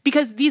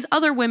 because these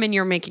other women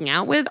you're making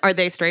out with, are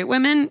they straight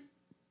women?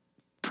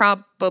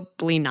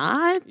 Probably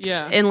not.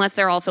 Yeah. Unless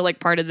they're also like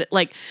part of the,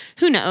 like,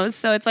 who knows?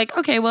 So it's like,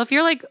 okay, well, if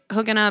you're like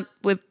hooking up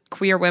with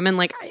queer women,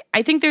 like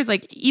I think there's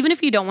like, even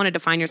if you don't want to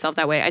define yourself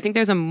that way, I think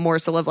there's a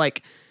morsel of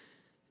like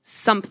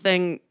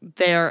something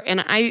there.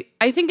 And I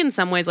think in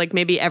some ways, like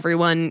maybe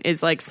everyone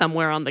is like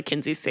somewhere on the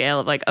Kinsey scale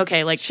of like,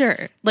 okay, like,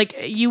 sure, like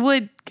you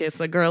would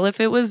kiss a girl if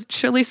it was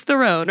Charlize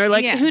Theron, or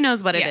like, who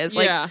knows what it is.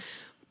 Like,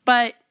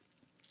 but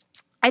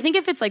I think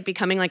if it's like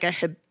becoming like a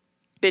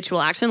habitual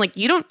action, like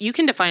you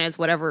can define it as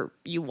whatever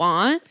you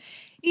want.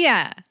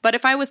 Yeah. But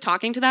if I was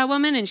talking to that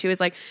woman and she was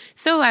like,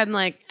 so I'm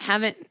like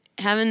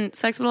having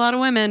sex with a lot of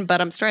women,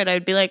 but I'm straight,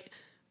 I'd be like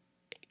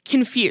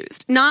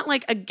confused. Not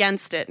like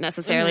against it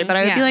necessarily, but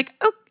I would be like,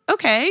 oh,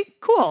 okay,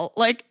 cool.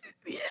 Like,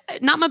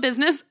 not my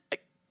business.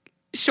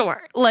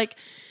 Sure. Like,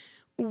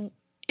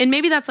 and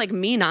maybe that's like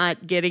me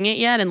not getting it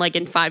yet. And like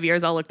in 5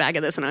 years, I'll look back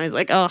at this and I was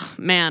like, oh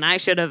man, I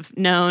should have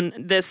known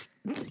this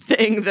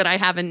thing that I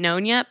haven't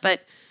known yet.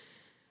 But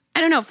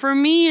I don't know. For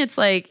me, it's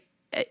like,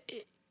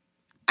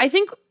 I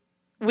think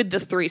with the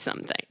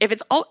threesome thing,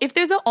 if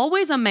there's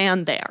always a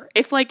man there,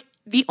 if like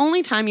the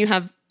only time you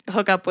have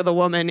hook up with a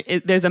woman,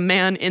 there's a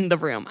man in the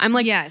room, I'm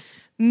like,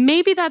 yes,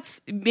 maybe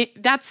that's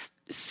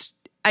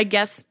I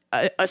guess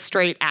a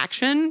straight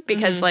action,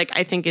 because like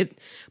I think it,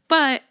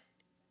 but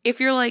if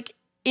you're like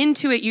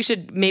into it, you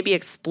should maybe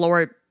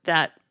explore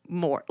that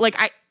more. Like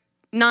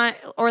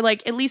or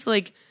like at least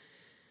like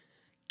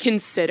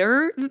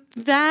consider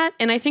that.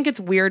 And I think it's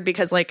weird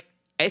because like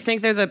I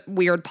think there's a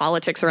weird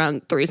politics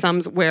around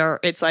threesomes where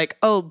it's like,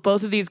 oh,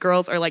 both of these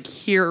girls are like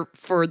here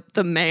for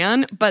the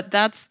man, but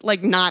that's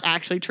like not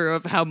actually true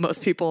of how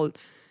most people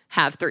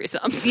have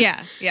threesomes.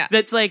 Yeah, yeah.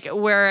 That's like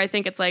where I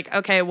think it's like,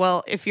 okay,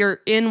 well, if you're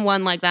in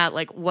one like that,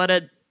 like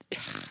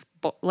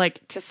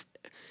like just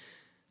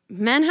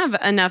men have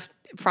enough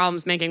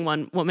problems making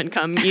one woman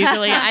come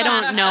usually. I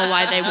don't know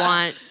why they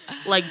want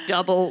like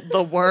double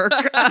the work.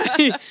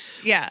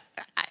 Yeah.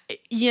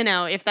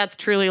 If that's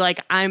truly like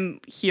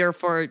I'm here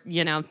for,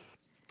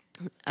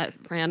 a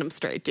random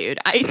straight dude.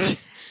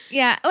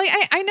 Yeah, like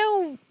I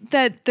know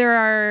that there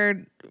are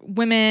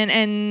women,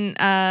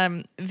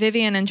 and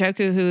Vivian and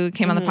Joku, who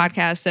came on the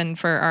podcast, and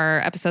for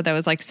our episode that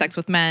was like sex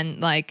with men,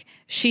 like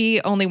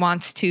she only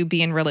wants to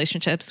be in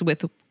relationships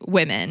with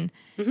women.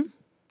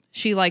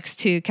 She likes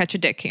to catch a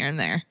dick here and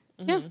there.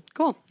 Yeah,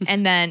 cool.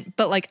 And then,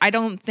 but like, I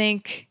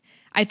think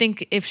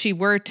if she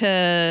were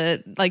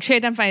to, like, she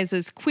identifies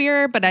as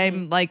queer, but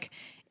I'm like,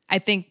 I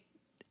think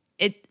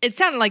it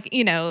sounded like,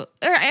 you know,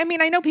 or, I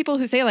mean, I know people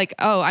who say like,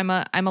 oh, I'm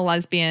a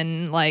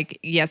lesbian. Like,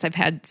 yes, I've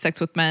had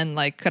sex with men.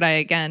 Like, could I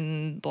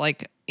again,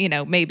 like, you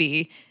know,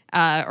 maybe,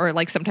 or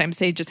like sometimes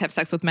they just have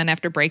sex with men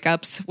after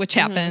breakups, which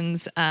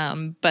happens.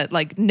 But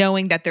like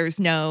knowing that there's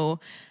no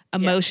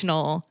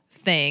emotional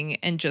thing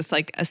and just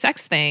like a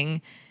sex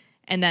thing.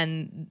 And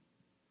then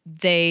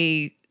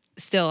they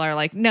still are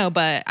like, no,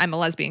 but I'm a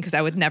lesbian because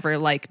I would never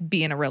like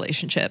be in a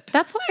relationship.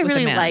 That's why I with a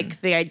really man.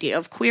 like the idea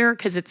of queer,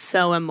 because it's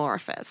so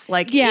amorphous.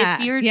 Like, Yeah,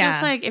 if you're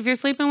just like, if you're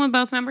sleeping with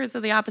both members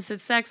of the opposite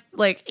sex,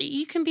 like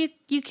you can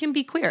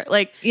be queer.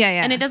 Like,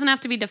 Yeah. and it doesn't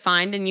have to be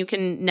defined, and you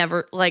can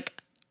never, like,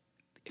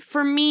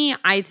 for me,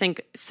 I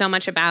think so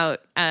much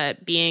about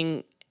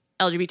being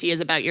LGBT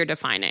is about your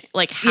defining,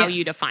 like how Yes.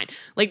 you define,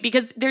 like,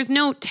 because there's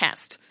no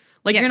test.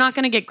 Like, Yes. you're not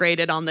going to get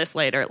graded on this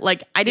later.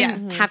 Like, I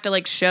didn't have to,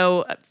 like,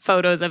 show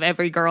photos of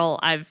every girl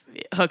I've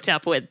hooked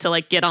up with to,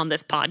 like, get on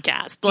this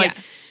podcast. Like,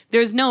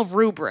 there's no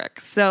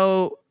rubric.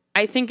 So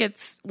I think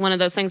it's one of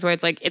those things where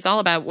it's, like, it's all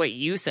about what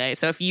you say.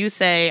 So if you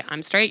say,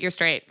 I'm straight, you're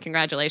straight.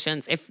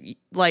 Congratulations. If,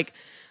 like,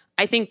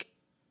 I think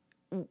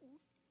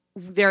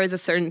there is a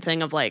certain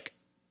thing of, like,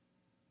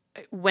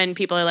 when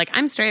people are like,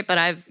 I'm straight, but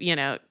I've, you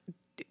know,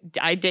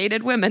 I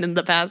dated women in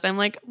the past. I'm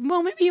like,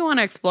 well, maybe you want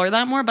to explore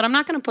that more, but I'm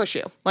not going to push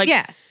you. Like,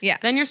 Yeah.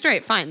 then you're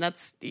straight. Fine.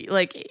 That's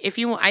like, if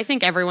you, I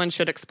think everyone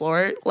should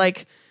explore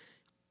like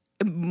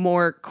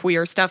more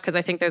queer stuff, because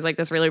I think there's like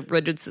this really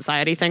rigid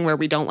society thing where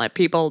we don't let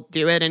people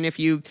do it. And if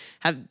you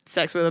have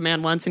sex with a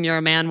man once and you're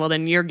a man, well,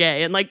 then you're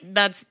gay. And like,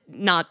 that's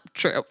not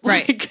true.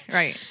 Right. Like,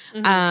 Right.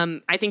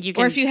 I think you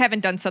can. Or if you haven't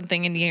done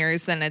something in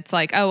years, then it's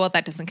like, oh, well,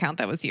 that doesn't count.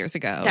 That was years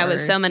ago. That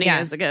was Or- so many yeah.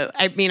 years ago.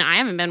 I mean, I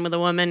haven't been with a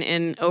woman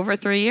in over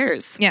 3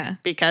 years. Yeah.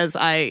 Because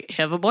I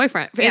have a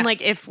boyfriend. Yeah. And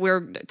like, if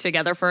we're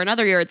together for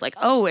another year, it's like,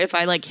 oh, if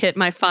I like hit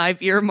my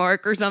 5-year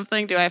mark or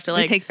something, do I have to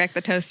We like take back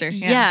the toaster.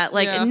 Yeah,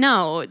 like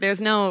no,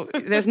 there's no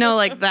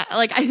like that.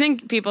 Like, I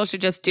think people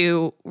should just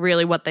do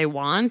really what they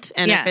want,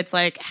 and Yeah. if it's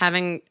like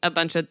having a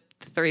bunch of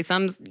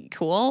threesomes,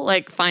 cool.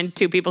 Like, find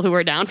 2 people who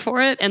are down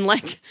for it, and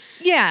like,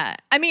 Yeah.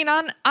 I mean,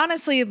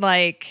 honestly,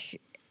 like,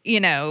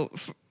 you know,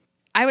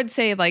 I would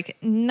say like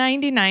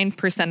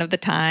 99% of the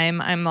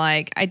time, I'm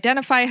like,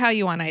 identify how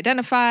you want to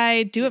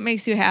identify, do what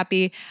makes you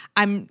happy.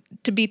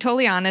 To be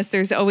totally honest,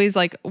 there's always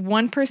like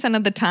 1%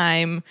 of the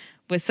time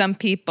with some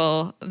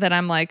people that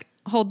I'm like,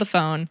 hold the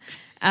phone,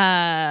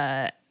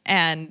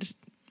 and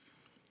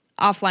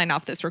offline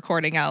off this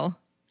recording, I'll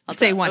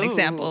say one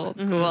example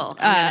cool.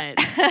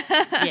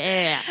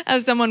 Yeah.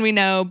 of someone we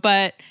know,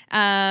 but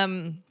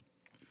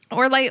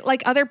or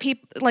like other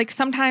people, like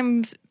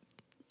sometimes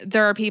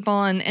there are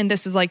people, and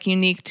this is like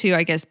unique to,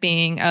 I guess,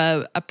 being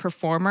a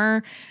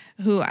performer,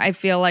 who I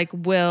feel like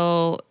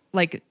will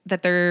like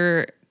that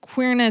their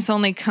queerness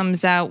only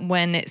comes out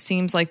when it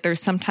seems like there's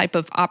some type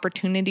of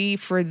opportunity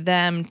for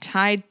them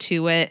tied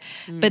to it,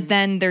 but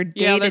then their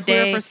Yeah, they're queer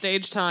day-to-day for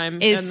stage time.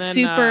 is and then,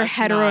 super not.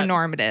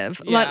 heteronormative.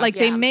 Yeah. Like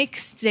they make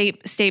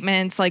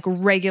statements like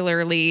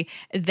regularly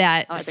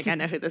that I think I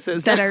know who this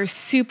is. that are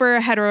super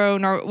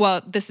heteronormative.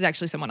 Well, this is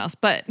actually someone else,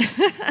 but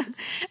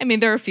I mean,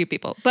 there are a few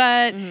people,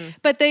 but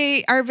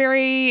they are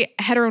very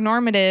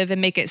heteronormative and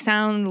make it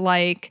sound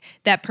like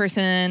that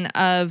person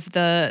of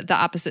the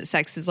opposite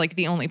sex is like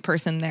the only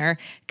person they're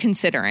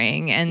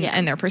considering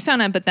and their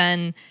persona. But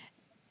then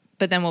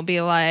we'll be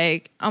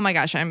like, oh my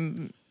gosh,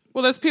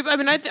 Well, there's people. I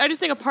mean, I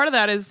just think a part of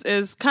that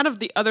is kind of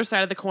the other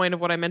side of the coin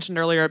of what I mentioned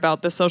earlier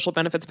about the social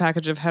benefits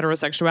package of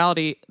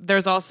heterosexuality.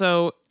 There's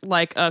also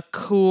like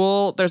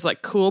there's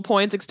like cool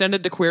points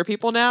extended to queer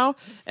people now,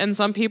 and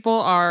some people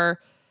are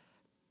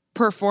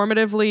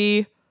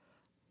performatively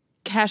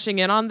cashing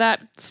in on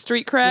that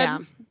street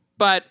cred,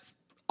 but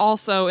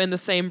also in the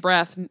same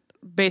breath,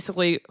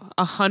 basically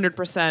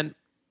 100%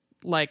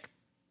 like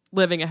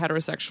living a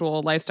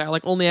heterosexual lifestyle,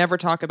 like only ever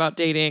talk about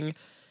dating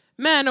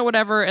men or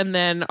whatever, and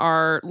then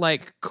are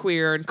like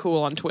queer and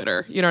cool on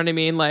Twitter. You know what I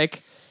mean?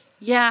 Like,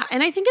 yeah,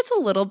 and I think it's a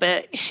little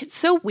bit, it's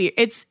so weird.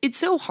 It's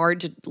so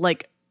hard to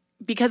like,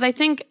 because I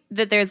think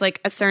that there's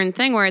like a certain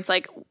thing where it's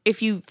like,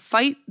 if you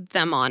fight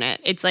them on it,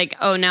 it's like,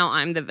 oh, now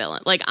I'm the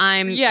villain. Like,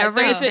 I'm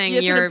erasing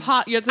your.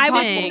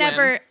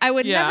 I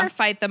would never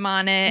fight them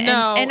on it.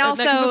 No, and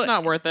also it's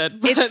not worth it.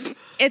 But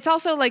it's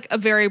also like a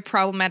very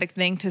problematic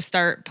thing to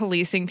start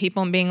policing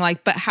people and being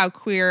like, but how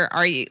queer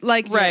are you?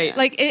 Like, Right.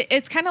 Like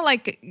it's kind of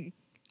like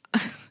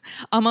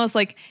almost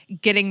like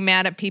getting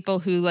mad at people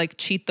who like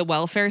cheat the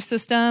welfare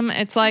system.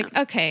 It's like,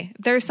 okay,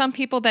 there's some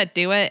people that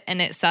do it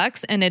and it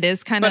sucks and it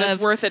is kind but of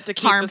it's worth it to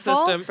keep harmful. the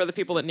system for the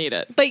people that need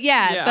it. But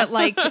but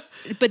like,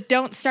 but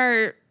don't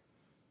start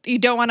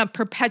to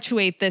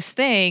perpetuate this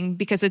thing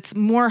because it's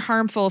more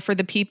harmful for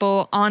the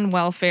people on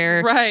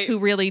welfare who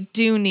really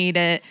do need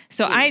it.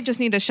 So I just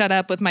need to shut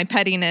up with my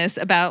pettiness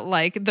about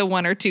like the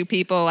one or two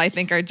people I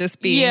think are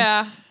just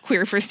being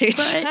queer for stage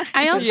time. But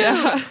I also,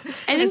 I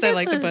think I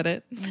like to put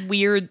it,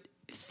 weird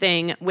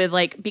thing with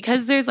like,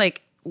 because there's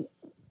like,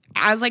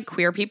 as like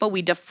queer people,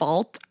 we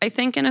default, I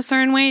think, in a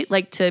certain way,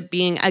 like to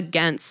being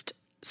against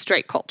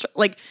straight culture.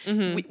 Like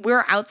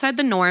we're outside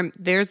the norm.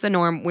 There's the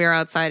norm. We're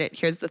outside it.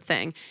 Here's the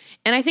thing.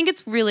 And I think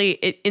it's really,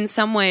 in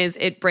some ways,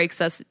 it breaks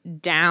us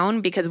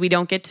down because we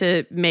don't get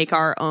to make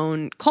our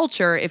own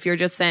culture if you're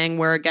just saying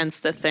we're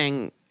against the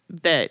thing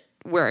that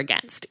we're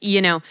against,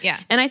 you know? Yeah.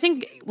 And I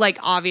think, like,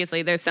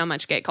 obviously there's so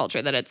much gay culture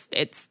that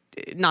it's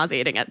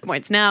nauseating at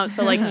points now.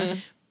 So, like,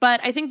 but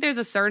I think there's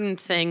a certain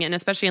thing, and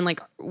especially in, like,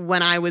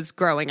 when I was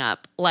growing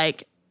up,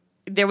 like,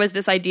 there was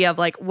this idea of,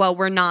 like, well,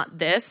 we're not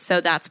this,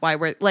 so that's why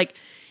we're, like,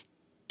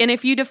 and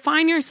if you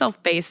define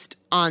yourself based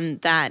on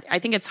that, I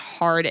think it's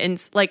hard.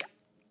 And, like,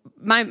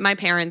 my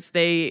parents,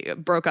 they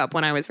broke up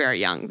when I was very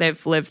young.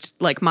 They've lived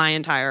like my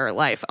entire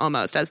life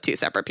almost as two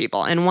separate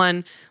people. And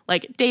one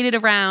like dated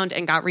around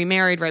and got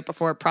remarried right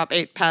before Prop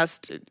 8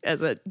 passed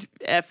as a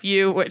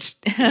FU, which,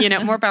 you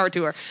know, more power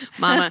to her,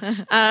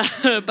 mama.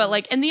 But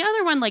like, and the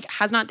other one like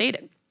has not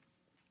dated.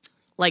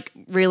 Like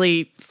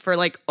really for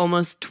like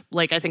almost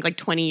like I think like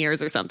 20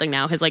 years or something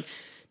now. Has like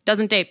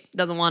doesn't date,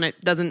 doesn't want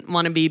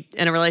to be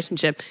in a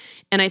relationship.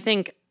 And I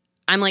think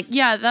I'm like,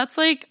 yeah, that's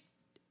like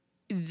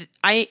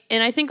I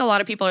think a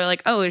lot of people are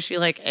like, oh, is she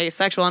like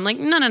asexual? I'm like,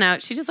 no.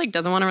 She just like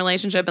doesn't want a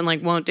relationship and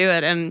like won't do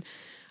it. And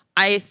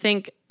I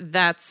think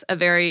that's a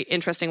very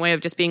interesting way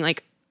of just being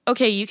like,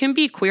 okay, you can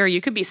be queer, you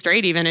could be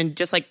straight even, and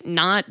just like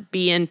not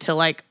be into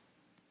like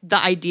the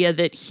idea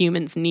that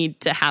humans need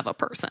to have a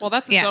person. Well,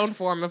 that's its own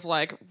form of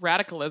like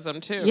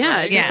radicalism too. Yeah,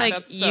 right? just like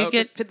that's you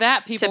get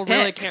that people to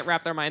really pick. can't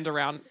wrap their mind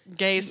around.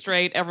 Gay,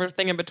 straight,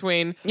 everything in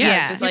between.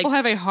 Yeah. just People like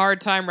have a hard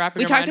time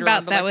wrapping. We their talked mind about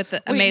around, that like, with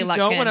wait, Amay you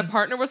don't Lutkin. want to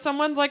partner with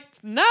someone's like,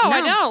 no, I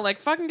know, like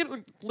fucking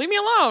leave me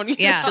alone. you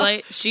Yeah. know? So,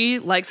 like, she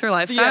likes her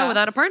lifestyle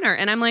without a partner.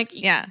 And I'm like,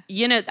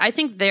 you know, I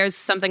think there's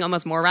something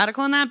almost more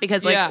radical in that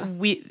because like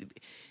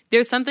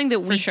there's something that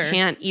we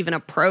can't even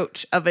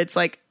approach of it's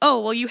like, oh,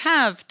 well, you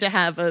have to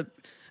have a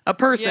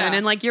person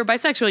and like you're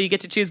bisexual, you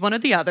get to choose one or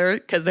the other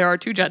because there are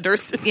two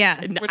genders. Yeah.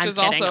 Which Which is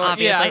kidding, also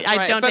obviously.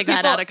 I don't take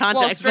that out of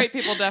context. Well, straight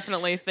people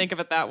definitely think of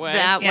it that way.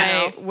 That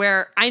way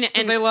where and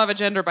they love a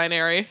gender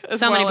binary.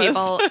 So many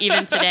people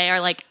even today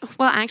are like,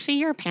 well, actually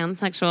you're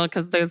pansexual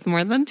because there's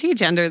more than two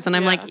genders. And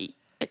I'm like,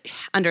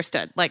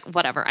 understood. Like,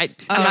 whatever. I'm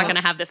not going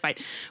to have this fight.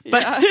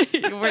 But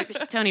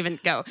don't even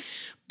go.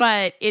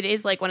 But it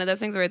is like one of those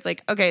things where it's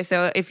like, okay,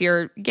 so if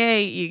you're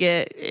gay, you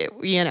get,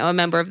 you know, a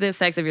member of this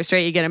sex. If you're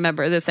straight, you get a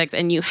member of this sex.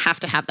 And you have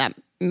to have that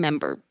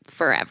member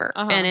forever.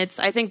 And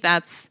I think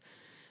that's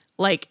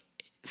like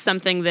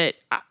something that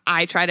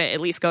I try to at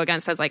least go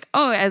against as like,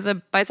 oh, as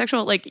a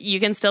bisexual, like you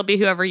can still be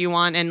whoever you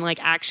want and like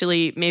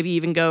actually maybe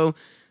even go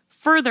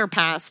further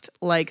past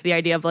like the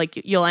idea of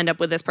like you'll end up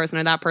with this person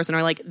or that person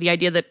or like the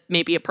idea that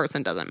maybe a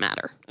person doesn't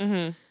matter.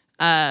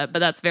 But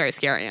that's very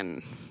scary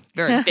and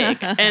very big.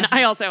 And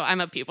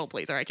I'm a people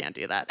pleaser. I can't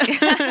do that.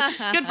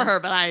 Good for her,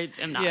 but I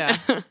am not.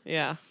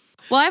 Yeah.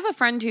 Well, I have a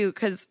friend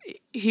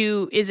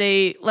who is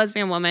a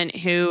lesbian woman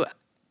who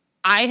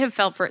I have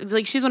felt for,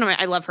 like, she's one of my,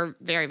 I love her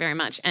very, very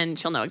much, and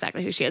she'll know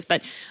exactly who she is,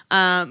 but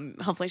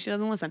hopefully she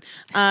doesn't listen.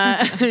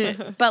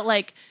 But,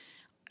 like,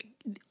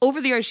 over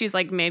the years, she's,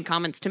 like, made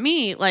comments to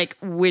me, like,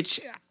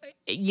 which,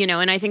 you know,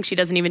 and I think she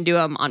doesn't even do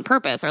them on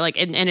purpose, or, like,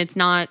 and it's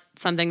not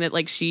something that,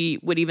 like, she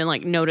would even,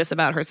 like, notice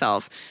about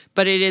herself,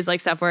 but it is,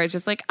 like, stuff where it's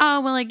just, like,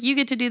 oh, well, like, you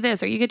get to do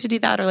this, or you get to do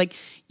that, or, like,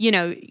 you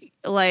know,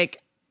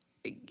 like,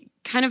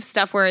 kind of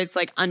stuff where it's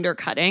like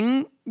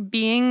undercutting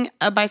being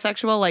a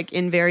bisexual, like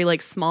in very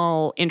like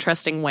small,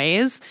 interesting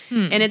ways.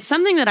 And it's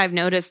something that I've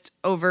noticed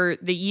over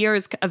the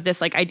years of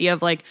this like idea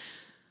of like,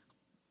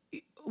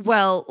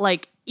 well,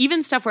 like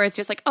even stuff where it's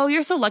just like, oh,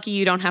 you're so lucky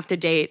you don't have to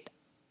date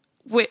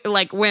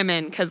like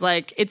women because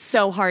like it's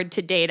so hard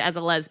to date as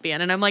a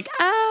lesbian. And I'm like,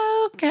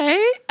 oh, okay.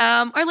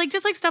 Or like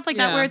just like stuff like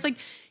that where it's like,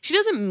 she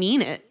doesn't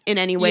mean it in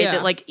any way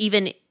that like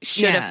even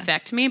should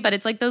affect me. But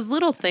it's like those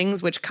little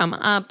things which come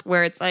up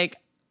where it's like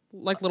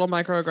little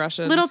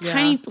microaggressions, little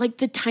tiny, like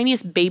the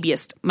tiniest,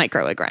 babiest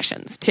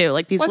microaggressions too.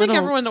 Like these I little.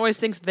 think everyone always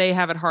thinks they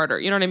have it harder.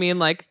 You know what I mean?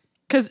 Like,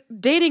 because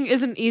dating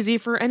isn't easy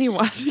for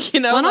anyone. You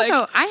know. Well, and like,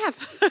 also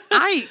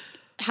I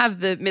have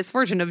the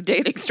misfortune of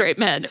dating straight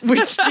men,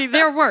 which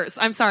they're worse.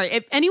 I'm sorry.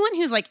 If anyone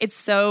who's like, it's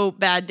so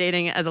bad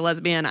dating as a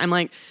lesbian, I'm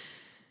like.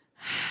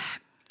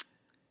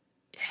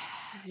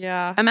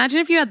 Yeah. Imagine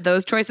if you had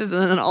those choices and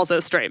then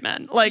also straight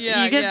men. Like you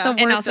get the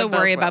worst and also of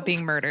both worry worlds. about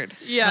being murdered.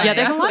 Yeah,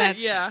 there's a lot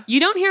of you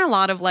don't hear a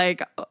lot of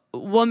like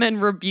woman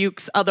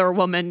rebukes other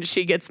woman,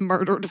 she gets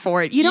murdered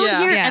for it. You don't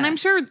hear and I'm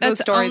sure those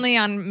that's stories only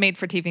on made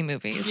for TV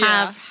movies.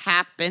 have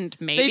happened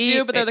maybe. They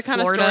do, but they're the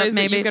kind Florida, of stories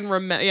maybe. that you can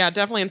remember. Yeah,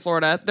 definitely in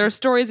Florida. There are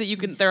stories that you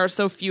can, there are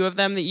so few of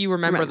them that you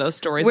remember those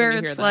stories where when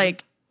you hear it's them.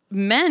 like,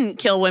 men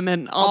kill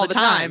women all the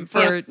time for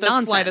the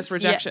nonsense. slightest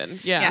rejection.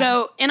 Yeah.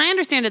 So, and I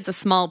understand it's a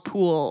small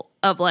pool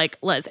of like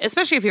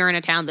especially if you're in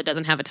a town that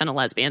doesn't have a ton of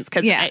lesbians,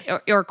 because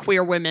or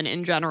queer women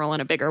in general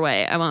in a bigger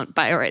way. I won't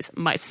bias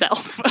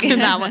myself in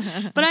that one,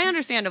 but I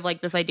understand of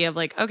like this idea of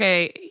like,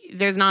 okay,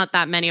 there's not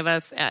that many of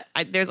us.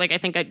 There's like I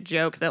think a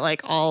joke that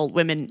like all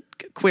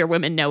queer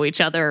women know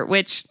each other,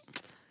 which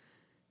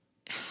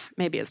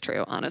maybe is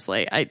true.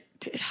 Honestly, I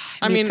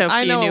mean,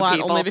 I know a lot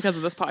people. only because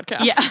of this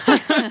podcast.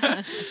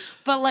 Yeah.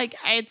 But like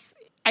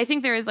I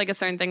think there is like a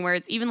certain thing where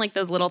it's even like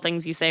those little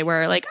things you say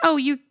where like, oh,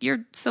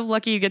 you're so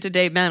lucky you get to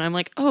date men. I'm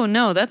like, oh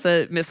no, that's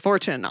a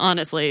misfortune,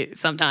 honestly,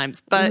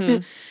 sometimes.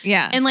 But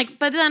Yeah. And like,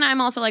 but then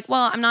I'm also like,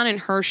 well, I'm not in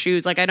her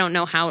shoes. Like, I don't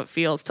know how it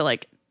feels to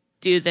like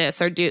do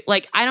this or do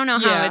like, I don't know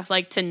how it's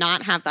like to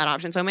not have that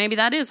option. So maybe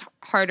that is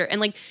harder. And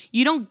like,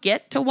 you don't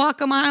get to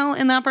walk a mile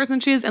in that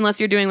person's shoes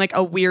unless you're doing like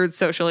a weird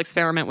social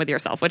experiment with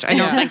yourself, which I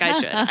don't think I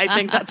should. I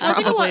think that's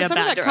probably some a bad of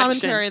that direction.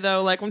 commentary,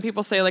 though, like when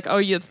people say like, "Oh,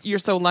 you're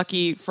so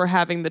lucky for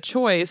having the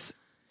choice,"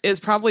 is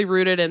probably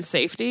rooted in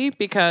safety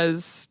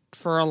because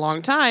for a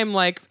long time,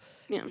 like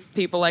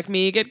people like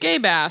me get gay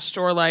bashed,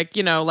 or like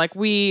like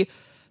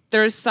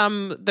there's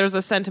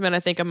a sentiment I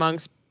think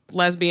amongst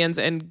lesbians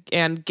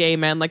and gay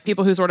men, like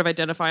people who sort of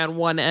identify on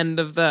one end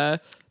of the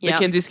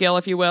Kinsey scale,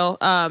 if you will,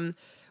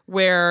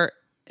 where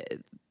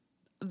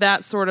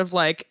that sort of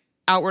like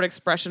outward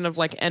expression of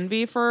like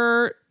envy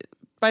for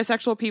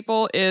bisexual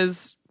people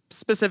is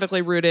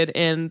specifically rooted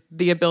in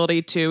the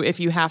ability to, if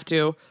you have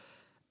to,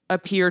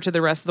 appear to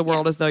the rest of the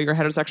world as though you're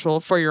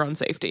heterosexual for your own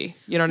safety.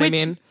 You know what I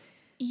mean?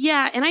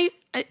 Yeah, and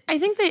I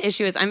think the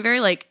issue is I'm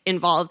very like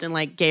involved in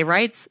like gay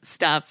rights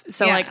stuff.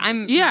 So like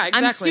I'm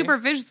super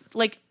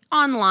like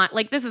online.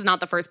 Like this is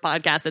not the first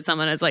podcast that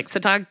someone has like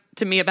talk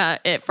to me about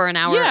it for an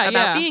hour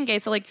about being gay.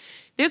 So like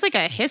there's like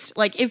a history.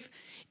 Like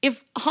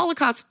if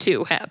Holocaust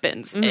 2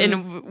 happens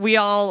and we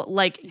all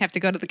like have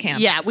to go to the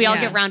camps. Yeah, we all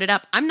get rounded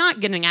up. I'm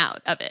not getting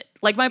out of it.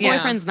 Like my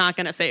boyfriend's not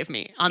going to save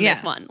me on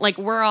this one. Like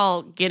we're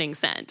all getting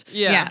sent.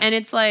 Yeah. And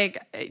it's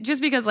like,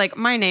 just because like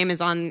my name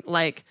is on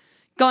like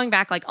going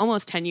back like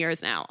almost 10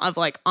 years now of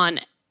like on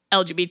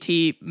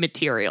LGBT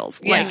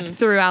materials, like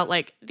throughout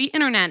like the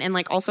internet and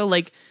like also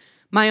like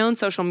my own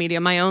social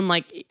media, my own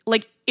like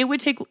it would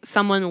take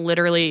someone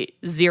literally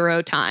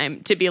zero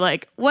time to be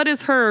like, what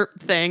is her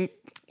thing?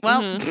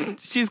 Well,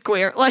 she's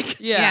queer. Like,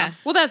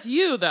 well, that's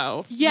you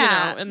though.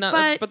 Yeah, and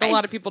but a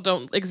lot of people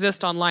don't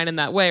exist online in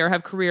that way or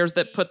have careers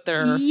that put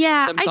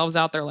themselves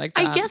out there like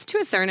that. I guess to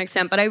a certain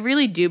extent, but I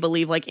really do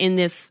believe like in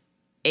this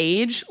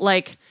age,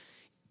 like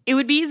it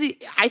would be easy.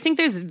 I think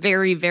there's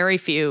very, very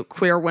few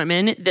queer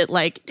women that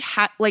like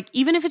like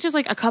even if it's just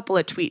like a couple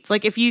of tweets,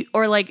 like if you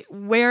or like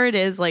where it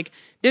is, like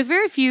there's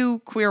very few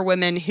queer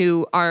women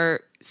who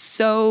are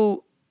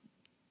so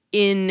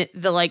in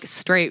the like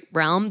straight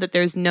realm that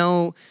there's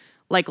no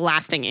like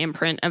lasting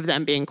imprint of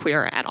them being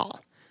queer at all.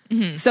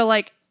 So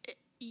like,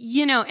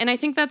 and I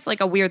think that's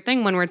like a weird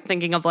thing when we're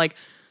thinking of like,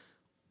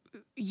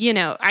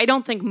 I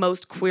don't think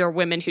most queer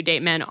women who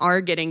date men are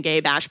getting gay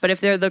bashed, but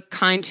if they're the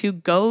kind who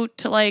go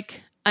to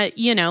like, like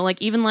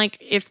even like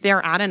if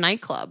they're at a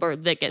nightclub or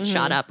that get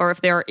shot up, or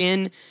if they're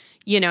in,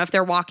 if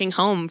they're walking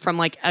home from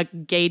like a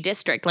gay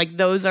district, like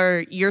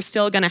you're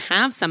still going to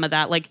have some of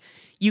that. Like,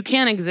 you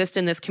can't exist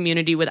in this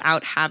community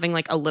without having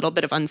like a little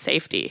bit of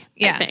unsafety,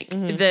 I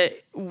think,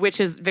 which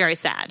is very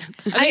sad.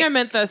 I think I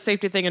meant the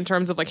safety thing in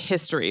terms of like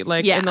history,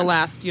 like in the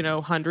last,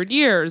 100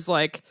 years,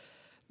 like,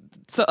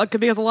 so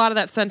because a lot of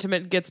that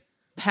sentiment gets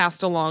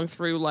passed along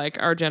through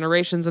like our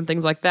generations and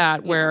things like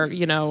that, where,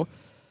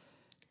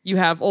 you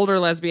have older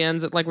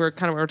lesbians, like we were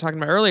talking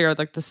about earlier,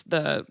 like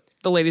the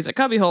ladies at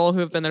Cubbyhole who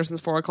have been there since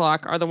 4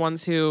 o'clock are the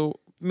ones who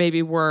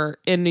maybe were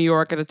in New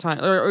York at a time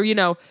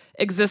or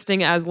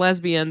existing as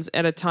lesbians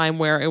at a time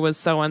where it was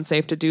so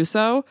unsafe to do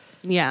so.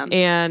 Yeah.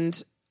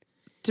 And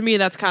to me,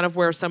 that's kind of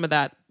where some of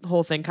that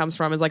whole thing comes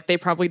from, is like they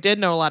probably did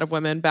know a lot of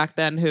women back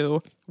then who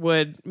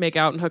would make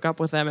out and hook up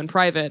with them in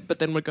private, but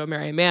then would go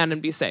marry a man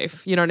and be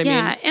safe. You know what I mean?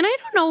 Yeah. And I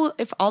don't know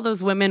if all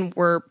those women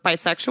were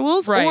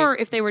bisexuals or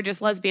if they were just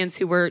lesbians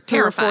who were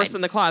terrified. Who were forced in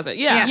the closet.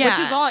 Yeah.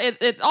 Which is all,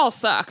 it all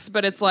sucks,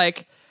 but it's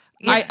like,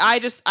 I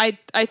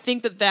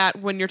think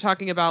that when you're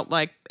talking about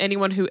like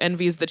anyone who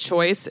envies the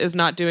choice is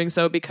not doing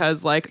so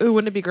because like, ooh,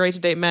 wouldn't it be great to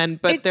date men?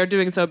 But they're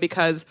doing so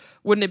because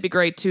wouldn't it be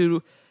great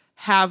to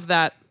have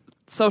that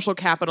social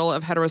capital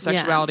of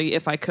heterosexuality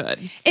if I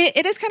could?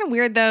 It is kind of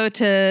weird though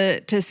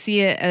to see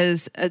it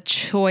as a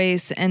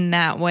choice in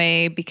that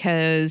way,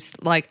 because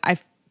like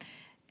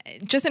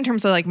just in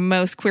terms of like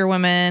most queer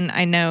women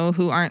I know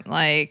who aren't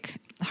like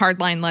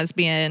hardline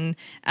lesbian,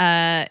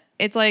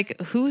 it's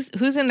like who's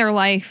in their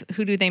life,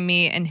 who do they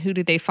meet, and who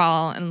do they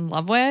fall in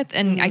love with?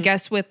 And I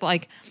guess with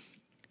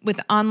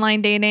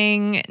online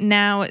dating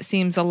now, it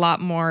seems a lot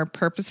more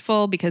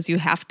purposeful because you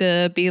have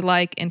to be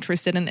like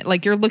interested in it.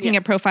 Like you're looking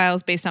at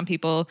profiles based on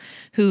people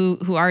who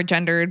are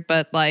gendered,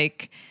 but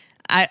like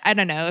I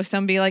don't know, if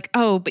somebody like,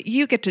 oh, but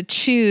you get to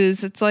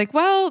choose. It's like,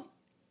 well,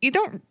 you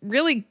don't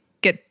really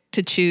get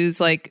to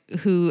choose like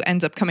who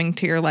ends up coming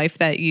to your life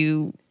that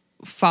you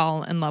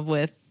fall in love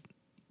with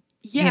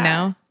Yeah. You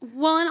know?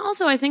 Well, and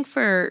also I think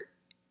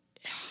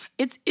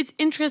it's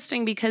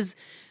interesting because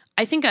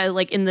I think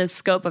like in the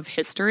scope of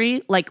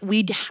history, like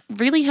we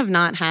really have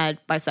not had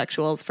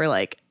bisexuals for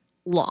like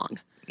long.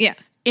 Yeah.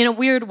 In a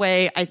weird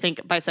way, I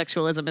think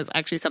bisexualism is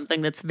actually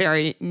something that's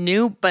very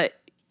new, but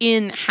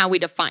in how we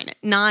define it,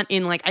 not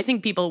in like, I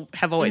think people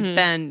have always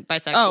been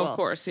bisexual. Oh, of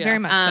course. Yeah. Very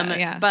much so,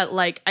 yeah. But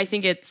like, I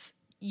think it's,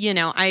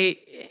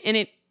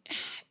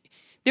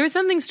 there was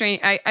something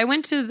strange. I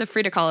went to the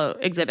Frida Kahlo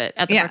exhibit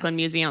at the Brooklyn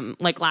Museum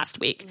like last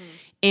week.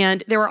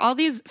 And there were all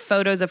these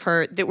photos of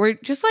her that were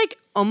just like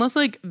almost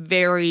like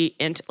very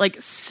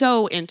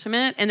so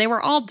intimate, and they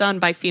were all done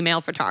by female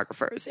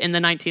photographers in the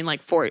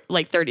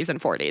 30s and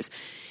 40s.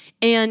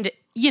 And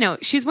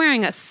she's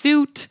wearing a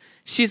suit.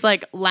 She's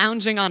like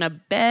lounging on a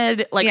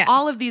bed. Like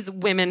all of these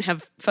women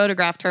have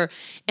photographed her.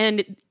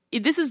 And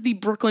this is the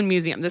Brooklyn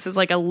Museum. This is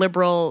like a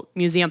liberal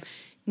museum.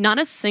 Not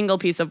a single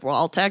piece of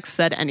wall text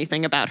said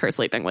anything about her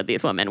sleeping with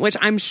these women, which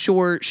I'm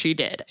sure she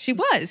did. She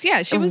was.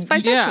 Yeah, she was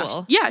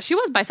bisexual. Yeah, she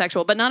was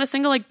bisexual, but not a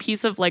single like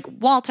piece of like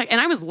wall text. And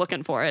I was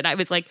looking for it. I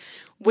was like,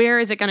 where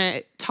is it going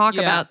to talk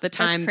about the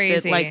time? That's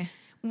crazy. That, like,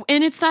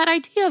 and it's that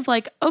idea of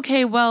like,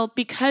 okay, well,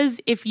 because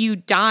if you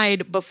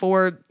died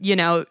before,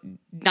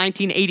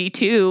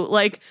 1982,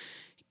 like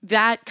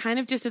that kind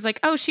of just is like,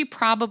 oh, she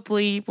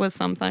probably was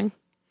something.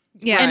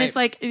 Yeah. And it's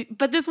like,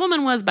 but this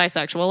woman was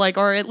bisexual, like,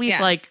 or at least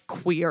like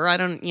queer. I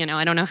don't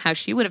know how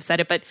she would have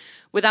said it, but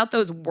without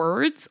those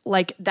words,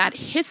 like that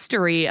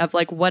history of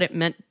like what it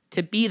meant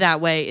to be that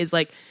way is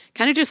like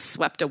kind of just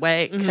swept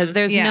away because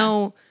there's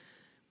no,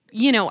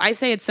 I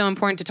say it's so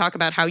important to talk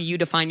about how you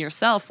define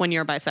yourself when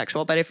you're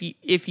bisexual, but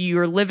if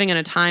you're living in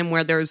a time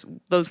where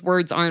those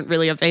words aren't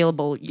really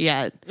available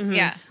yet,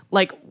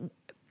 like,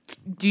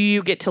 do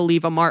you get to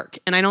leave a mark?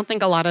 And I don't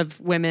think a lot of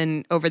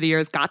women over the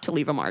years got to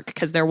leave a mark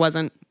because there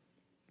wasn't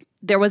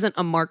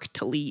a mark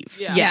to leave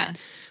yet.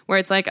 Where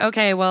it's like,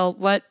 okay, well,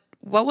 what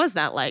was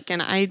that like?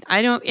 And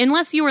I don't,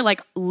 unless you were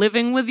like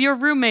living with your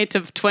roommate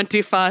of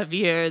 25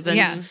 years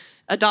and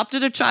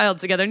adopted a child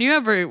together, and you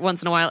every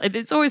once in a while,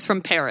 it's always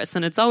from Paris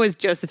and it's always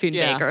Josephine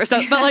Baker.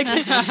 So, but like,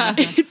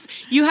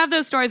 you have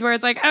those stories where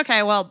it's like,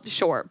 okay, well,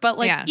 sure. But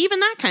like, even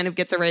that kind of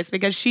gets erased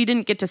because she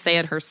didn't get to say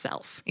it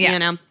herself, you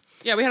know?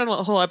 Yeah, we had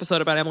a whole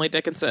episode about Emily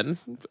Dickinson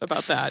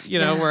about that,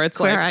 where it's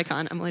queer like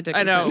icon Emily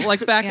Dickinson. I know,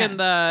 like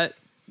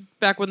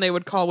back when they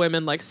would call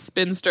women like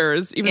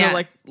spinsters, even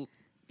though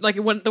like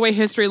when the way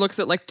history looks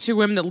at like two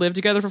women that lived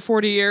together for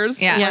 40 years,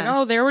 like,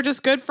 oh, they were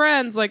just good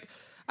friends, like,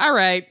 all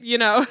right,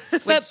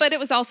 but it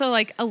was also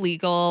like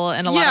illegal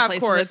in a lot of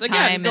places at the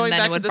time, and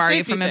then it would bar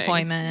you from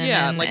employment,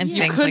 and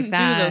things like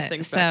that. Do those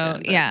things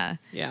so back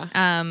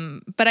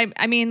then, but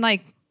I mean,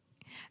 like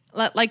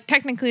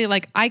technically,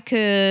 like I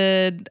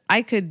could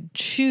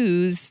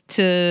choose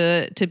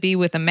to be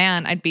with a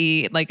man. I'd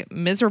be like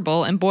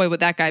miserable, and boy, would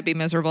that guy be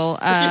miserable.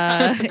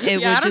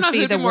 It would just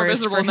be the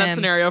worst for him. In that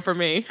scenario for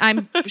me.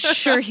 I'm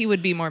sure he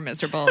would be more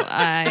miserable.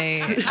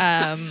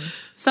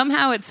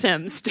 Somehow it's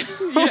him still.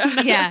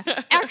 Yeah.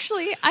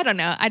 Actually, I don't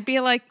know. I'd be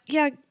like,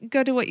 yeah,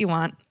 go do what you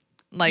want.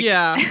 Like,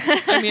 I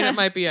mean, it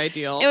might be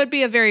ideal. It would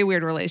be a very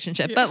weird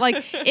relationship. But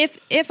like,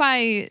 if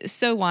I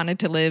so wanted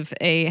to live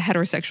a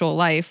heterosexual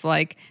life,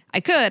 like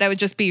I would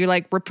just be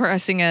like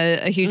repressing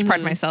a huge part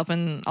of myself,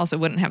 and also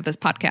wouldn't have this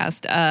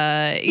podcast.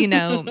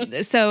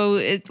 So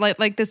it's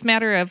like this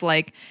matter of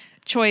like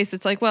choice.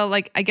 It's like, well,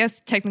 like I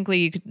guess technically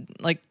you could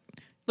like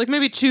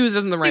maybe choose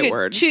isn't the right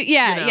word.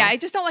 Yeah. I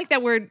just don't like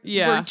that word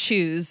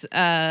choose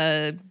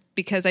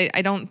because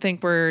I don't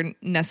think we're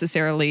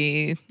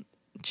necessarily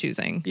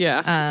choosing.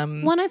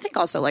 Well, and I think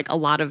also like a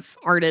lot of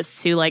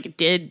artists who like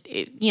did,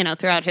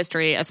 throughout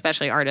history,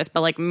 especially artists,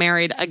 but like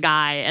married a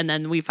guy, and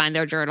then we find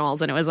their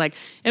journals and it was like,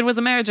 it was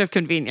a marriage of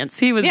convenience.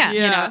 He was,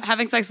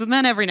 having sex with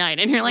men every night.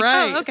 And you're like,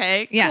 oh,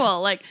 okay,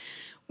 cool. Like,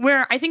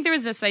 where I think there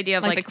was this idea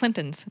of like the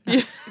Clintons.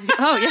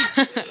 Oh,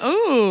 yeah.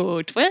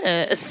 Oh,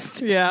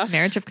 twist. Yeah.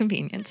 Marriage of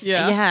convenience.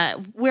 Yeah.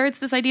 Where it's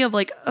this idea of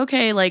like,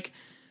 okay, like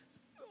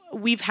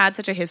we've had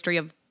such a history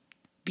of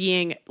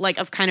being like,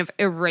 of kind of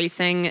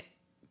erasing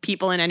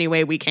people in any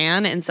way we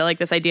can. And so like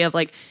this idea of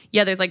like,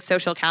 there's like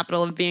social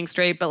capital of being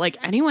straight, but like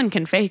anyone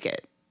can fake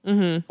it.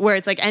 Mm-hmm. Where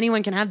it's like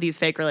anyone can have these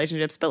fake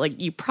relationships, but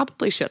like you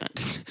probably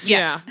shouldn't.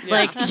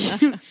 Like,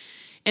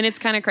 and it's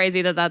kind of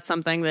crazy that that's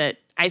something that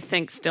I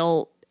think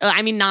still,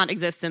 I mean, not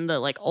exists in the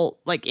like old,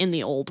 like in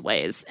the old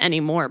ways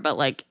anymore, but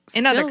like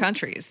in other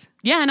countries.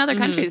 Yeah, in other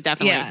countries,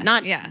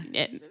 definitely. Yeah.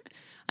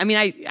 I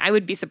mean, I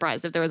would be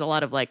surprised if there was a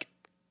lot of like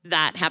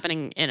that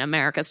happening in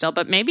America still,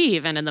 but maybe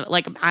even in the,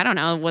 like, I don't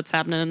know what's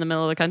happening in the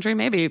middle of the country.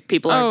 Maybe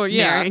people are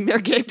marrying their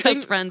gay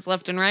best friends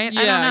left and right.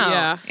 I don't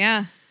know.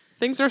 Yeah.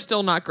 Things are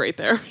still not great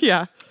there.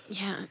 Yeah.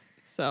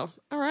 So,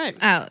 all right.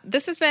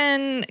 This has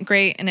been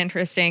great and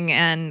interesting,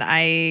 and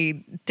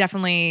I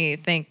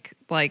definitely think,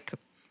 like,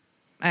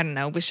 I don't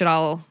know, we should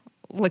all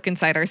look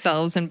inside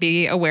ourselves and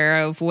be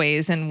aware of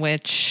ways in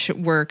which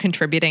we're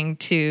contributing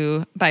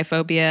to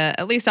biphobia,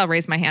 at least I'll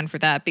raise my hand for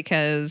that,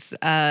 because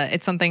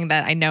it's something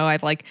that I know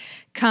I've like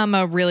come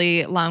a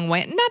really long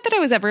way. Not that I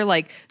was ever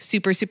like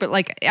super,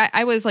 like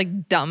I was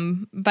like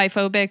dumb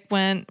biphobic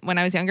when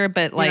I was younger,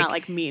 but like You're not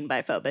like mean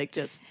biphobic,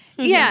 just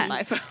yeah,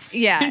 biphobic.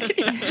 yeah,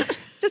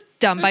 just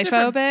dumb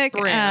biphobic.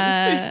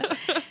 brands.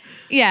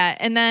 Yeah,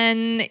 and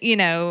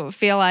then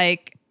feel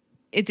like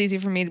it's easy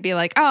for me to be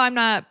like, oh, I'm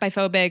not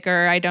biphobic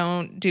or I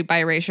don't do bi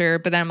erasure.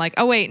 But then I'm like,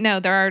 oh, wait, no,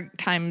 there are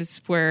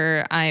times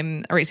where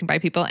I'm erasing bi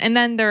people. And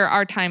then there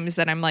are times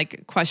that I'm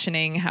like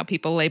questioning how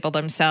people label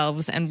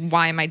themselves and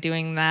why am I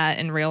doing that,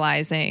 and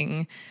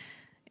realizing,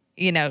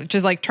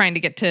 just like trying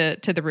to get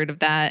to the root of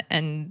that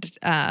and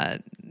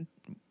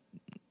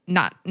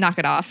not knock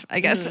it off,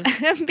 I guess,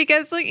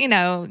 because like,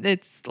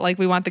 it's like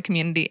we want the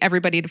community,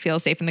 everybody to feel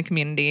safe in the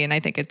community. And I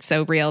think it's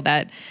so real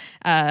that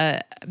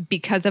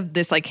because of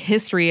this like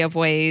history of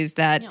ways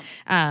that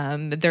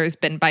there's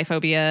been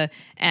biphobia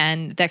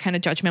and that kind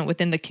of judgment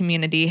within the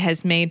community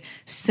has made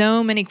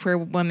so many queer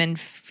women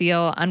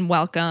feel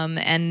unwelcome.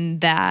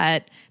 And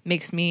that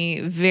makes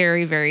me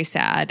very, very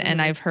sad. And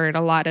I've heard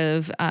a lot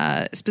of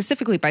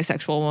specifically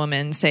bisexual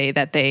women say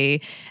that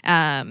they,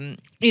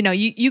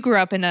 you grew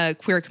up in a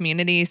queer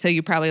community, so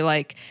you probably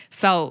like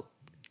felt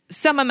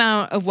some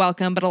amount of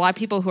welcome, but a lot of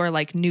people who are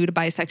like new to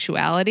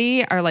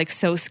bisexuality are like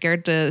so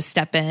scared to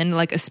step in,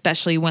 like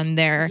especially when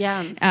they're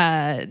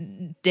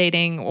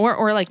dating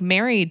or like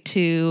married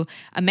to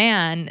a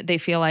man. They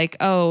feel like,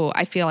 oh,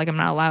 I feel like I'm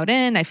not allowed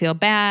in. I feel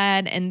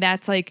bad. And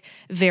that's like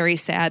very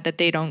sad that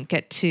they don't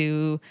get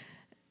to,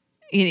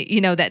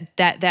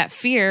 that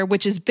fear,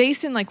 which is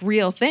based in like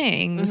real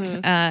things,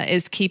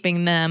 is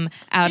keeping them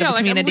out of the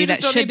community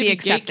that should be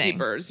accepting.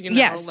 Gatekeepers,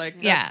 Yes,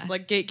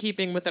 like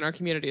gatekeeping within our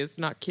community is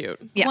not cute.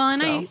 Yeah. Well,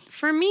 and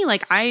for me,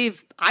 like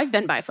I've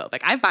been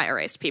biphobic. I've bi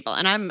erased people,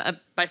 and I'm a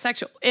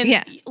bisexual.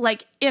 And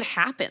like it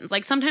happens.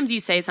 Like sometimes you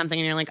say something,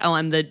 and you're like, "Oh,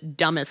 I'm the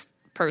dumbest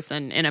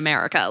person in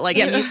America." Like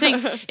and you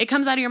think it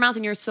comes out of your mouth,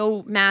 and you're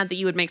so mad that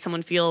you would make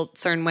someone feel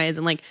certain ways,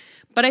 and like.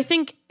 But I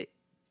think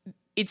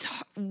it's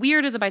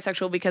weird as a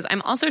bisexual because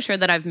I'm also sure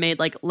that I've made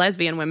like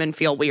lesbian women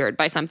feel weird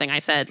by something I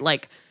said,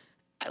 like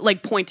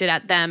pointed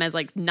at them as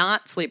like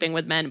not sleeping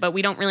with men, but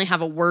we don't really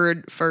have a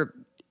word for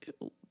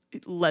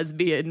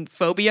lesbian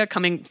phobia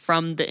coming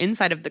from the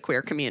inside of the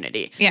queer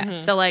community. Yeah.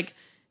 So like,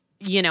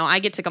 I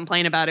get to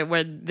complain about it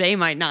where they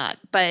might not,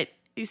 but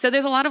so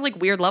there's a lot of like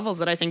weird levels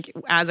that I think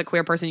as a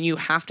queer person you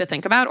have to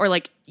think about, or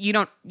like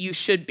you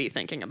should be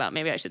thinking about.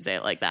 Maybe I should say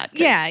it like that.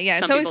 Yeah.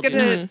 It's always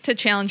good to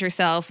challenge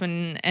yourself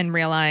and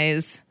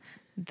realize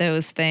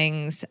those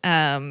things.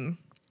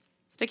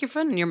 Stick your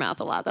foot in your mouth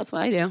a lot. That's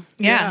what I do.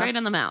 Yeah. Straight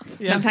in the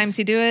mouth. Yeah. Sometimes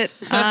you do it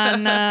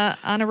on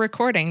a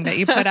recording that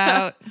you put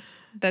out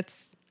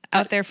that's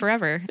out there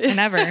forever and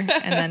ever. And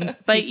then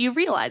but you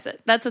realize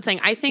it. That's the thing.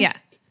 I think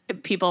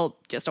people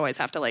just always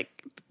have to like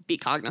be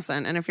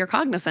cognizant. And if you're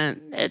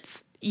cognizant,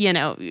 it's,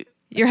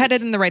 you're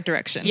headed in the right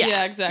direction.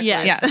 Yeah, exactly.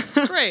 Yeah.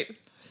 Great.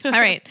 All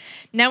right.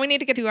 Now we need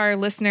to get to our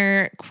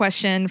listener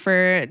question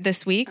for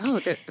this week. Oh,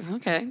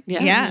 okay.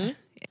 Yeah. Yeah.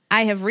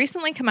 I have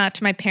recently come out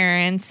to my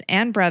parents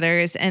and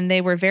brothers, and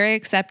they were very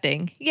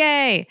accepting.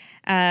 Yay!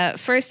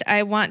 First,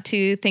 I want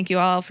to thank you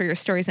all for your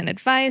stories and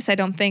advice. I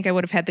don't think I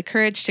would have had the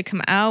courage to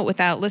come out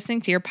without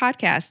listening to your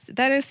podcast.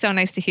 That is so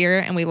nice to hear,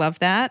 and we love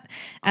that.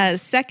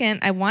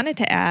 Second, I wanted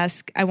to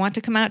ask, I want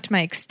to come out to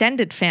my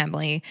extended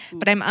family,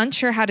 but I'm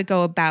unsure how to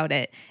go about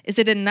it. Is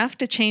it enough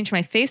to change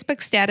my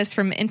Facebook status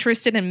from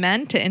interested in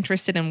men to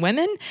interested in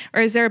women,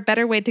 or is there a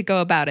better way to go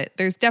about it?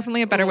 There's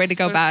definitely a better way to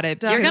go about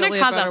it. You're going to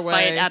cause a way.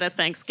 fight at a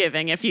Thanksgiving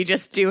if you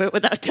just do it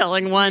without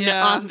telling one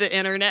on the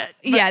internet.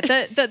 Yeah,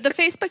 the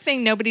Facebook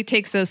thing, nobody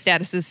takes those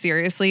statuses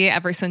seriously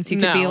ever since you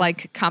could be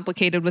like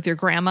complicated with your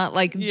grandma.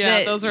 Like,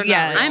 those are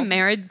not real. I'm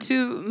married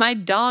to my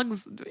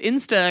dog's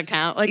Insta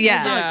account. Like,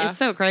 it's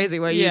so crazy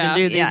what you can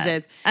do these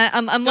days.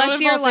 Unless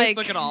don't you're involve like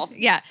Facebook at all.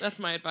 Yeah, that's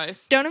my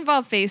advice. Don't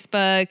involve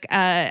Facebook.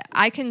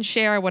 I can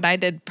share what I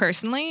did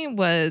personally.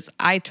 Was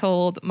I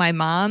told my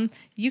mom,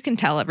 you can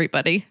tell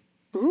everybody.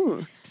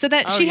 Ooh. So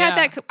that she had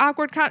that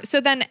awkward.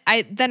 So then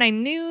I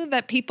knew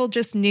that people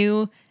just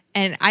knew,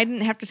 and I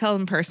didn't have to tell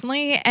them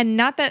personally. And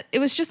not that it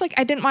was just like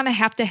I didn't want to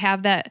have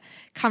that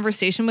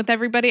conversation with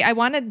everybody. I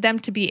wanted them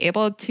to be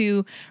able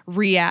to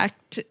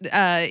react,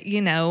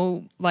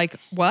 like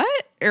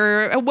what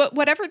or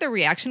whatever the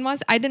reaction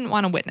was. I didn't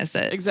want to witness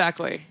it.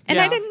 Exactly. And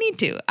I didn't need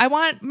to. I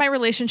want my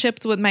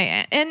relationships with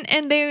my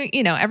and they,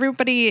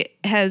 everybody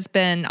has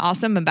been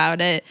awesome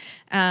about it.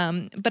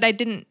 But I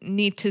didn't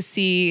need to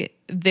see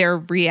their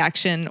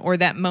reaction or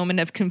that moment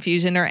of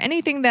confusion or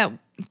anything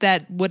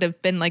that would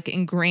have been like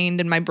ingrained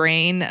in my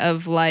brain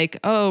of like,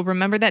 oh,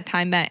 remember that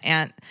time that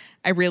aunt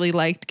I really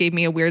liked gave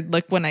me a weird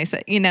look when I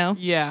said,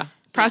 Yeah.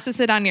 Process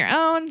it on your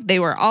own. They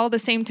were all the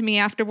same to me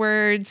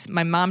afterwards.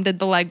 My mom did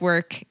the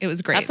legwork. It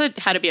was great.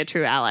 That's how to be a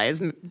true ally,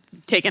 is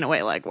taking away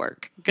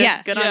legwork. Good,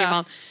 good on your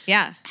mom.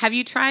 Yeah. Have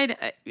you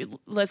tried,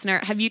 listener,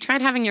 have you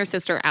tried having your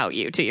sister out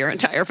you to your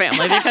entire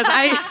family? Because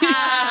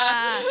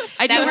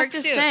I do have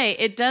to say,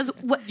 it does.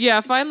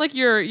 Find like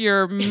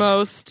your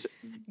most...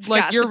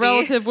 like your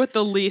relative with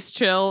the least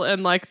chill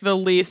and like the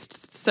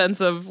least sense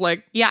of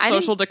like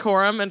social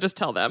decorum, and just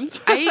tell them.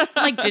 I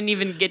like didn't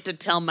even get to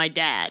tell my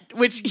dad,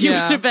 which he would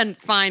have been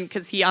fine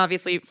because he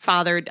obviously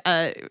fathered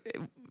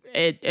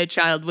a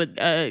child with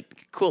a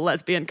cool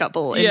lesbian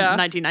couple in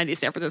 1990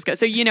 San Francisco.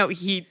 So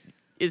he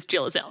is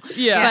chill as hell.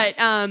 Yeah.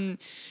 But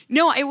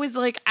no, it was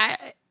like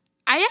I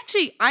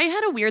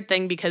had a weird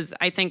thing because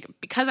I think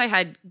because I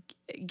had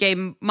gay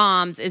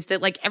moms is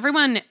that like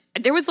everyone,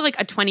 there was like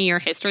a 20-year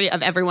history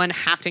of everyone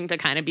having to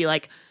kind of be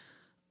like,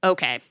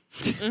 okay,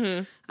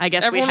 I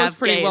guess everyone we have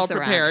pretty gays well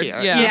prepared around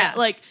here. Yeah.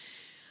 Like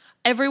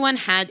everyone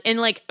had, and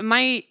like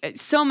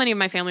so many of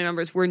my family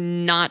members were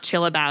not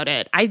chill about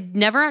it. I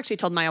never actually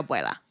told my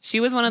abuela. She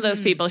was one of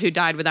those people who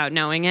died without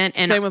knowing it.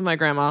 And same with my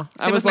grandma.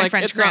 I was like,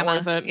 French grandma.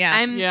 Not worth it.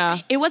 Yeah.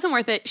 It wasn't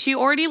worth it. She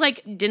already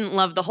like didn't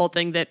love the whole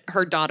thing that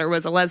her daughter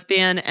was a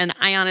lesbian, and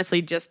I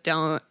honestly just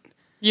don't.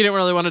 You didn't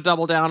really want to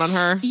double down on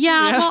her.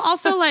 Yeah. Well,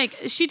 also, like,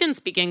 she didn't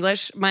speak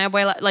English. My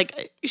abuela,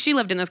 like, she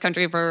lived in this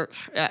country for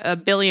a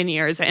billion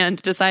years and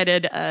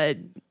decided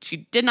she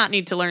did not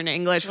need to learn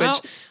English,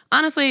 which,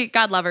 honestly,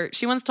 God love her.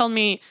 She once told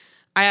me,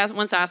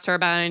 once asked her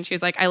about it, and she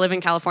was like, I live in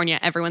California.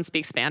 Everyone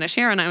speaks Spanish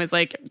here. And I was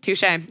like,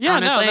 touche. Yeah,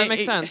 honestly, that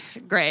makes sense.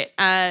 Great.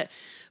 But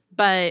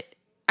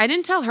I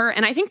didn't tell her.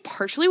 And I think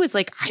partially was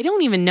like, I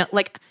don't even know,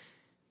 like,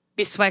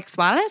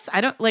 bisexuales?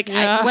 I don't like.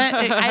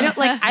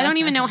 I don't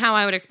even know how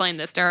I would explain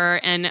this to her,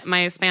 and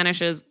my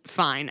Spanish is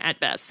fine at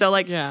best. So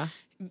like,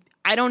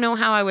 I don't know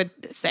how I would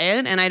say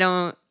it, and I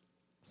don't.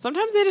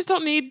 Sometimes they just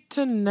don't need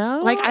to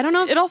know. Like, I don't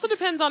know. It also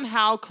depends on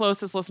how close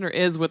this listener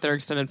is with their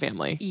extended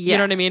family. Yeah. You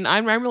know what I mean?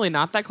 I'm really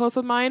not that close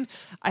with mine.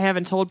 I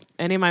haven't told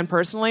any of mine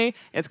personally.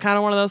 It's kind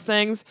of one of those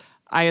things.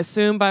 I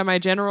assume by my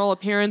general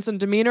appearance and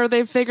demeanor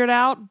they've figured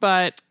out,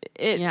 but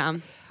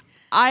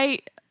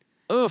I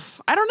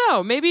don't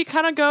know. Maybe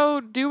kind of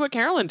go do what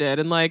Carolyn did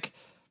and like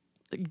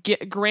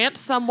grant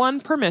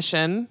someone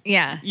permission.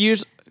 Yeah.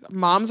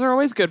 Moms are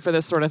always good for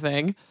this sort of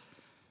thing.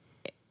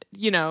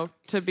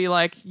 To be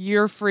like,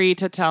 you're free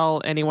to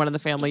tell anyone in the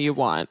family you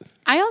want.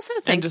 I also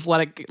think, and just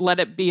let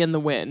it be in the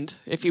wind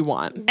if you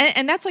want.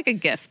 And that's like a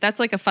gift. That's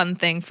like a fun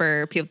thing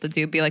for people to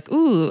do. Be like,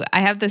 ooh, I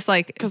have this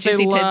like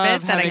juicy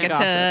tidbit that I get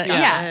gossip. to.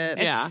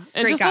 Yeah.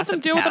 And just let them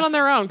deal with it on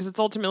their own, because it's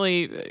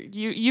ultimately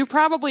you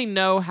probably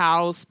know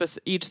how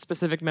each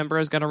specific member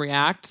is going to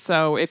react.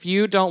 So if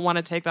you don't want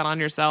to take that on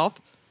yourself,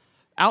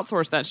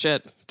 outsource that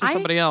shit to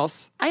somebody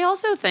else. I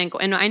also think,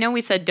 and I know we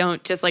said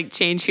don't just like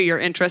change who you're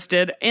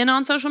interested in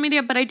on social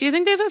media, but I do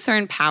think there's a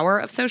certain power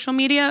of social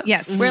media.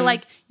 Yes. Where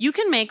like you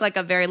can make like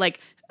a very like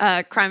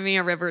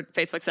Crimea River,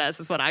 Facebook says,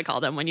 is what I call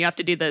them, when you have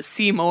to do the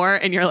see more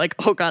and you're like,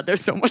 oh God,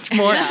 there's so much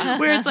more.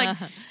 Where it's like,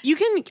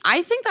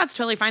 I think that's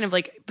totally fine of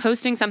like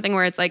posting something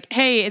where it's like,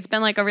 hey, it's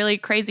been like a really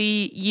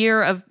crazy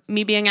year of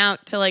me being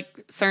out to like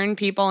certain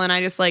people, and I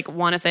just like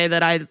want to say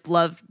that I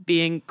love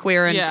being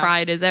queer and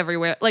pride is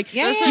everywhere. Like,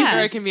 there's something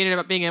very convenient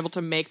about being able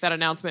to make that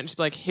announcement and just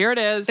be like, here it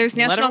is. There's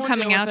National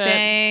Coming Out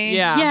Day.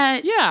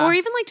 Yeah. Or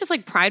even like just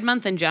like Pride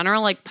Month in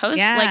general, like post,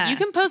 like you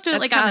can post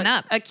like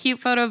a cute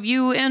photo of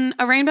you in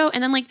a rainbow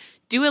and then like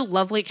do a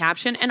lovely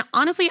caption. And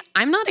honestly,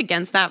 I'm not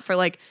against that for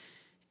like,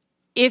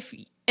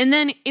 and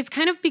then it's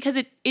kind of because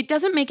it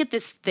doesn't make it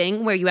this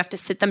thing where you have to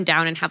sit them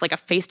down and have like a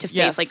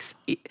face-to-face, like,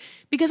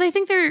 because I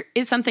think there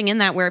is something in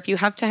that where if you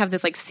have to have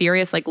this like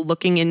serious, like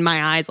looking in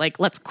my eyes, like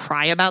let's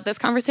cry about this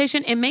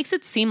conversation, it makes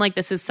it seem like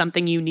this is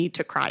something you need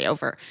to cry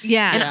over.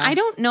 Yeah. And I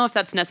don't know if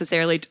that's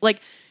necessarily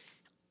like,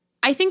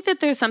 I think that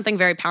there's something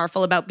very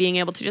powerful about being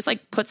able to just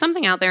like put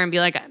something out there and be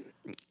like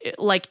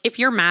if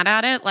you're mad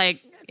at it,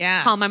 like,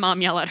 call my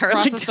mom, yell at her.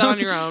 Process that on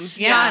your own.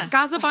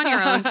 Gossip on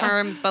your own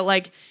terms. But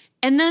like,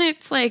 and then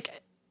it's like,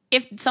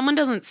 if someone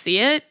doesn't see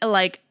it,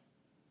 like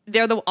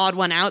they're the odd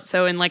one out.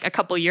 So in like a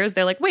couple years,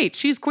 they're like, wait,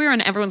 she's queer.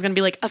 And everyone's going to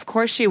be like, of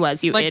course she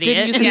was, you idiot.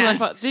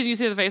 Did you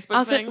see the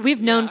Facebook thing?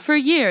 We've known for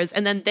years.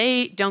 And then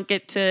they don't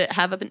get to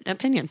have an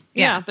opinion.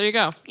 Yeah, there you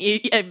go.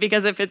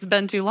 Because if it's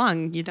been too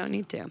long, you don't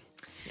need to.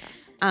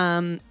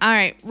 All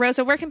right,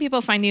 Rosa, where can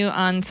people find you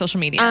on social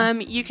media?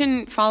 You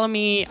can follow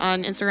me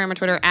on Instagram or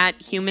Twitter at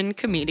Human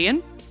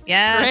Comedian.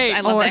 Yes, great.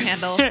 I love that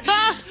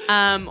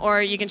handle.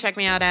 Or you can check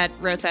me out at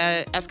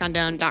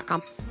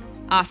rosaescondone.com.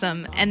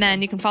 Awesome. And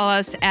then you can follow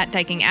us at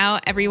Dyking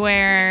Out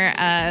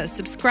everywhere.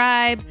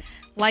 Subscribe,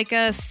 like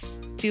us,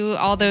 do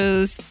all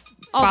those.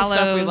 All the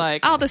stuff we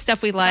like. All the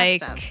stuff we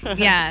like.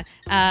 Yeah.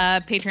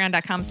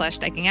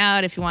 Patreon.com/Dyking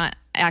Out if you want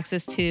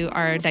access to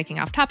our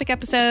Dyking Off Topic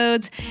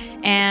episodes.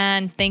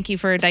 And thank you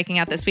for Dyking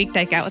Out this week.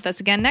 Dyke out with us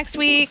again next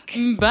week.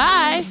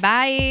 Bye.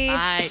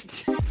 Bye. Bye.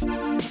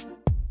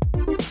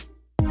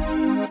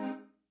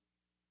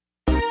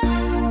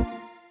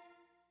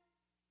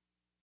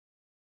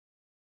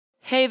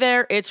 Hey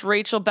there, it's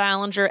Rachel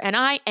Ballinger, and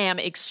I am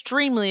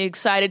extremely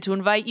excited to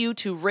invite you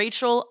to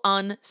Rachel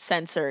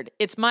Uncensored.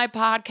 It's my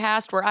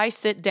podcast where I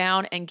sit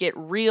down and get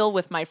real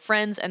with my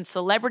friends and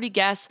celebrity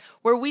guests,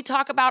 where we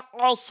talk about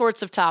all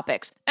sorts of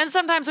topics. And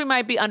sometimes we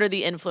might be under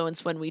the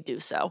influence when we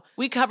do so.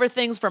 We cover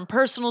things from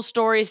personal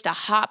stories to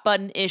hot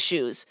button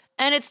issues.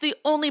 And it's the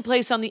only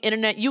place on the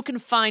internet you can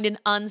find an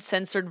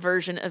uncensored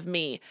version of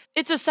me.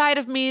 It's a side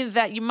of me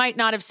that you might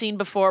not have seen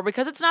before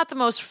because it's not the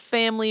most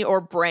family or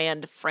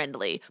brand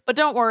friendly. But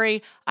don't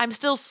worry, I'm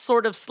still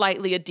sort of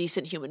slightly a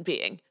decent human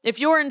being. If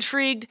you're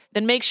intrigued,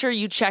 then make sure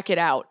you check it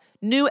out.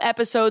 New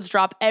episodes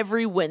drop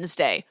every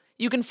Wednesday.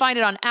 You can find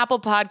it on Apple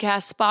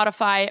Podcasts,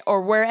 Spotify,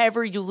 or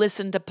wherever you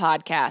listen to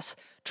podcasts.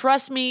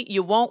 Trust me,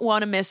 you won't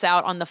want to miss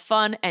out on the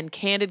fun and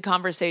candid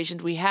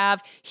conversations we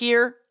have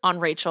here on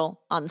Rachel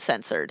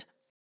Uncensored.